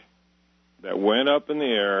tarmac, that went up in the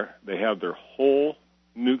air. They have their whole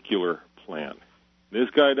nuclear plant. This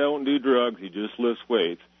guy don't do drugs. He just lifts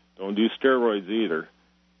weights. Don't do steroids either.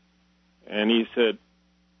 And he said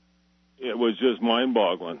it was just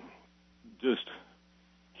mind-boggling. Just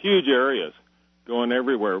huge areas going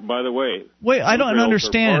everywhere. By the way, wait, I don't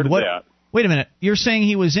understand. Wait a minute. You're saying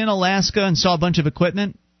he was in Alaska and saw a bunch of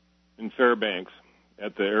equipment? In Fairbanks,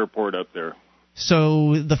 at the airport up there.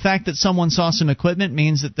 So the fact that someone saw some equipment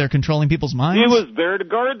means that they're controlling people's minds? He was there to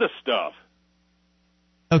guard the stuff.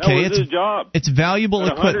 Okay, that was his job. It's valuable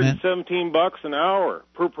equipment. $117 an hour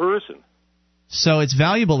per person. So it's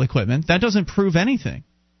valuable equipment. That doesn't prove anything.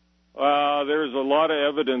 There's a lot of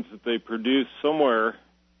evidence that they produced somewhere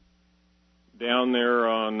down there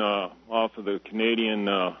on off of the Canadian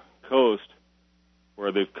coast,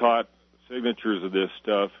 where they've caught signatures of this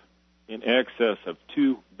stuff in excess of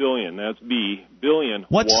 2 billion. That's billion.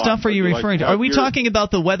 What stuff are you referring to? Are we talking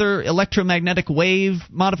about the weather electromagnetic wave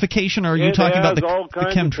modification, or are you talking about the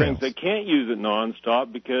chemtrails? They can't use it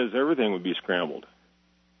nonstop because everything would be scrambled.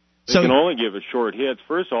 They can only give it short hits.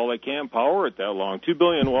 First of all, they can't power it that long. 2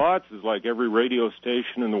 billion watts is like every radio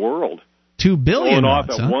station in the world. 2 billion going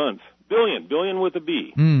watts, off at once. Billion with a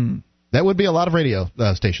B. That would be a lot of radio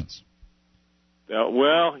stations.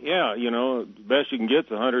 Well, yeah, the best you can get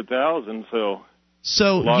is 100,000.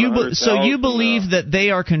 So you believe that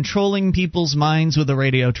they are controlling people's minds with a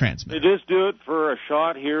radio transmitter? They just do it for a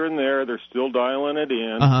shot here and there. They're still dialing it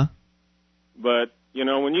in. But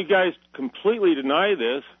when you guys completely deny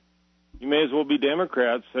this, you may as well be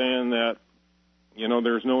Democrats saying that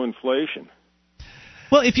there's no inflation.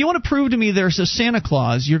 Well, if you want to prove to me there's a Santa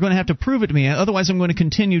Claus, you're going to have to prove it to me. Otherwise, I'm going to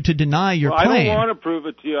continue to deny your claim. I don't want to prove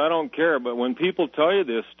it to you. I don't care. But when people tell you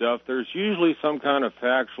this stuff, there's usually some kind of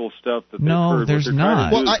factual stuff that they've heard. No, there's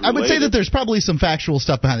not. Well, I would say that there's probably some factual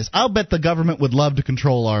stuff behind this. I'll bet the government would love to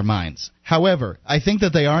control our minds. However, I think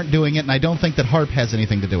that they aren't doing it, and I don't think that HAARP has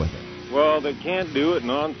anything to do with it. Well, they can't do it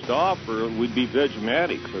nonstop, or we'd be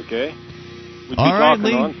vegematics, okay? We'd be All right, talking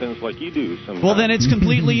Lee. nonsense like you do sometimes. Well, then it's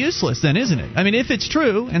completely useless, then, isn't it? I mean, if it's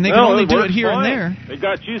true, and they can only do it here and there. They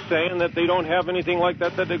got you saying that they don't have anything like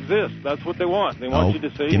that exists. That's what they want. They want you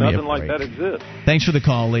to say nothing like that exists. Thanks for the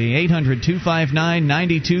call, Lee.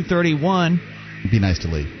 800-259-9231. Be nice to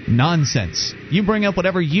Lee. Nonsense. You bring up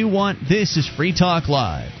whatever you want. This is Free Talk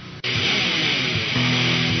Live.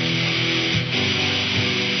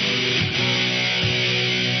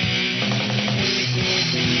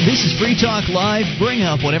 This is Free Talk Live. Bring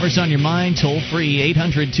up whatever's on your mind. Toll free,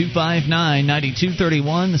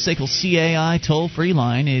 800-259-9231, the SACL CAI toll-free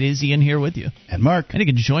line. It is Ian here with you. And Mark. And you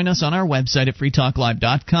can join us on our website at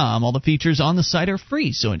freetalklive.com. All the features on the site are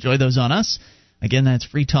free, so enjoy those on us. Again, that's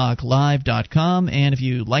freetalklive.com. And if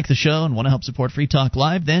you like the show and want to help support Free Talk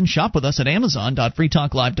Live, then shop with us at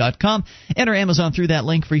amazon.freetalklive.com. Enter Amazon through that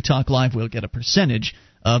link, Free Talk Live. We'll get a percentage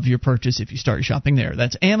of your purchase if you start shopping there.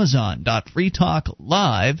 That's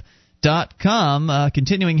amazon.freetalklive.com.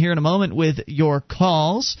 Continuing here in a moment with your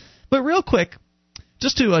calls. But real quick,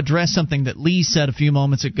 just to address something that Lee said a few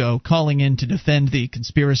moments ago, calling in to defend the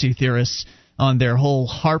conspiracy theorists on their whole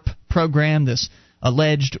HAARP program, this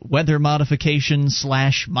alleged weather modification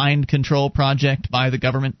 / mind control project by the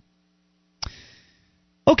government.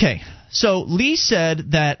 Okay, so Lee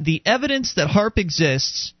said that the evidence that HAARP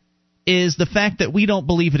exists is the fact that we don't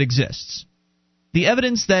believe it exists. The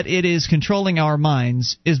evidence that it is controlling our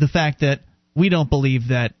minds is the fact that we don't believe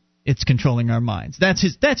that it's controlling our minds. That's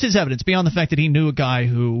his evidence, beyond the fact that he knew a guy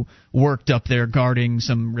who worked up there guarding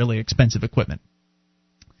some really expensive equipment.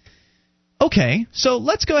 Okay, so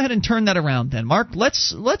let's go ahead and turn that around then, Mark.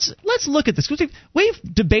 Let's look at this. We've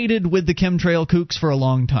debated with the chemtrail kooks for a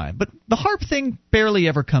long time, but the HAARP thing barely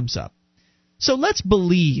ever comes up. So let's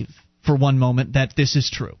believe for one moment that this is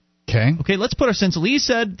true. Okay, let's put our sense. Lee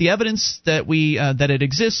said the evidence that that it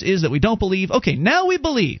exists is that we don't believe. Okay, now we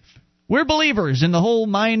believe. We're believers in the whole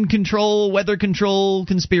mind control, weather control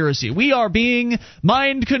conspiracy. We are being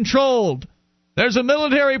mind controlled. There's a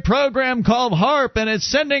military program called HARP, and it's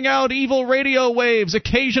sending out evil radio waves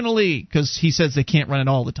occasionally, because he says they can't run it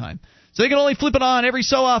all the time. So they can only flip it on every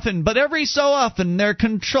so often, but every so often they're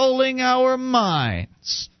controlling our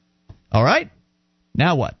minds. All right?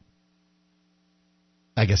 Now what?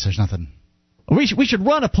 I guess there's nothing. We should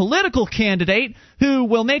run a political candidate who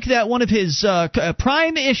will make that one of his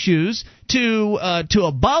prime issues to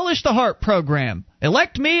abolish the HARP program.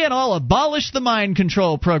 Elect me and I'll abolish the mind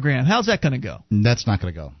control program. How's that going to go? That's not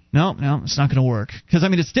going to go. No, it's not going to work. Because, I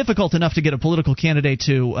mean, it's difficult enough to get a political candidate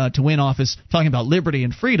to win office talking about liberty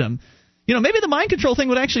and freedom. You know, maybe the mind control thing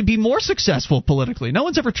would actually be more successful politically. No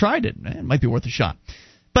one's ever tried it. It might be worth a shot.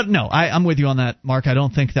 But no, I'm with you on that, Mark. I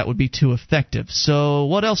don't think that would be too effective. So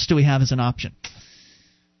what else do we have as an option?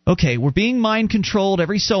 Okay, we're being mind controlled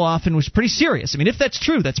every so often, which is pretty serious. I mean, if that's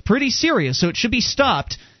true, that's pretty serious, so it should be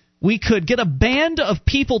stopped. We could get a band of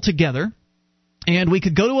people together, and we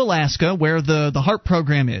could go to Alaska, where the HARP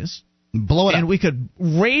program is. Blow it up. And we could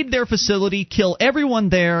raid their facility, kill everyone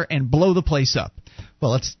there, and blow the place up.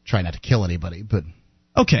 Well, let's try not to kill anybody, but...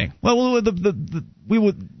 Okay, well, we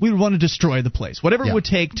would want to destroy the place. Whatever it would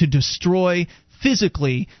take to destroy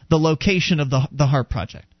physically the location of the HARP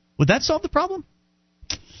project. Would that solve the problem?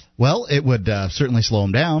 Well, it would certainly slow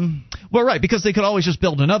them down. Well, right, because they could always just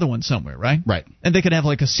build another one somewhere, right? Right. And they could have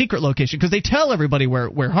like a secret location, because they tell everybody where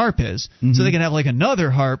HARP is, so they can have like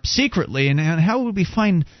another HARP secretly. And how would we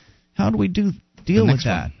how do we deal with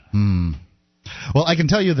that? Well, I can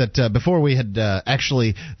tell you that before we had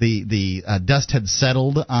actually the dust had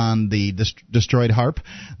settled on the destroyed HARP,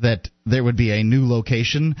 that there would be a new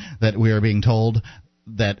location that we are being told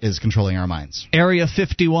that is controlling our minds. Area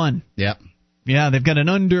 51. Yep. Yeah, they've got an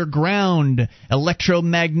underground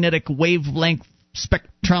electromagnetic wavelength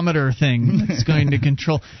spectrometer thing that's going to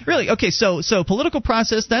control. Really? Okay, so political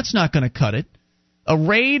process, that's not going to cut it. A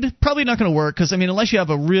raid, probably not going to work, because, I mean, unless you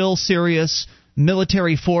have a real serious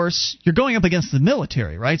military force, you're going up against the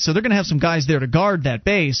military, right? So they're going to have some guys there to guard that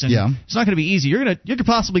base, and it's not going to be easy. You're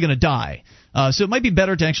possibly going to die. So it might be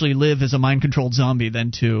better to actually live as a mind-controlled zombie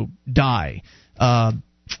than to die.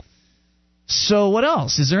 So what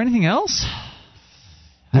else? Is there anything else?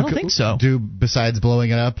 I don't think so. Do besides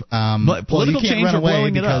blowing it up? Political you can't change run or away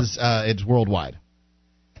blowing because it up? It's worldwide.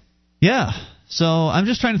 Yeah. So I'm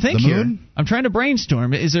just trying to think here. Moon? I'm trying to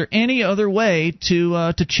brainstorm. Is there any other way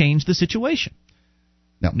to change the situation?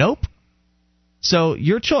 No. Nope. So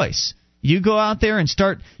your choice. You go out there and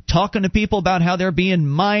start talking to people about how they're being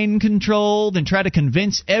mind controlled and try to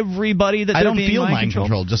convince everybody that they're being mind controlled. I don't feel mind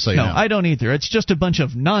controlled, just so you know. No, I don't either. It's just a bunch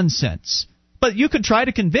of nonsense. But you could try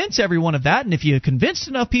to convince everyone of that, and if you convinced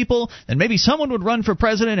enough people, then maybe someone would run for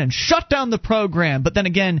president and shut down the program. But then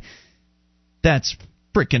again, that's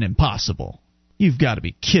freaking impossible. You've got to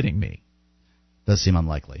be kidding me. Does seem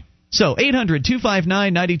unlikely. So,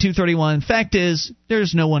 800-259-9231. Fact is,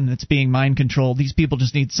 there's no one that's being mind-controlled. These people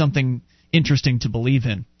just need something interesting to believe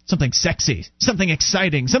in. Something sexy, something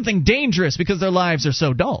exciting, something dangerous, because their lives are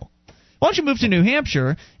so dull. Why don't you move to New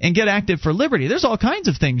Hampshire and get active for liberty? There's all kinds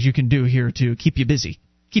of things you can do here to keep you busy,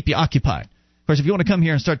 keep you occupied. Of course, if you want to come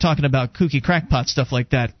here and start talking about kooky crackpot stuff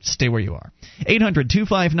like that, stay where you are.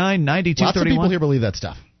 800-259-9231. Lots of people here believe that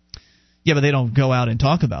stuff. Yeah, but they don't go out and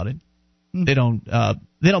talk about it. They don't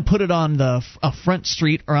put it on a front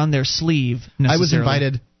street or on their sleeve necessarily. I was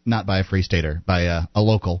invited, not by a Free Stater, by a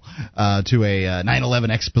local, to a 9/11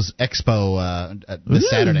 expo this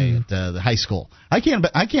Saturday at the high school. I can't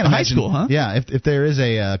imagine. High school, huh? Yeah, if there is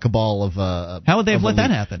a cabal of how would they have let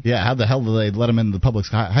that happen? Yeah, how the hell do they let them into the public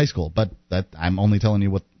high school? But I'm only telling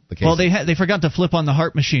you what the case. Well, is. they forgot to flip on the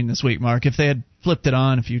HARP machine this week, Mark. If they had flipped it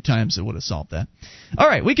on a few times, it would have solved that. All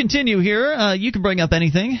right, we continue here. You can bring up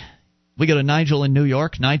anything. We go to Nigel in New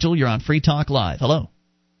York. Nigel, you're on Free Talk Live. Hello.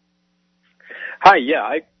 Hi,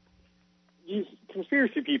 yeah. These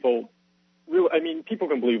conspiracy people, people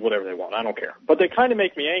can believe whatever they want. I don't care. But they kind of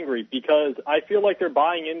make me angry because I feel like they're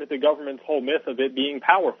buying into the government's whole myth of it being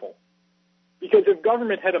powerful. Because if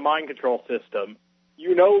government had a mind control system,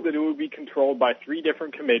 you know that it would be controlled by 3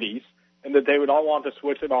 different committees and that they would all want to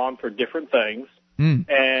switch it on for different things.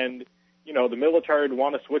 And, the military would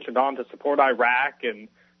want to switch it on to support Iraq, and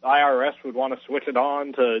the IRS would want to switch it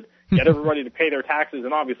on to get everybody to pay their taxes,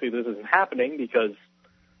 and obviously this isn't happening because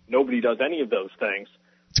nobody does any of those things.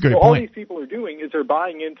 That's a great point. All these people are doing is they're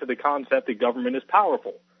buying into the concept that government is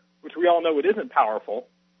powerful, which we all know it isn't powerful.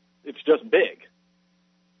 It's just big.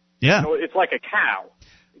 Yeah. You know, it's like a cow.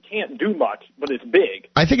 It can't do much, but it's big.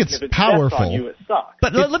 I think it's and if it powerful. steps on you, it sucks.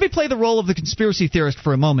 But let me play the role of the conspiracy theorist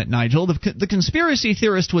for a moment, Nigel. The conspiracy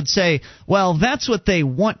theorist would say, well, that's what they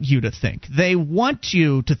want you to think. They want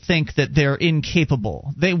you to think that they're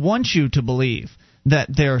incapable. They want you to believe that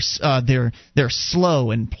they're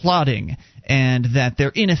slow and plodding and that they're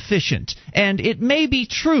inefficient. And it may be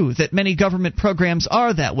true that many government programs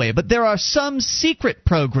are that way, but there are some secret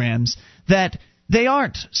programs that they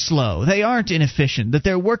aren't slow, they aren't inefficient, that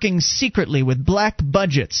they're working secretly with black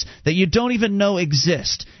budgets that you don't even know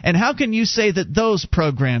exist. And how can you say that those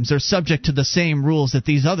programs are subject to the same rules that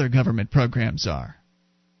these other government programs are?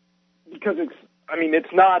 Because it's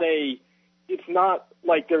not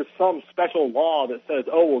like there's some special law that says,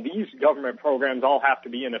 oh, well, these government programs all have to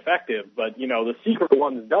be ineffective, but, you know, the secret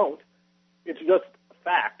ones don't. It's just a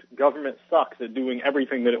fact. Government sucks at doing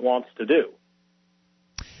everything that it wants to do.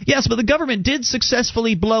 Yes, but the government did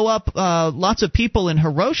successfully blow up lots of people in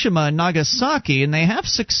Hiroshima and Nagasaki, and they have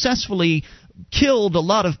successfully killed a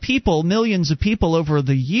lot of people, millions of people over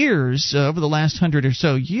the years, over the last 100 or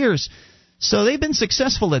so years. So they've been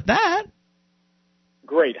successful at that.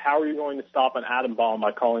 Great. How are you going to stop an atom bomb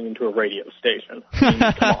by calling into a radio station? I mean,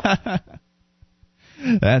 come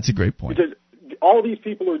on. That's a great point. Because all these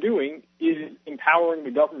people are doing is empowering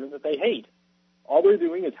the government that they hate. All they're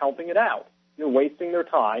doing is helping it out. You're wasting their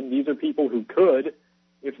time. These are people who could,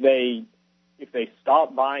 if they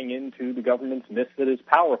stop buying into the government's myth that is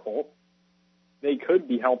powerful, they could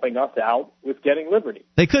be helping us out with getting liberty.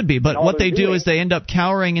 They could be, but what they do is they end up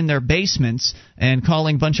cowering in their basements and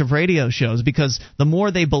calling a bunch of radio shows, because the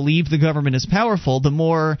more they believe the government is powerful, the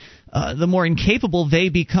more incapable they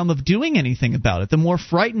become of doing anything about it, the more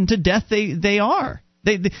frightened to death they are.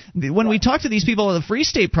 When we talk to these people at the Free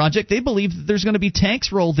State Project, they believe that there's going to be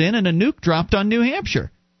tanks rolled in and a nuke dropped on New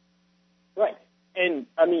Hampshire. Right. And,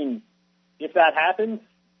 I mean, if that happens,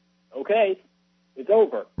 okay, it's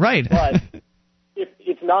over. Right. But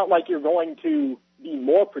it's not like you're going to be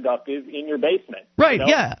more productive in your basement. Right, you know?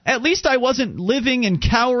 Yeah. At least I wasn't living and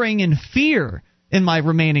cowering in fear in my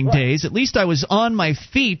remaining days. At least I was on my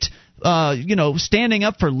feet, standing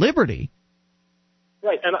up for liberty.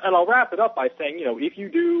 Right, and I'll wrap it up by saying, if you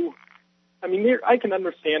do, I can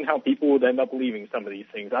understand how people would end up believing some of these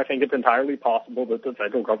things. I think it's entirely possible that the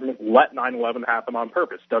federal government let 9/11 happen on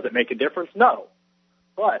purpose. Does it make a difference? No.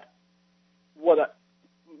 But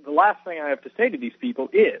the last thing I have to say to these people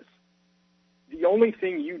is, the only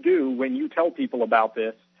thing you do when you tell people about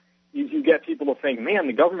this is you get people to think, man,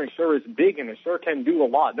 the government sure is big and it sure can do a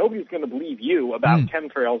lot. Nobody's going to believe you about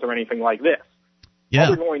chemtrails or anything like this. Yeah.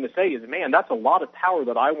 All they're going to say is, man, that's a lot of power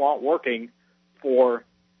that I want working for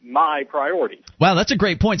my priorities. Wow, that's a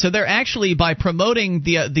great point. So they're actually, by promoting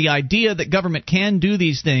the idea that government can do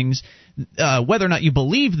these things, whether or not you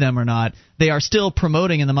believe them or not, they are still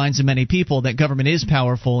promoting in the minds of many people that government is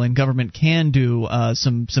powerful and government can do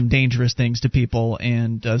some dangerous things to people,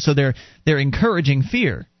 and so they're encouraging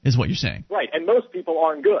fear, is what you're saying. Right, and most people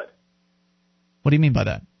aren't good. What do you mean by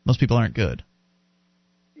that? Most people aren't good.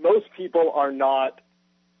 Most people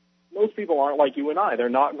aren't like you and I. They're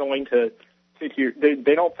not going to sit here.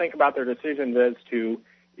 They don't think about their decisions as to,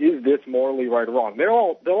 is this morally right or wrong.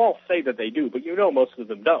 They'll all say that they do, but most of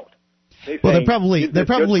them don't. They're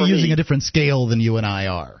probably using a different scale than you and I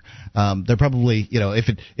are. They're probably, if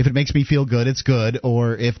it makes me feel good, it's good,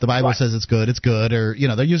 or if the Bible says it's good, or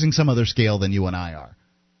they're using some other scale than you and I are.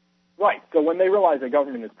 Right. So when they realize that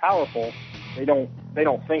government is powerful, they don't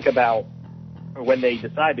think about, or when they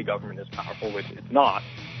decide the government is powerful, which it's not,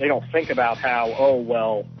 they don't think about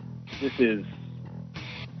how, this is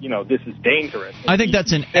dangerous. I think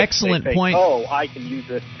that's an excellent point. I can use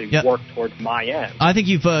this to work towards my end. I think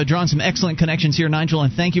you've drawn some excellent connections here, Nigel,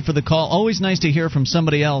 and thank you for the call. Always nice to hear from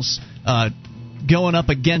somebody else going up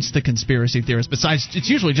against the conspiracy theorists. Besides, it's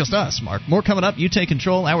usually just us, Mark. More coming up. You take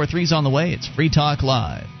control. Hour 3's on the way. It's Free Talk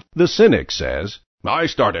Live. The cynic says, I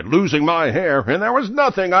started losing my hair, and there was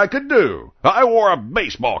nothing I could do. I wore a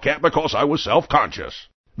baseball cap because I was self-conscious.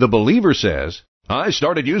 The believer says, I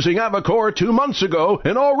started using Avacor 2 months ago,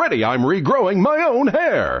 and already I'm regrowing my own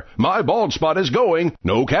hair. My bald spot is going.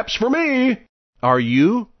 No caps for me. Are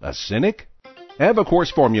you a cynic?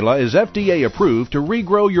 Avacor's formula is FDA approved to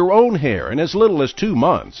regrow your own hair in as little as 2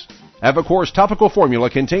 months. Avacor's topical formula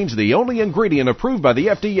contains the only ingredient approved by the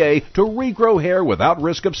FDA to regrow hair without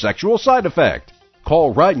risk of sexual side effect.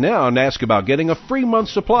 Call right now and ask about getting a free month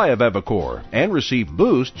supply of Avacor and receive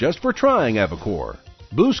Boost just for trying Avacor.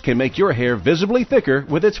 Boost can make your hair visibly thicker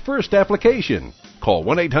with its first application. Call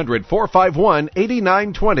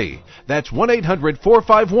 1-800-451-8920. That's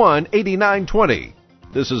 1-800-451-8920.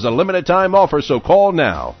 This is a limited time offer, so call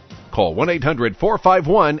now. Call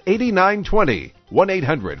 1-800-451-8920.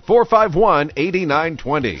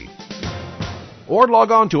 1-800-451-8920. Or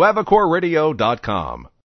log on to AvacorRadio.com.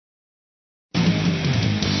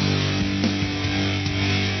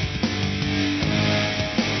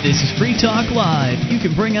 This is Free Talk Live. You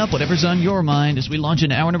can bring up whatever's on your mind as we launch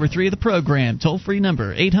into hour number 3 of the program. Toll-free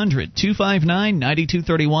number,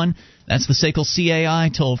 800-259-9231. That's the SACL CAI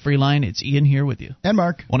toll-free line. It's Ian here with you. And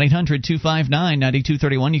Mark.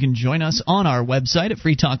 1-800-259-9231. You can join us on our website at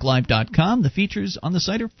freetalklive.com. The features on the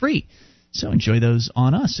site are free, so enjoy those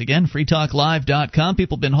on us. Again, freetalklive.com.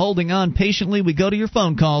 People have been holding on patiently. We go to your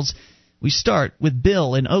phone calls. We start with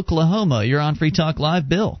Bill in Oklahoma. You're on Free Talk Live.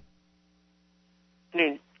 Bill.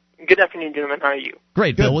 Good afternoon, gentlemen. How are you?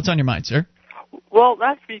 Great, Bill. What's on your mind, sir? Well,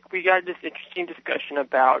 last week we got this interesting discussion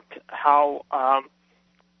about how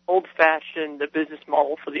old-fashioned the business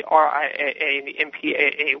model for the RIAA and the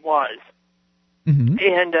MPAA was. Mm-hmm.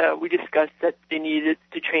 And we discussed that they needed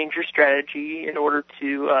to change their strategy in order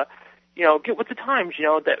to, get with the times,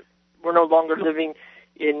 that we're no longer living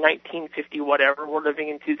in 1950 whatever. We're living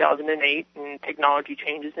in 2008, and technology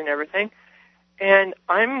changes and everything. And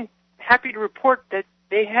I'm happy to report that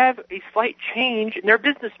they have a slight change in their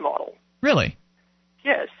business model. Really?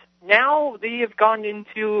 Yes. Now they have gone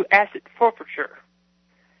into asset forfeiture.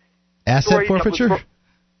 Asset forfeiture?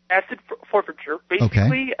 Asset forfeiture.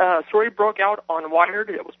 Basically, a story broke out on Wired.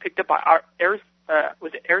 It was picked up by Ars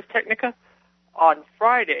Technica on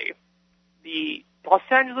Friday. The Los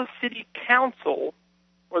Angeles City Council,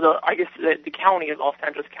 or the county of Los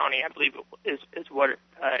Angeles County, I believe is what it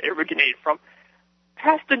originated from,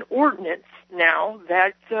 passed an ordinance now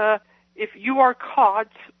that if you are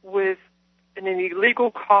caught with an illegal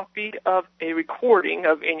copy of a recording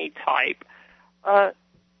of any type,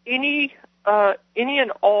 any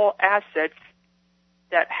and all assets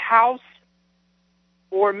that house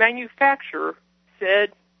or manufacture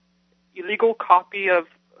said illegal copy of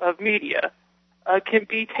media can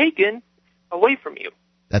be taken away from you.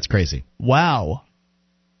 That's crazy. Wow.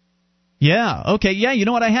 Yeah, okay, yeah, you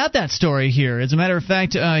know what, I had that story here. As a matter of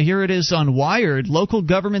fact, here it is on Wired. Local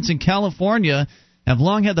governments in California have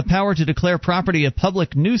long had the power to declare property a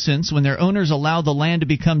public nuisance when their owners allow the land to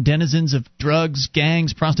become denizens of drugs,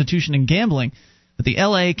 gangs, prostitution, and gambling. But the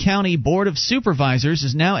L.A. County Board of Supervisors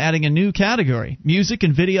is now adding a new category, music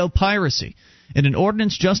and video piracy. In an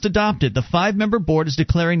ordinance just adopted, the 5-member board is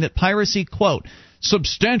declaring that piracy, quote,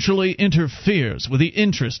 substantially interferes with the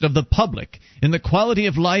interest of the public in the quality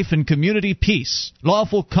of life and community peace,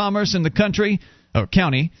 lawful commerce in the country or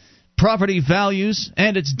county, property values,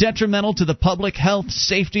 and it's detrimental to the public health,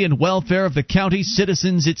 safety, and welfare of the county's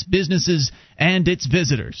citizens, its businesses, and its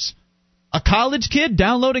visitors. A college kid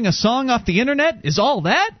downloading a song off the internet is all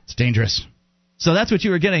that? It's dangerous. So that's what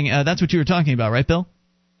you were getting. That's what you were talking about, right, Bill?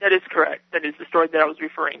 That is correct. That is the story that I was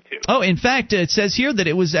referring to. Oh, in fact, it says here that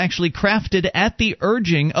it was actually crafted at the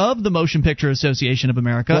urging of the Motion Picture Association of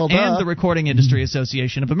America and the Recording Industry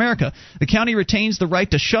Association of America. The county retains the right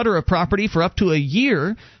to shutter a property for up to a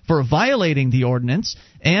year for violating the ordinance,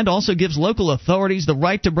 and also gives local authorities the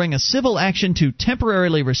right to bring a civil action to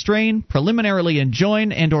temporarily restrain, preliminarily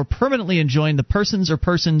enjoin, and or permanently enjoin the persons or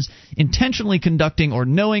persons intentionally conducting or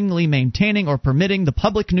knowingly maintaining or permitting the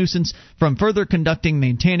public nuisance from further conducting,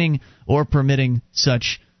 maintaining, or permitting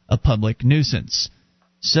such a public nuisance.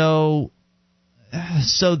 So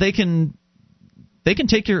they can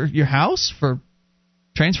take your house for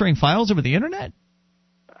transferring files over the internet?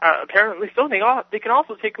 Apparently so. They can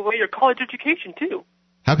also take away your college education too.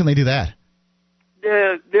 How can they do that?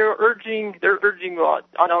 They're urging.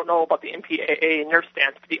 I don't know about the MPAA and their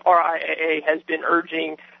stance, but the RIAA has been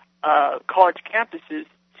urging college campuses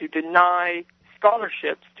to deny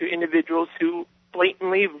scholarships to individuals who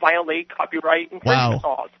blatantly violate copyright infringement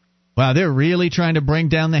laws. Wow, they're really trying to bring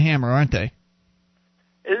down the hammer, aren't they?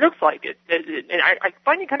 It looks like it. And I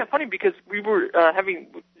find it kind of funny because we were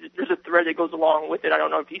there's a thread that goes along with it. I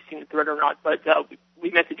don't know if you've seen the thread or not, but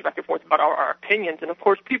we message back and forth about our opinions. And, of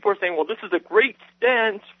course, people are saying, well, this is a great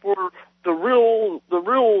stance for the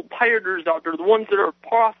real pirators out there, the ones that are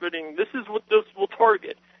profiting. This is what this will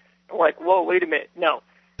target. And we're like, whoa, wait a minute. No.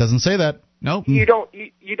 Doesn't say that. Nope. You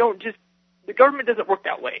don't just – the government doesn't work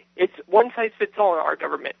that way. It's one size fits all in our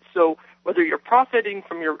government. So whether you're profiting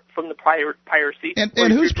from the piracy –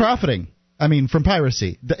 And who's profiting? I mean, from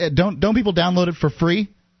piracy. Don't people download it for free?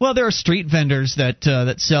 Well, there are street vendors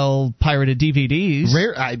that sell pirated DVDs.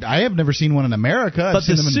 Rare. I have never seen one in America. But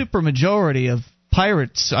the super majority of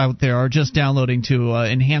pirates out there are just downloading to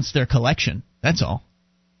enhance their collection. That's all.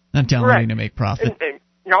 Not downloading to make profit.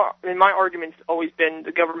 And and my argument's always been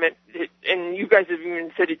the government, and you guys have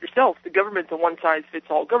even said it yourself, the government's a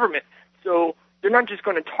one-size-fits-all government. So they're not just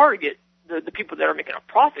going to target the people that are making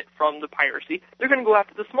a profit from the piracy. They're going to go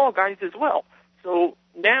after the small guys as well. So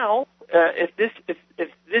now, if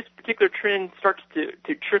this particular trend starts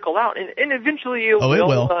to trickle out, and eventually it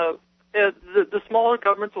will. The smaller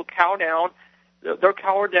governments will cow down. They'll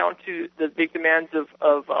cower down to the big demands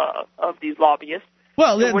of these lobbyists.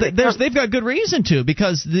 Well, they've got good reason to,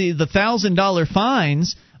 because the $1,000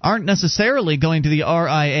 fines aren't necessarily going to the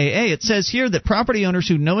RIAA. It says here that property owners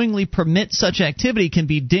who knowingly permit such activity can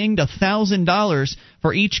be dinged $1,000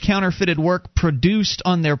 for each counterfeited work produced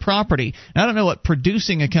on their property. Now, I don't know what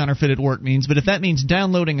producing a counterfeited work means, but if that means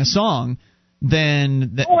downloading a song,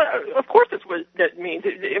 then well, of course that's what that means.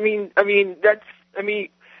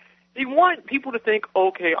 They want people to think,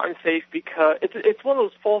 okay, I'm safe because it's one of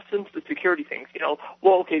those false sense of security things.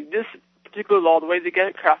 Well, okay, this particular law, the way they get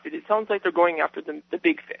it crafted, it sounds like they're going after the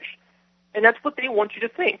big fish. And that's what they want you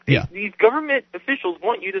to think. These government officials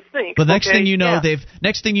want you to think. But next thing you know,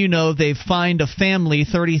 they've fined a family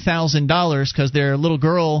 $30,000 because their little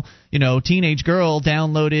girl, teenage girl,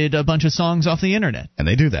 downloaded a bunch of songs off the internet. And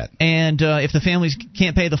they do that. And if the families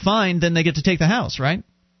can't pay the fine, then they get to take the house, right?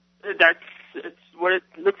 That's what it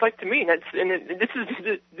looks like to me. This has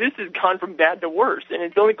gone from bad to worse, and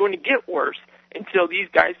it's only going to get worse until these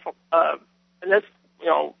guys, unless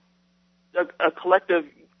a collective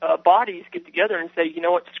bodies get together and say, you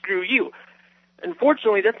know what, screw you.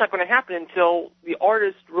 Unfortunately, that's not going to happen until the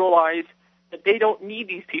artists realize that they don't need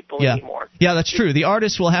these people anymore. Yeah, that's true. The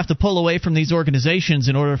artists will have to pull away from these organizations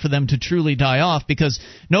in order for them to truly die off, because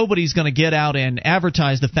nobody's going to get out and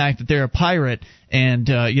advertise the fact that they're a pirate and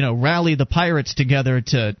rally the pirates together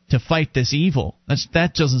to fight this evil.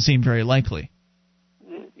 That doesn't seem very likely.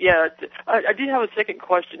 Yeah, I did have a second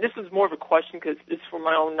question. This is more of a question because it's for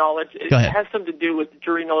my own knowledge. It has something to do with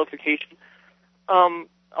jury nullification. Along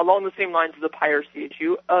the same lines of the piracy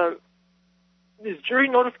issue, does jury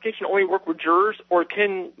notification only work with jurors, or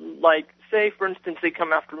can, say, for instance, they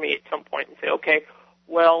come after me at some point and say, okay,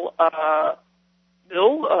 well,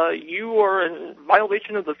 Bill, you are in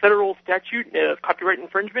violation of the federal statute of copyright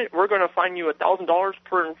infringement. We're going to fine you $1,000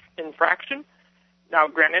 per infraction. Now,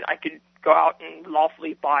 granted, I could go out and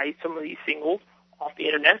lawfully buy some of these singles off the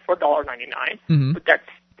internet for $1.99, but that's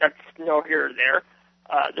no here or there.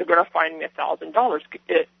 They're going to fine me $1,000.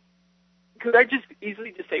 Could I just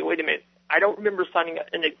easily just say, wait a minute, I don't remember signing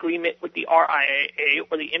an agreement with the RIAA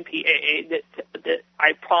or the MPAA that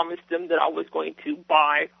I promised them that I was going to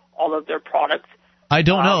buy all of their products. I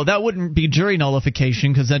don't know. That wouldn't be jury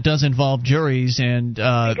nullification because that does involve juries, and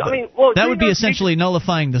that would be essentially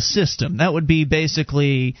nullifying the system. That would be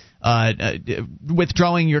basically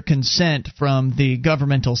withdrawing your consent from the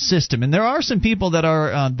governmental system. And there are some people that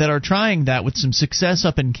are trying that with some success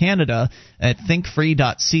up in Canada at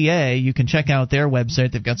thinkfree.ca. You can check out their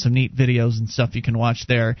website. They've got some neat videos and stuff you can watch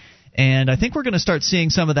there. And I think we're going to start seeing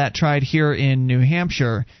some of that tried here in New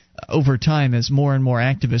Hampshire over time as more and more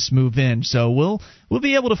activists move in. So we'll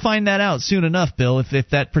be able to find that out soon enough, Bill, if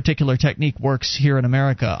that particular technique works here in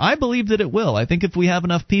America. I believe that it will. I think if we have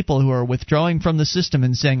enough people who are withdrawing from the system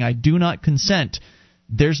and saying, I do not consent,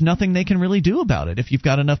 there's nothing they can really do about it if you've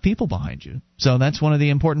got enough people behind you. So that's one of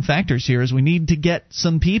the important factors here is we need to get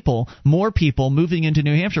some people, more people, moving into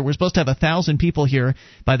New Hampshire. We're supposed to have 1,000 people here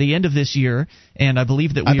by the end of this year, and I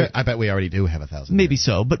believe that I bet we already do have 1,000. Maybe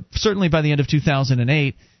so, but certainly by the end of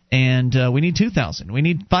 2008. And we need 2,000. We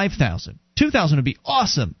need 5,000. 2,000 would be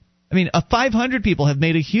awesome. I mean, 500 people have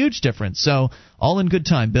made a huge difference. So all in good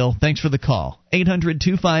time, Bill. Thanks for the call.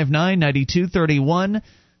 800-259-9231.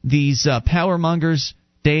 These power mongers'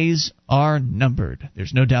 days are numbered.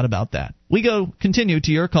 There's no doubt about that. We continue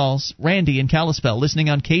to your calls. Randy in Kalispell, listening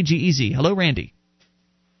on KGEZ. Hello, Randy.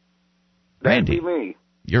 Randy, me.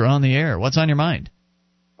 You're on the air. What's on your mind?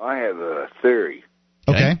 I have a theory.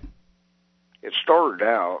 Okay. It started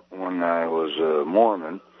out when I was a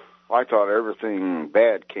Mormon. I thought everything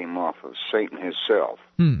bad came off of Satan himself.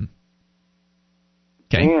 Okay.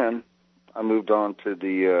 And I moved on to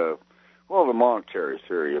the monetary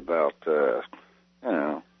theory about, the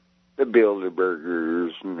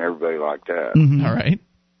Bilderbergers and everybody like that. Mm-hmm. All right.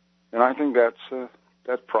 And I think that's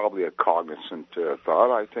probably a cognizant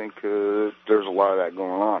thought. I think there's a lot of that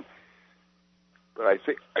going on. But I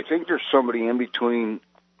think there's somebody in between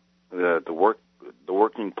the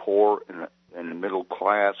working poor and the middle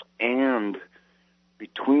class, and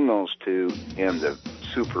between those two and the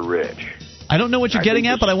super rich. I don't know what you're getting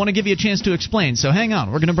at, but I want to give you a chance to explain. So hang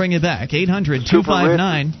on. We're going to bring you back.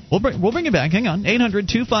 800-259. We'll bring you back. Hang on.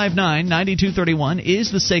 800-259-9231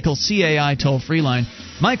 is the SACL CAI toll-free line.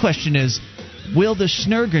 My question is, will the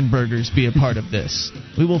Schnurgenbergers be a part of this?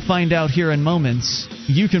 We will find out here in moments.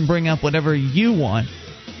 You can bring up whatever you want.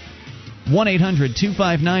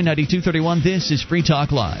 1-800-259-9231. This is Free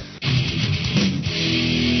Talk Live.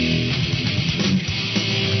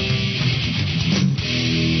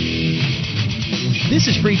 This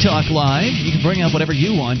is Free Talk Live. You can bring up whatever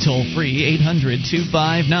you want toll-free.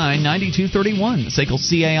 800-259-9231. The SACL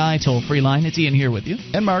CAI toll-free line. It's Ian here with you.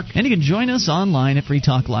 And Mark. And you can join us online at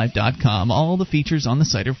freetalklive.com. All the features on the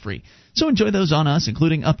site are free. So enjoy those on us,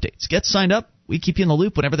 including updates. Get signed up. We keep you in the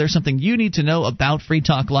loop whenever there's something you need to know about Free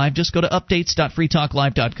Talk Live. Just go to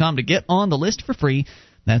updates.freetalklive.com to get on the list for free.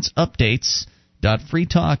 That's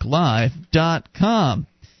updates.freetalklive.com.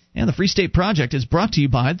 And the Free State Project is brought to you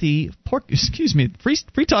by Free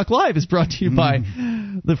Talk Live is brought to you by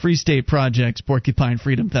the Free State Project's Porcupine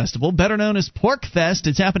Freedom Festival, better known as PorcFest.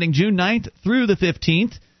 It's happening June 9th through the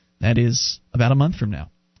 15th. That is about a month from now.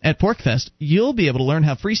 At PorcFest, you'll be able to learn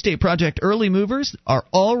how Free State Project early movers are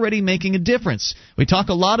already making a difference. We talk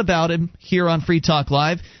a lot about him here on Free Talk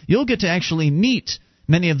Live. You'll get to actually meet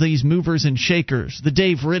many of these movers and shakers. The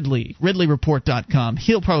Dave Ridley, RidleyReport.com.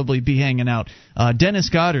 He'll probably be hanging out. Dennis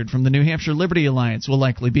Goddard from the New Hampshire Liberty Alliance will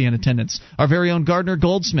likely be in attendance. Our very own Gardner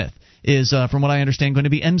Goldsmith is, from what I understand, going to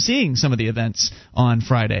be emceeing some of the events on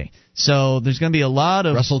Friday. So there's going to be a lot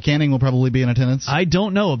of... Russell Canning will probably be in attendance. I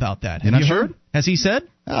don't know about that. Have you heard? Has he said?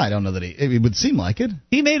 I don't know that it would seem like it.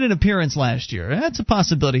 He made an appearance last year. That's a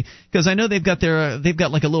possibility because I know they've got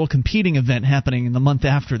like a little competing event happening in the month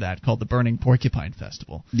after that called the Burning Porcupine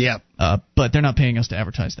Festival. Yeah. But they're not paying us to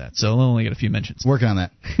advertise that, so we'll only get a few mentions. Working on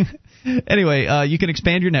that. Anyway, you can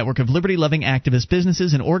expand your network of liberty-loving activist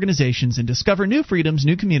businesses and organizations and discover new freedoms,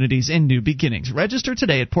 new communities, and new beginnings. Register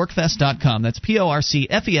today at porcfest.com. That's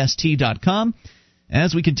PORCFEST.com.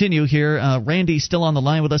 As we continue here, Randy's still on the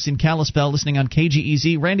line with us in Kalispell, listening on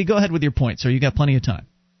KGEZ. Randy, go ahead with your point, sir. You got plenty of time.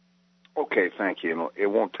 Okay, thank you. It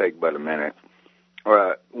won't take but a minute.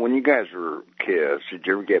 When you guys were kids, did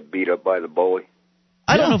you ever get beat up by the bully?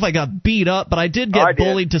 I don't know if I got beat up, but I did get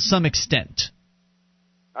bullied to some extent.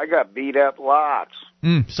 I got beat up lots.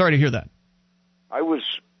 Sorry to hear that. I was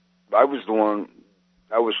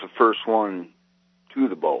the first one to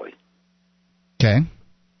the bully. Okay.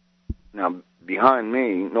 Now, behind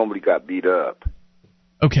me, nobody got beat up.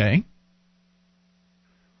 Okay.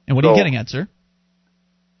 And what are you getting at, sir?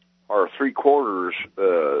 Our three-quarters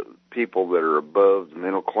people that are above the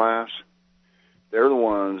middle class, they're the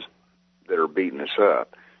ones that are beating us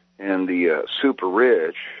up. And the super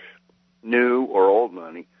rich, new or old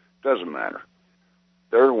money, doesn't matter.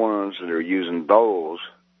 They're the ones that are using those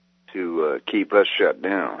to keep us shut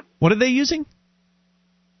down. What are they using?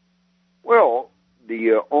 Well,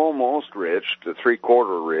 the almost rich, the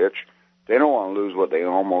three-quarter rich, they don't want to lose what they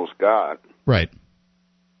almost got. Right.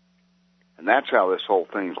 And that's how this whole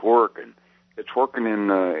thing's working. It's working in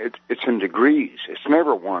it's in degrees. It's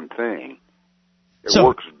never one thing. It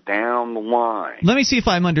works down the line. Let me see if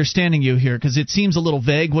I'm understanding you here, because it seems a little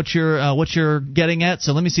vague what you're getting at.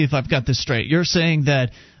 So let me see if I've got this straight. You're saying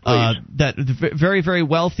that that very, very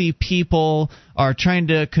wealthy people are trying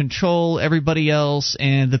to control everybody else,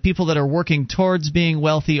 and the people that are working towards being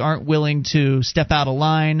wealthy aren't willing to step out of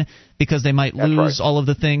line because they might lose all of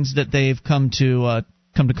the things that they've come to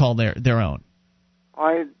call their own.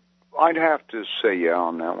 I'd have to say yeah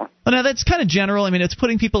on that one. Well, now, that's kind of general. I mean, it's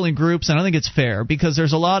putting people in groups, and I don't think it's fair because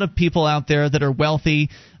there's a lot of people out there that are wealthy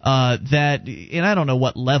and I don't know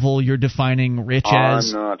what level you're defining rich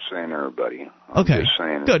as. I'm not saying everybody. I'm just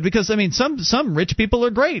saying good, because, I mean, some rich people are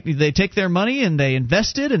great. They take their money and they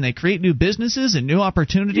invest it and they create new businesses and new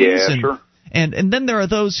opportunities. Yeah, sure. And then there are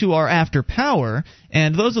those who are after power,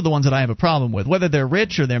 and those are the ones that I have a problem with. Whether they're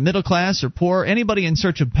rich or they're middle class or poor, anybody in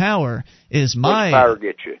search of power is my... What's power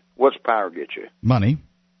get you? What's power get you? Money.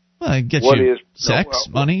 Well, it gets you sex,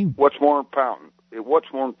 money. What's more important,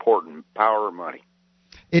 power or money?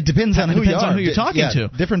 It depends on who you're talking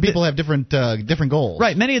to. Different people have different goals.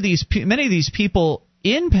 Right. Many of these people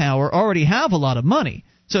in power already have a lot of money.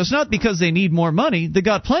 So it's not because they need more money. They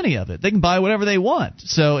got plenty of it. They can buy whatever they want.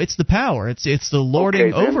 So it's the power. It's the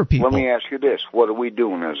lording over people. Let me ask you this. What are we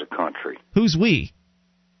doing as a country? Who's we?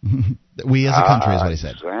 We as a country is what he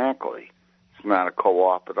said. Exactly. It's not a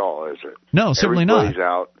co-op at all, is it? No, certainly not. Everybody's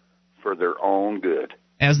out for their own good.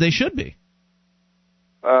 As they should be.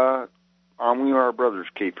 We are brothers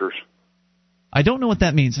keepers. I don't know what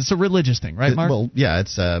that means. It's a religious thing, right, Mark? Well, yeah,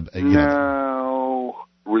 it's... No,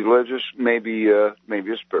 religious, maybe a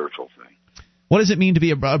spiritual thing. What does it mean to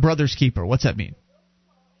be a brother's keeper? What's that mean?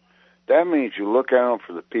 That means you look out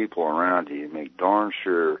for the people around you. You make darn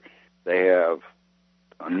sure they have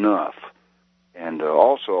enough. And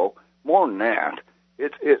also, more than that,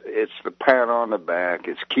 it's the pat on the back.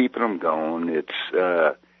 It's keeping them going.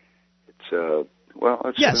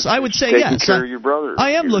 Yes, I would say taking yes. Care of your brother.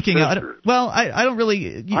 I am looking at it. Well, I don't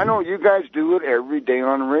really. I know you guys do it every day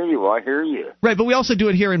on the radio. I hear you. Right, but we also do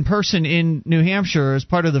it here in person in New Hampshire as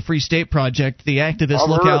part of the Free State Project. The activists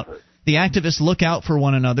look out. The activists look out for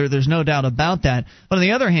one another. There's no doubt about that. But on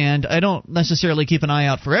the other hand, I don't necessarily keep an eye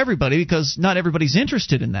out for everybody because not everybody's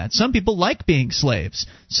interested in that. Some people like being slaves.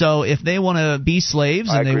 So if they want to be slaves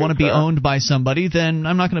and they want to be owned by somebody, then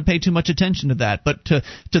I'm not going to pay too much attention to that. But to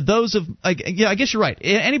those of I guess you're right.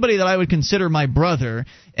 Anybody that I would consider my brother,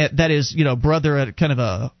 that is, brother at kind of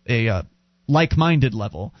a like-minded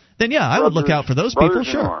level, then I would look out for those people.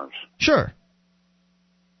 Sure.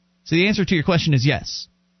 So the answer to your question is yes.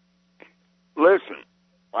 Listen,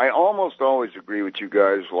 I almost always agree with you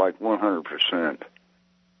guys, like 100%,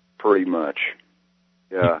 pretty much.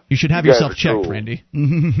 Yeah. You should have yourself checked, cool. Randy.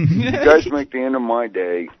 You guys make the end of my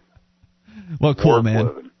day. Well, cool, man.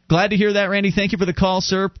 Living. Glad to hear that, Randy. Thank you for the call,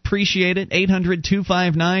 sir. Appreciate it.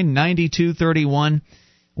 800-259-9231.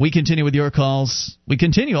 We continue with your calls. We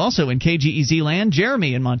continue also in KGEZ land.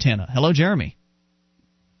 Jeremy in Montana. Hello, Jeremy.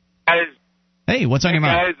 Guys. Hey, what's on your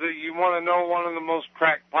mind? Guys, you want to know one of the most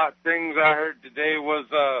crackpot things I heard today was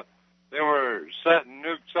they were setting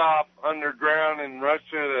nukes off underground in Russia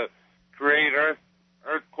to create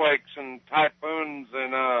earthquakes and typhoons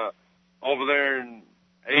and over there in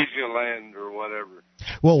Asia land or whatever.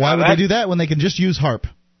 Well, why would they do that when they can just use HARP?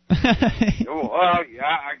 Well,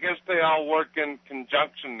 I guess they all work in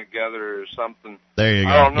conjunction together or something. There you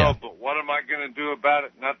go. I don't know, but what am I going to do about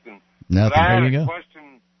it? Nothing. Nothing. But I had there you a go.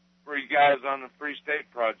 question for you guys on the Free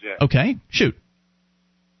State Project. Okay, shoot.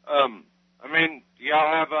 Do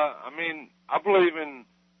y'all have I believe in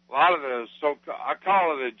a lot of the I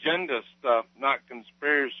call it agenda stuff, not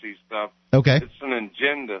conspiracy stuff. Okay. It's an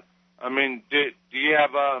agenda. Do you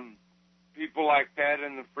have people like that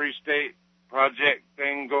in the Free State Project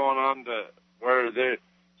thing going on where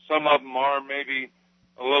some of them are maybe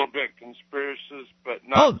a little bit conspiracists, but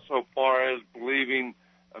not so far as believing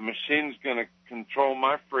a machine's going to control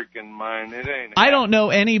my freaking mind. It ain't. I don't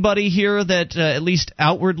know anybody here that at least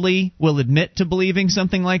outwardly will admit to believing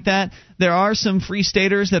something like that. There are some Free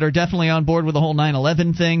Staters that are definitely on board with the whole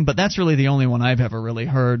 9/11 thing, but that's really the only one I've ever really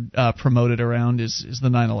heard promoted around is the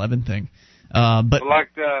 9/11 thing. But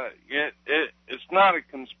it's not a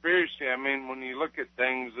conspiracy. When you look at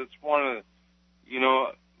things, it's one of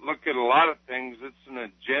look at a lot of things. It's an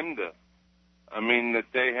agenda. That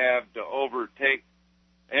they have to overtake.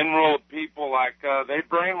 Enroll people like they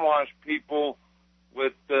brainwash people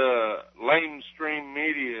with lamestream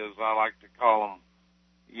media, as I like to call them.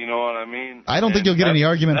 You know what I mean? I don't think you'll get any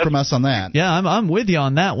argument from us on that. Yeah, I'm with you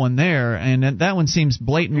on that one there, and that one seems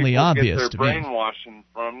blatantly obvious to me. Get their brainwashing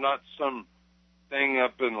from, not some thing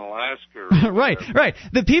up in Alaska. Right.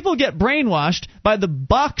 The people get brainwashed by the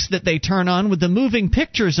box that they turn on with the moving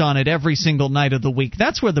pictures on it every single night of the week.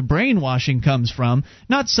 That's where the brainwashing comes from,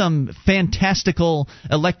 not some fantastical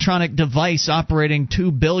electronic device operating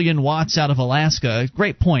 2 billion watts out of Alaska.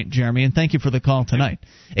 Great point, Jeremy, and thank you for the call tonight.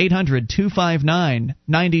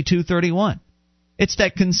 800-259-9231. It's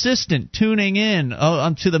that consistent tuning in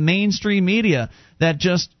to the mainstream media that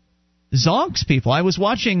just zonks people. I was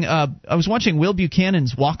watching Will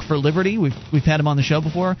Buchanan's Walk for Liberty. We've had him on the show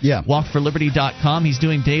before. Yeah. WalkForLiberty.com. He's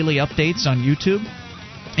doing daily updates on YouTube,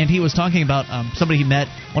 and he was talking about somebody he met,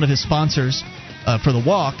 one of his sponsors for the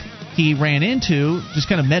walk. He ran into, just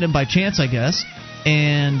kind of met him by chance, I guess,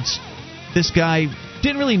 and this guy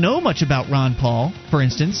didn't really know much about Ron Paul, for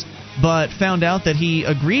instance, but found out that he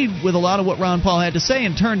agreed with a lot of what Ron Paul had to say,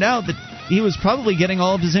 and turned out that he was probably getting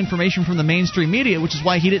all of his information from the mainstream media, which is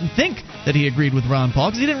why he didn't think that he agreed with Ron Paul,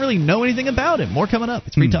 because he didn't really know anything about him. More coming up.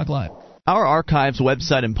 It's Free Talk Live. Our archives,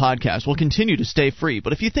 website, and podcast will continue to stay free,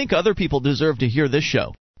 but if you think other people deserve to hear this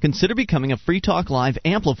show, consider becoming a Free Talk Live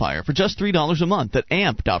amplifier for just $3 a month at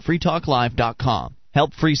amp.freetalklive.com.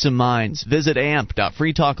 Help free some minds. Visit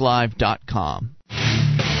amp.freetalklive.com.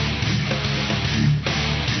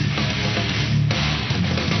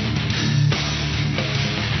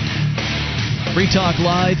 Free Talk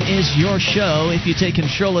Live is your show. If you take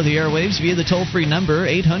control of the airwaves via the toll-free number,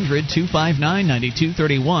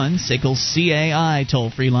 800-259-9231, SACL's CAI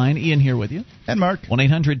toll-free line. Ian here with you. And Mark.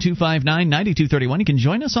 1-800-259-9231. You can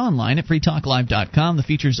join us online at freetalklive.com. The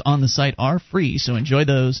features on the site are free, so enjoy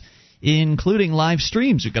those, including live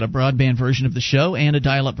streams. We've got a broadband version of the show and a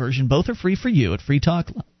dial-up version. Both are free for you at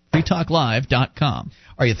freetalklive.com.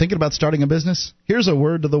 Are you thinking about starting a business? Here's a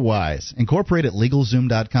word to the wise. Incorporate at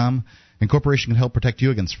LegalZoom.com. Incorporation can help protect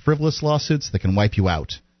you against frivolous lawsuits that can wipe you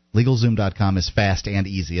out. LegalZoom.com is fast and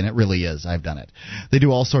easy, and it really is. I've done it. They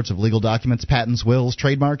do all sorts of legal documents, patents, wills,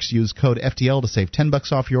 trademarks. Use code FTL to save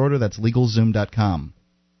 $10 off your order. That's LegalZoom.com.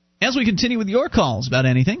 As we continue with your calls about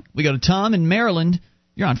anything, we go to Tom in Maryland.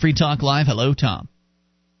 You're on Free Talk Live. Hello, Tom.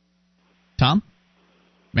 Tom?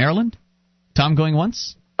 Maryland? Tom going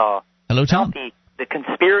once? Hello, Tom. The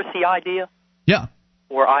conspiracy idea? Yeah.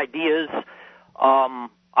 Or ideas.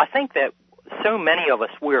 I think that so many of us,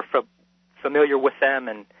 we're familiar with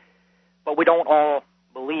them, but we don't all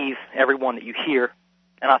believe everyone that you hear.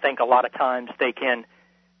 And I think a lot of times they can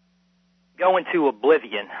go into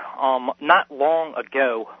oblivion. Not long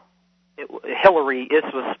ago, Hillary, this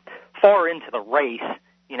was far into the race.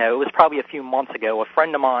 It was probably a few months ago. A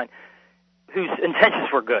friend of mine whose intentions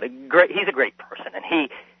were good, he's a great person, and he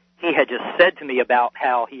had just said to me about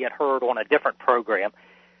how he had heard on a different program,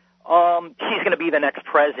 she's going to be the next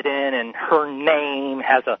president, and her name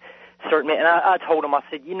has a certain... And I told him, I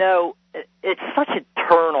said, it's such a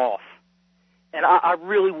turnoff, and I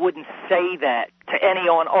really wouldn't say that to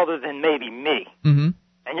anyone other than maybe me. Mm-hmm.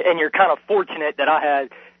 And you're kind of fortunate that I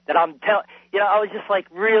was just like,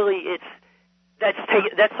 really,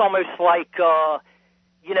 that's almost like,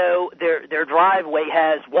 their driveway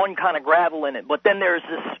has one kind of gravel in it, but then there's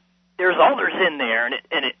others in there, and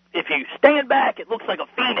if you stand back, it looks like a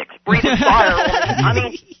phoenix breathing fire on it. I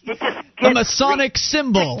mean, it just gets a Masonic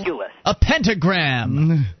symbol, ridiculous. A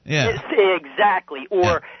pentagram. Yeah, exactly.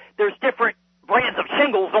 Or there's different brands of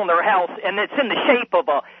shingles on their house, and it's in the shape of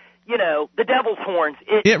the devil's horns.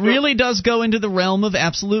 It really does go into the realm of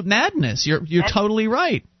absolute madness. You're totally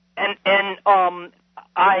right. And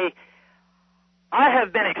I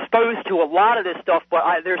have been exposed to a lot of this stuff, but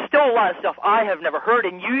there's still a lot of stuff I have never heard,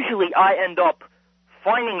 and usually I end up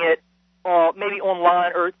finding it maybe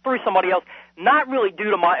online or through somebody else, not really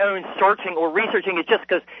due to my own searching or researching. It's just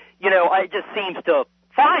because, it just seems to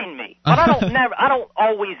find me. But I don't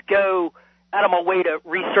always go out of my way to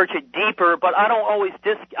research it deeper, but I don't always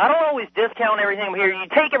discount everything here. You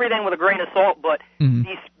take everything with a grain of salt, but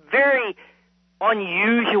these very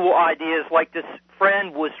unusual ideas like this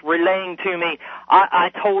friend was relaying to me,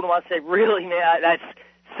 I told him, I said, really, man, that's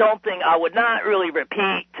something I would not really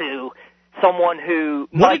repeat to someone who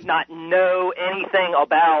might not know anything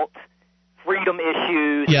about freedom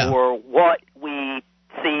issues or what we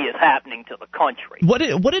see is happening to the country. What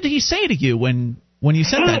did he say to you when you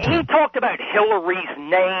said that to him? He talked about Hillary's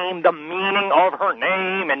name, the meaning of her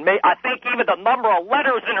name, and I think even the number of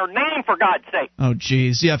letters in her name, for God's sake. Oh,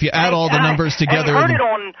 geez. Yeah, if you add all the numbers together. And heard it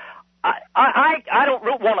on, I don't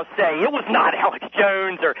really want to say, it was not Alex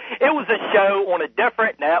Jones, or it was a show on a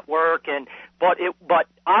different network, but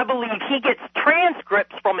I believe he gets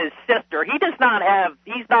transcripts from his sister. He's not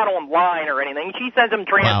online or anything. She sends him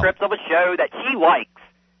transcripts of a show that she likes.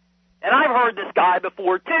 And I've heard this guy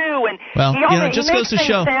before, too, and he makes things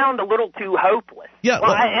sound a little too hopeless. Yeah,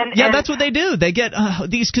 that's what they do. They get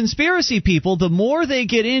these conspiracy people, the more they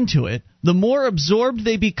get into it, the more absorbed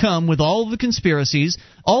they become with all of the conspiracies.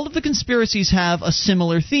 All of the conspiracies have a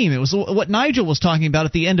similar theme. It was what Nigel was talking about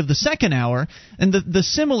at the end of the second hour, and the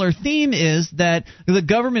similar theme is that the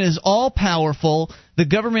government is all-powerful. The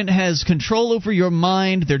government has control over your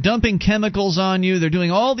mind. They're dumping chemicals on you. They're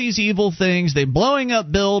doing all these evil things. They're blowing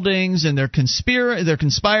up buildings, and they're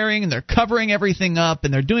conspiring, and they're covering everything up,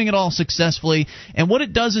 and they're doing it all successfully. And what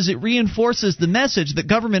it does is it reinforces the message that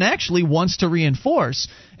government actually wants to reinforce,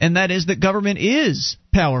 and that is that government is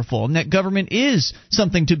powerful, and that government is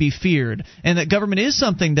something to be feared, and that government is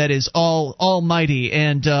something that is almighty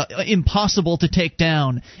and impossible to take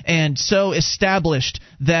down, and so established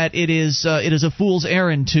that it is a fool's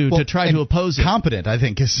errand to try to oppose it. Competent, I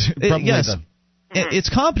think, is probably It's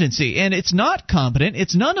competency, and it's not competent.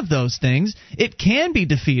 It's none of those things. It can be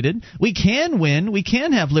defeated. We can win. We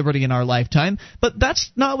can have liberty in our lifetime, but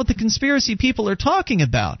that's not what the conspiracy people are talking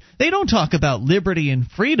about. They don't talk about liberty and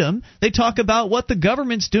freedom. They talk about what the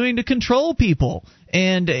government's doing to control people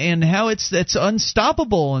and how it's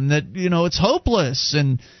unstoppable and that it's hopeless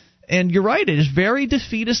and you're right, it is very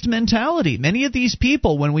defeatist mentality. Many of these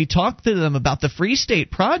people, when we talk to them about the Free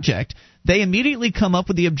State Project, they immediately come up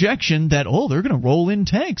with the objection that, they're going to roll in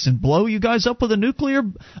tanks and blow you guys up with a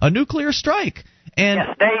nuclear strike. And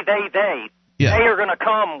yes, they are going to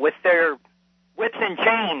come with their whips and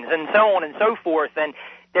chains and so on and so forth, and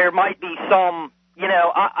there might be some,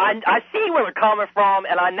 I see where they're coming from,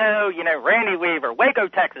 and I know, Randy Weaver, Waco,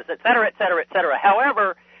 Texas, et cetera, et cetera, et cetera.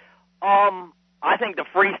 However, I think the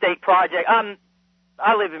Free State Project, I'm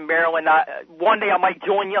I live in Maryland. One day I might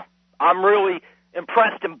join you. I'm really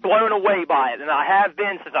impressed and blown away by it, and I have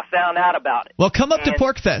been since I found out about it. Well, come up to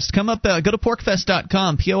PorcFest. Come up, go to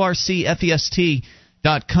porcfest.com,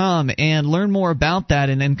 porcfest.com, and learn more about that,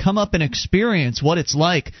 and then come up and experience what it's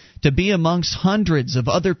like to be amongst hundreds of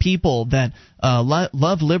other people that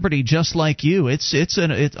love liberty just like you. It's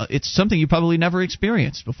something you probably never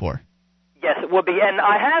experienced before. Yes, it would be. And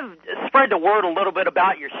I have spread the word a little bit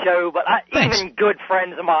about your show, but even good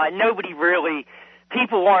friends of mine,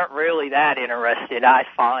 people aren't really that interested, I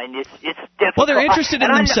find. It's difficult. Well, they're interested in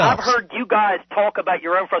themselves. I've heard you guys talk about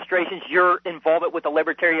your own frustrations, your involvement with the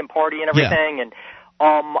Libertarian Party and everything, and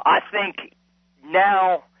I think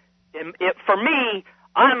now, for me,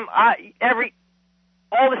 all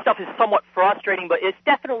this stuff is somewhat frustrating, but it's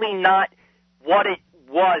definitely not what it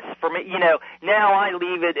was for me. Now I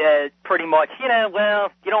leave it as pretty much, well,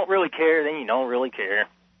 you don't really care, then you don't really care.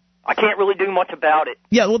 I can't really do much about it.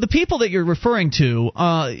 Yeah, well, the people that you're referring to,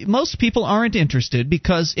 most people aren't interested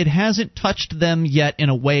because it hasn't touched them yet in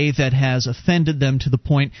a way that has offended them to the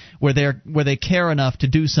point where they care enough to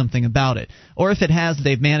do something about it. Or if it has,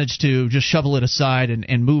 they've managed to just shovel it aside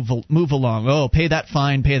and move along. Oh, pay that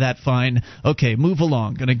fine. Okay, move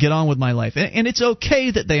along. Going to get on with my life. And it's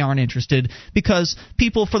okay that they aren't interested because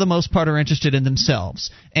people, for the most part, are interested in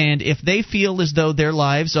themselves. And if they feel as though their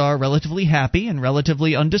lives are relatively happy and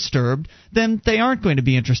relatively undisturbed, then they aren't going to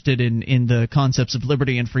be interested in the concepts of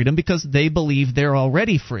liberty and freedom because they believe they're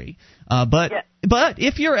already free. But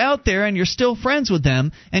if you're out there and you're still friends with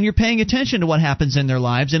them and you're paying attention to what happens in their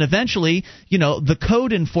lives, and eventually, the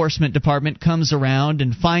code enforcement department comes around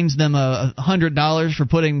and fines them $100 for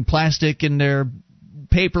putting plastic in their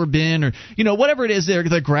paper bin, or whatever it is,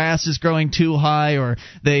 the grass is growing too high, or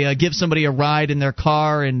they give somebody a ride in their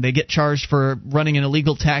car and they get charged for running an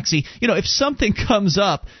illegal taxi. If something comes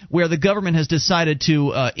up where the government has decided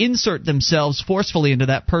to insert themselves forcefully into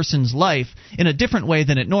that person's life in a different way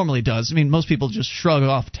than it normally does, most people just shrug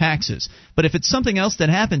off taxes, but if it's something else that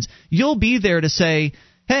happens, you'll be there to say,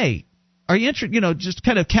 hey, are you interested? Just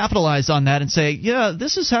kind of capitalize on that and say, yeah,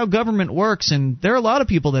 this is how government works, and there are a lot of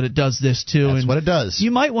people that it does this to. That's and what it does.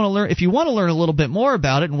 You might want to learn, if you want to learn a little bit more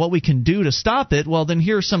about it and what we can do to stop it, well, then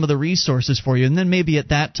here are some of the resources for you, and then maybe at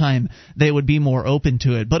that time they would be more open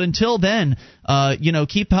to it. But until then,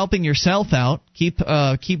 keep helping yourself out, keep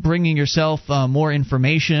bringing yourself more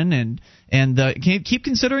information, and keep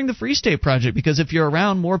considering the Free State Project, because if you're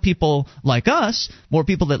around more people like us, more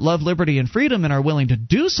people that love liberty and freedom and are willing to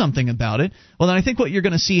do something about it, well, then I think what you're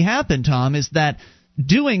going to see happen, Tom, is that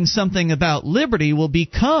doing something about liberty will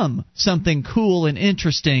become something cool and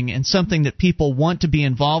interesting and something that people want to be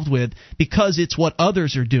involved with because it's what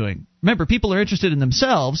others are doing. Remember, people are interested in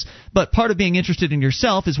themselves, but part of being interested in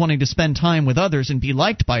yourself is wanting to spend time with others and be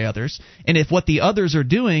liked by others. And if what the others are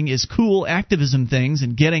doing is cool activism things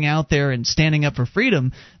and getting out there and standing up for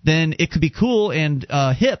freedom, then it could be cool and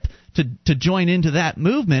hip to join into that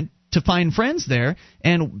movement, to find friends there,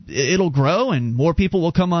 and it'll grow and more people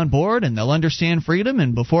will come on board and they'll understand freedom,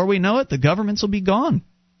 and before we know it, the governments will be gone.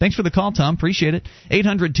 Thanks for the call, Tom. Appreciate it.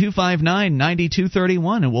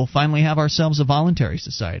 800-259-9231, and we'll finally have ourselves a voluntary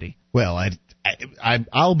society. Well,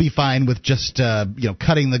 I'll be fine with just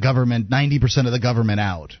cutting the government, 90% of the government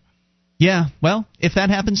out. Yeah, well, if that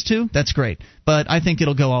happens too, that's great. But I think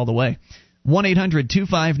it'll go all the way.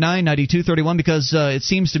 1-800-259-9231, because it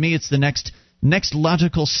seems to me it's the next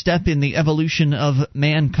logical step in the evolution of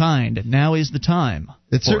mankind. Now is the time.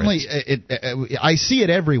 It certainly. I see it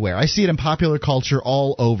everywhere. I see it in popular culture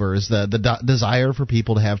all over. Is the desire for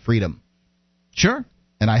people to have freedom? Sure.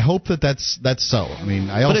 And I hope that's so.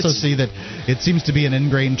 I also see that it seems to be an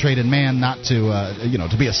ingrained trait in man not to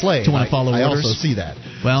to be a slave. To want to follow orders. I also see that.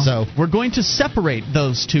 Well, we're going to separate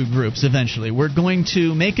those two groups eventually. We're going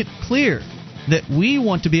to make it clear that we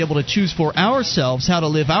want to be able to choose for ourselves how to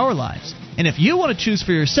live our lives. And if you want to choose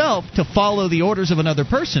for yourself to follow the orders of another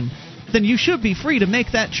person, then you should be free to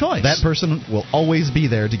make that choice. That person will always be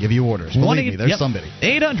there to give you orders. Believe me, there's somebody.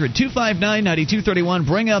 800-259-9231.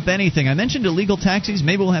 Bring up anything. I mentioned illegal taxis.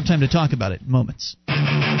 Maybe we'll have time to talk about it in moments.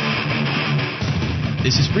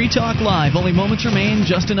 This is Free Talk Live. Only moments remain.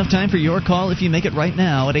 Just enough time for your call if you make it right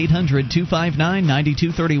now at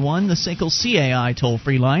 800-259-9231, the SACL CAI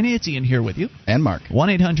toll-free line. It's Ian here with you. And Mark.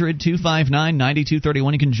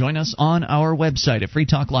 1-800-259-9231. You can join us on our website at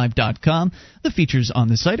freetalklive.com. The features on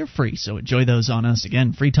the site are free, so enjoy those on us.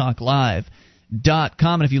 Again, freetalklive.com.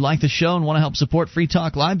 And if you like the show and want to help support Free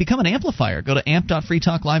Talk Live, become an amplifier. Go to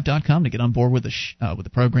amp.freetalklive.com to get on board with the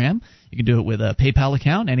program. You can do it with a PayPal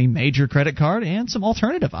account, any major credit card, and some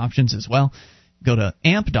alternative options as well. Go to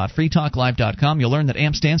amp.freetalklive.com. You'll learn that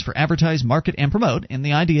AMP stands for Advertise, Market, and Promote, and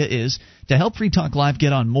the idea is to help Free Talk Live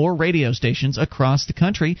get on more radio stations across the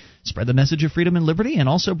country, spread the message of freedom and liberty, and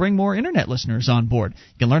also bring more Internet listeners on board.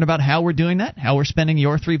 You can learn about how we're doing that, how we're spending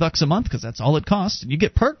your $3 a month, because that's all it costs. And you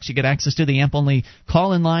get perks. You get access to the AMP-only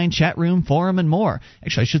call-in line, chat room, forum, and more.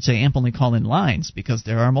 Actually, I should say AMP-only call-in lines, because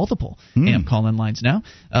there are multiple AMP call-in lines now.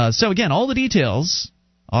 So again, all the details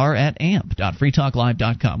are at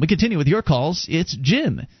amp.freetalklive.com. We continue with your calls. It's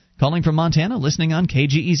Jim calling from Montana, listening on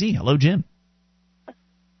KGEZ. Hello, Jim.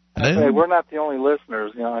 Hello. Hey, we're not the only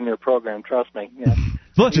listeners on your program, trust me. Yeah.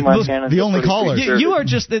 Look, the only caller. You are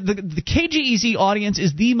just the KGEZ audience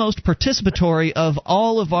is the most participatory of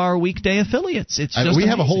all of our weekday affiliates. It's just we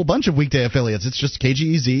have a whole bunch of weekday affiliates. It's just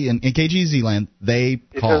KGEZ, and in KGEZ land, they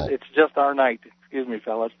call. It's just our night. Excuse me,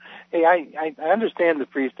 fellas. Hey, I understand the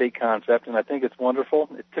Free State concept, and I think it's wonderful.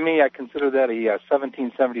 To me, I consider that a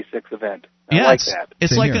 1776 event. I like that.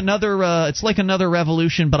 It's like another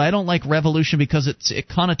revolution, but I don't like revolution because it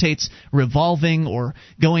connotates revolving or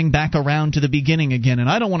going back around to the beginning again, and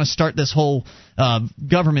I don't want to start this whole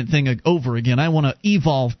government thing over again. I want to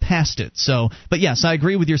evolve past it. So, but yes, I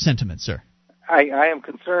agree with your sentiment, sir. I am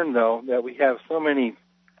concerned, though, that we have so many.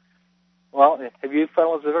 Well, have you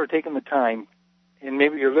fellas ever taken the time, and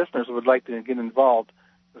maybe your listeners would like to get involved,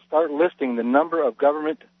 to start listing the number of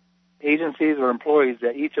government agencies or employees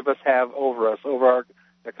that each of us have over us,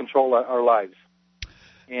 that control our lives?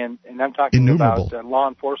 And I'm talking about law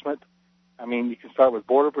enforcement. I mean, you can start with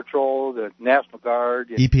Border Patrol, the National Guard,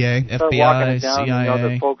 EPA, FBI, down,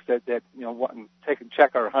 CIA. the folks that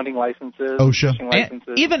check our hunting licenses, OSHA, fishing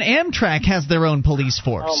licenses. Even Amtrak has their own police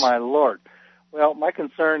force. Oh my Lord! Well, my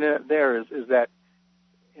concern there is that,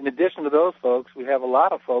 in addition to those folks, we have a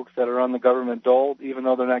lot of folks that are on the government dole, even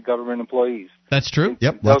though they're not government employees. That's true.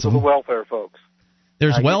 Yep, those are the welfare folks.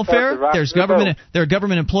 There's welfare. There's government. There are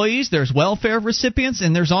government employees. There's welfare recipients,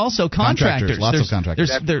 and there's also contractors. Lots of contractors.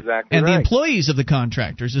 That's exactly and right. the employees of the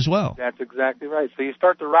contractors as well. That's exactly right. So you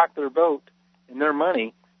start to rock their boat and their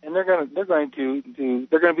money, and they're going to be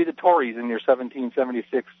the Tories in your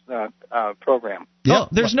 1776 program. Yeah,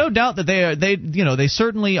 there's no doubt that they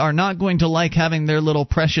certainly are not going to like having their little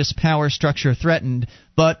precious power structure threatened.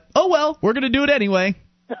 But oh well, we're going to do it anyway.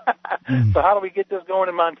 So how do we get this going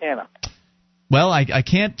in Montana? Well, I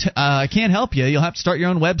can't help you. You'll have to start your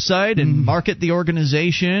own website and market the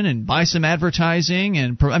organization and buy some advertising.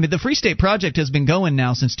 And the Free State Project has been going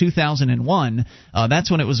now since 2001. That's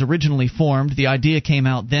when it was originally formed. The idea came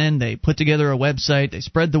out then. They put together a website. They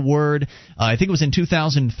spread the word. I think it was in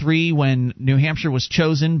 2003 when New Hampshire was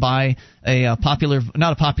chosen by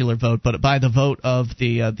not a popular vote, but by the vote of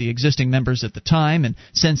the existing members at the time. And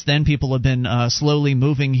since then, people have been slowly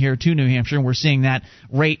moving here to New Hampshire, and we're seeing that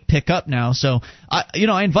rate pick up now. So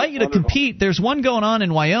I invite you to compete. There's one going on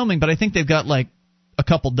in Wyoming, but I think they've got like a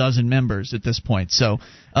couple dozen members at this point. So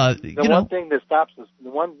one thing that stops us,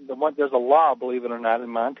 there's a law, believe it or not, in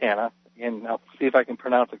Montana, and I'll see if I can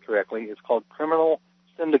pronounce it correctly. It's called criminal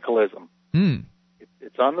syndicalism.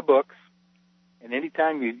 It's on the books, and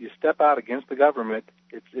anytime you step out against the government,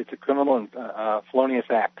 it's a criminal and felonious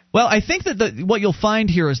act. Well, I think that what you'll find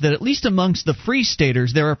here is that at least amongst the Free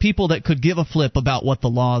Staters, there are people that could give a flip about what the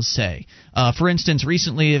laws say. For instance,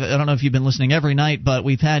 recently, I don't know if you've been listening every night, but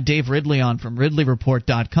we've had Dave Ridley on from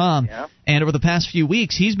RidleyReport.com. Yeah. And over the past few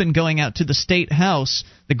weeks, he's been going out to the State House,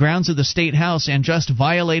 the grounds of the State House, and just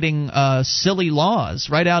violating silly laws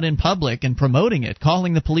right out in public and promoting it,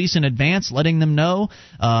 calling the police in advance, letting them know.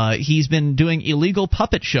 He's been doing illegal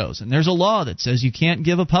puppet shows, and there's a law that says you can't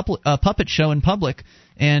give a puppet show in public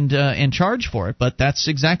and charge for it, but that's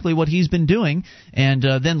exactly what he's been doing. And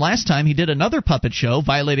then last time he did another puppet show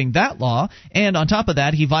violating that law, and on top of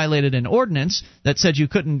that he violated an ordinance that said you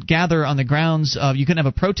couldn't gather on the grounds of, you couldn't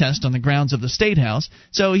have a protest on the grounds of the State House.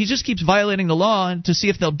 So he just keeps violating the law to see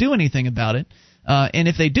if they'll do anything about it. And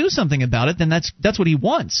if they do something about it, then that's what he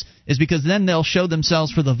wants, is because then they'll show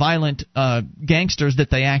themselves for the violent gangsters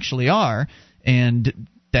that they actually are, and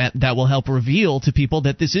that will help reveal to people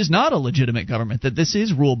that this is not a legitimate government, that this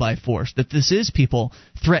is rule by force, that this is people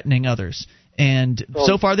threatening others. And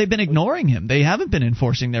so far they've been ignoring him. They haven't been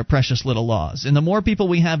enforcing their precious little laws. And the more people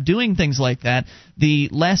we have doing things like that, the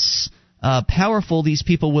less powerful these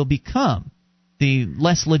people will become, the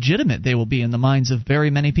less legitimate they will be in the minds of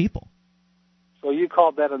very many people. So you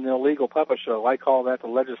called that an illegal puppet show. I call that the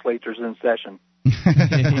legislature's in session.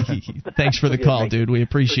 Thanks for the call, dude. We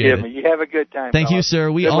appreciate it. You have a good time. Thank you,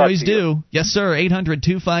 sir. We always do. You. Yes, sir.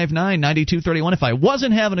 800-259-9231. If I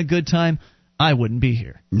wasn't having a good time, I wouldn't be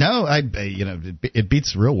here. No, it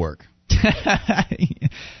beats real work.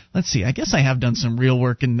 Let's see. I guess I have done some real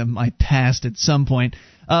work in my past at some point.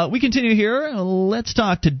 We continue here. Let's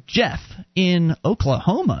talk to Jeff in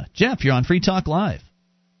Oklahoma. Jeff, you're on Free Talk Live.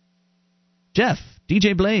 Jeff,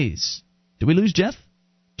 DJ Blaze. Did we lose Jeff?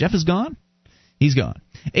 Jeff is gone? He's gone.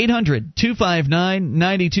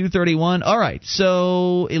 800-259-9231. All right,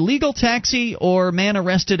 so illegal taxi or man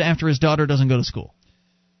arrested after his daughter doesn't go to school?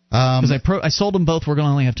 Because I sold them both. We're going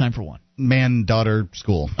to only have time for one. Man-daughter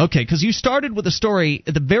school. Okay, because you started with a story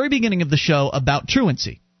at the very beginning of the show about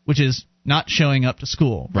truancy, which is not showing up to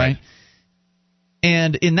school, right?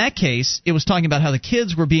 And in that case, it was talking about how the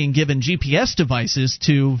kids were being given GPS devices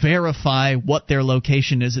to verify what their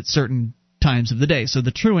location is at certain times of the day. So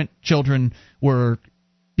the truant children were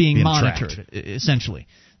being monitored, essentially.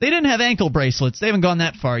 They didn't have ankle bracelets. They haven't gone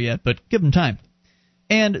that far yet, but give them time.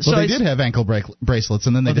 And so they did have ankle bracelets,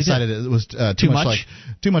 and then they decided it was too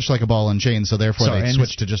much like a ball and chain, so therefore they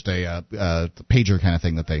switched to just a pager kind of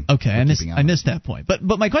thing that they. Okay, I missed that point. But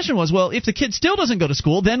my question was, well, if the kid still doesn't go to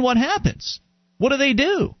school, then what happens? What do they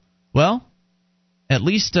do? Well, at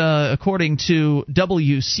least according to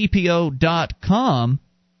WCPO.com,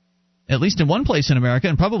 at least in one place in America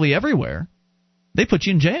and probably everywhere, they put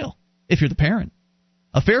you in jail if you're the parent.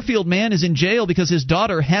 A Fairfield man is in jail because his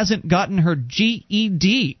daughter hasn't gotten her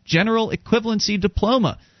GED, General Equivalency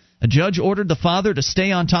Diploma. A judge ordered the father to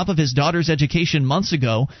stay on top of his daughter's education months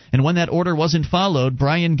ago, and when that order wasn't followed,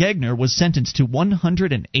 Brian Gegner was sentenced to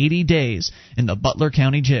 180 days in the Butler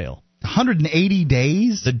County Jail. 180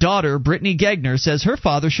 days? The daughter, Brittany Gegner, says her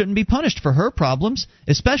father shouldn't be punished for her problems,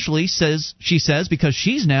 especially, she says, because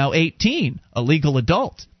she's now 18, a legal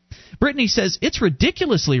adult. Brittany says it's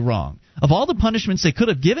ridiculously wrong. Of all the punishments they could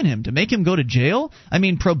have given him, to make him go to jail? I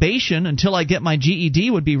mean, probation until I get my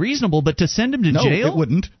GED would be reasonable, but to send him to jail? No, it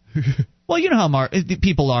wouldn't. Well, you know how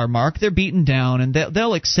people are, Mark. They're beaten down, and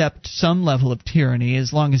they'll accept some level of tyranny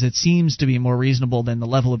as long as it seems to be more reasonable than the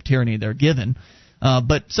level of tyranny they're given.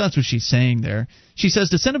 But so that's what she's saying there. She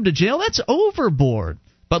says to send him to jail, that's overboard.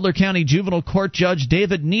 Butler County Juvenile Court Judge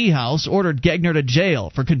David Niehaus ordered Gegner to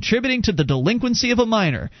jail for contributing to the delinquency of a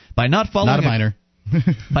minor by not following. Not a minor.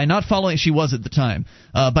 By not following, she was at the time,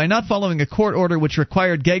 by not following a court order which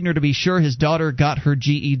required Gegner to be sure his daughter got her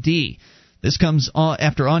GED. This comes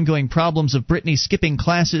after ongoing problems of Brittany skipping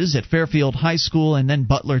classes at Fairfield High School and then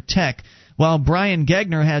Butler Tech. While Brian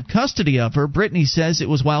Gegner had custody of her, Brittany says it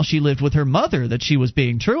was while she lived with her mother that she was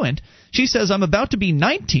being truant. She says, I'm about to be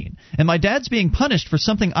 19, and my dad's being punished for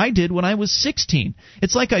something I did when I was 16.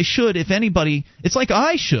 It's like I should if anybody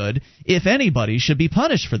should be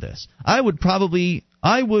punished for this. I would way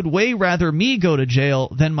rather me go to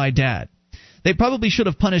jail than my dad. They probably should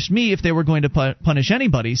have punished me if they were going to punish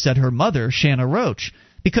anybody, said her mother, Shanna Roach.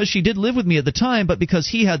 Because she did live with me at the time, but because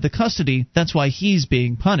he had the custody, that's why he's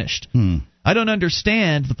being punished. I don't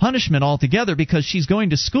understand the punishment altogether because she's going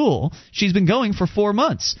to school. She's been going for 4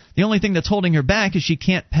 months. The only thing that's holding her back is she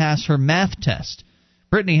can't pass her math test.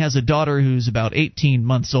 Brittany has a daughter who's about 18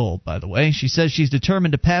 months old, by the way. She says she's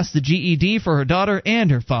determined to pass the GED for her daughter and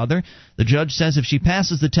her father. The judge says if she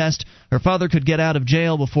passes the test, her father could get out of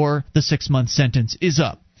jail before the 6-month sentence is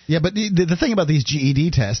up. Yeah, but the thing about these GED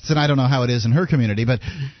tests, and I don't know how it is in her community, but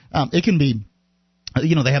it can be,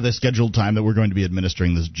 they have this scheduled time that we're going to be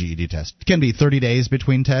administering this GED test. It can be 30 days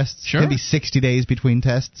between tests. Sure. It can be 60 days between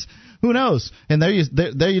tests. Who knows? And there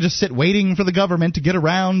you just sit waiting for the government to get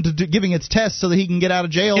around to giving its tests so that he can get out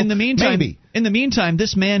of jail. In the meantime,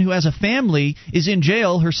 this man who has a family is in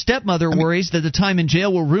jail. Her stepmother worries that the time in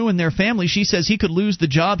jail will ruin their family. She says he could lose the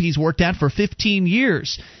job he's worked at for 15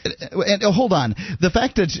 years. And hold on. The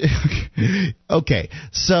fact that okay,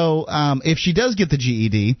 so if she does get the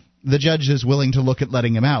GED, the judge is willing to look at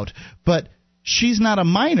letting him out, but she's not a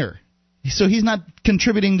minor. So he's not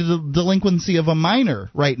contributing to the delinquency of a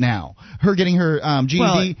minor right now. Her getting her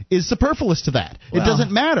GED is superfluous to that. It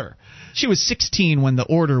doesn't matter. She was 16 when the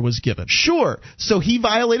order was given. Sure. So he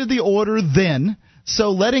violated the order then.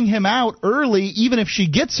 So letting him out early, even if she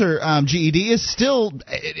gets her GED, is still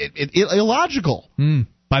illogical.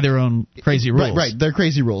 By their own crazy rules. Right, they're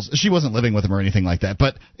crazy rules. She wasn't living with him or anything like that,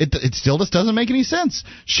 but it still just doesn't make any sense.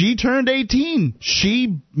 She turned 18.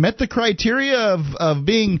 She met the criteria of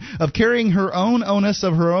carrying her own onus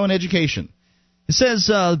of her own education. It says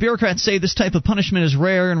the bureaucrats say this type of punishment is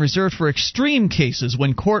rare and reserved for extreme cases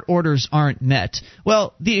when court orders aren't met.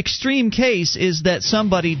 Well, the extreme case is that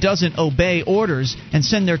somebody doesn't obey orders and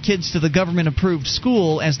send their kids to the government-approved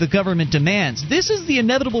school as the government demands. This is the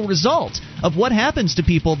inevitable result of what happens to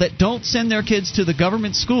people that don't send their kids to the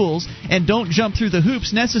government schools and don't jump through the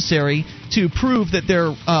hoops necessary to prove that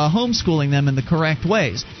they're homeschooling them in the correct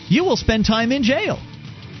ways. You will spend time in jail.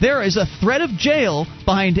 There is a threat of jail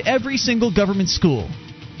behind every single government school,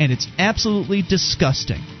 and it's absolutely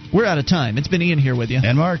disgusting. We're out of time. It's been Ian here with you.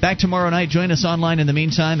 And Mark. Back tomorrow night. Join us online in the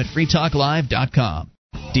meantime at freetalklive.com.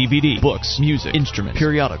 DVD, books, music, instruments,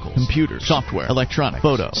 periodicals, computers, software, electronic,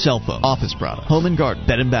 photo, cell phone, office product, home and garden,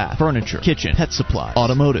 bed and bath, furniture, kitchen, pet supply,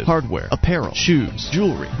 automotive, hardware, apparel, shoes,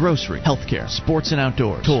 jewelry, grocery, healthcare, sports and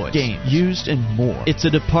outdoors, toys, games, used, and more. It's a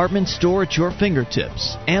department store at your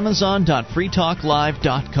fingertips.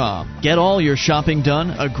 Amazon.freetalklive.com. Get all your shopping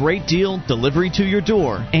done, a great deal, delivery to your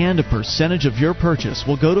door, and a percentage of your purchase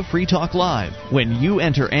will go to Free Talk Live when you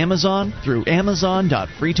enter Amazon through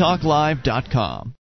Amazon.freetalklive.com.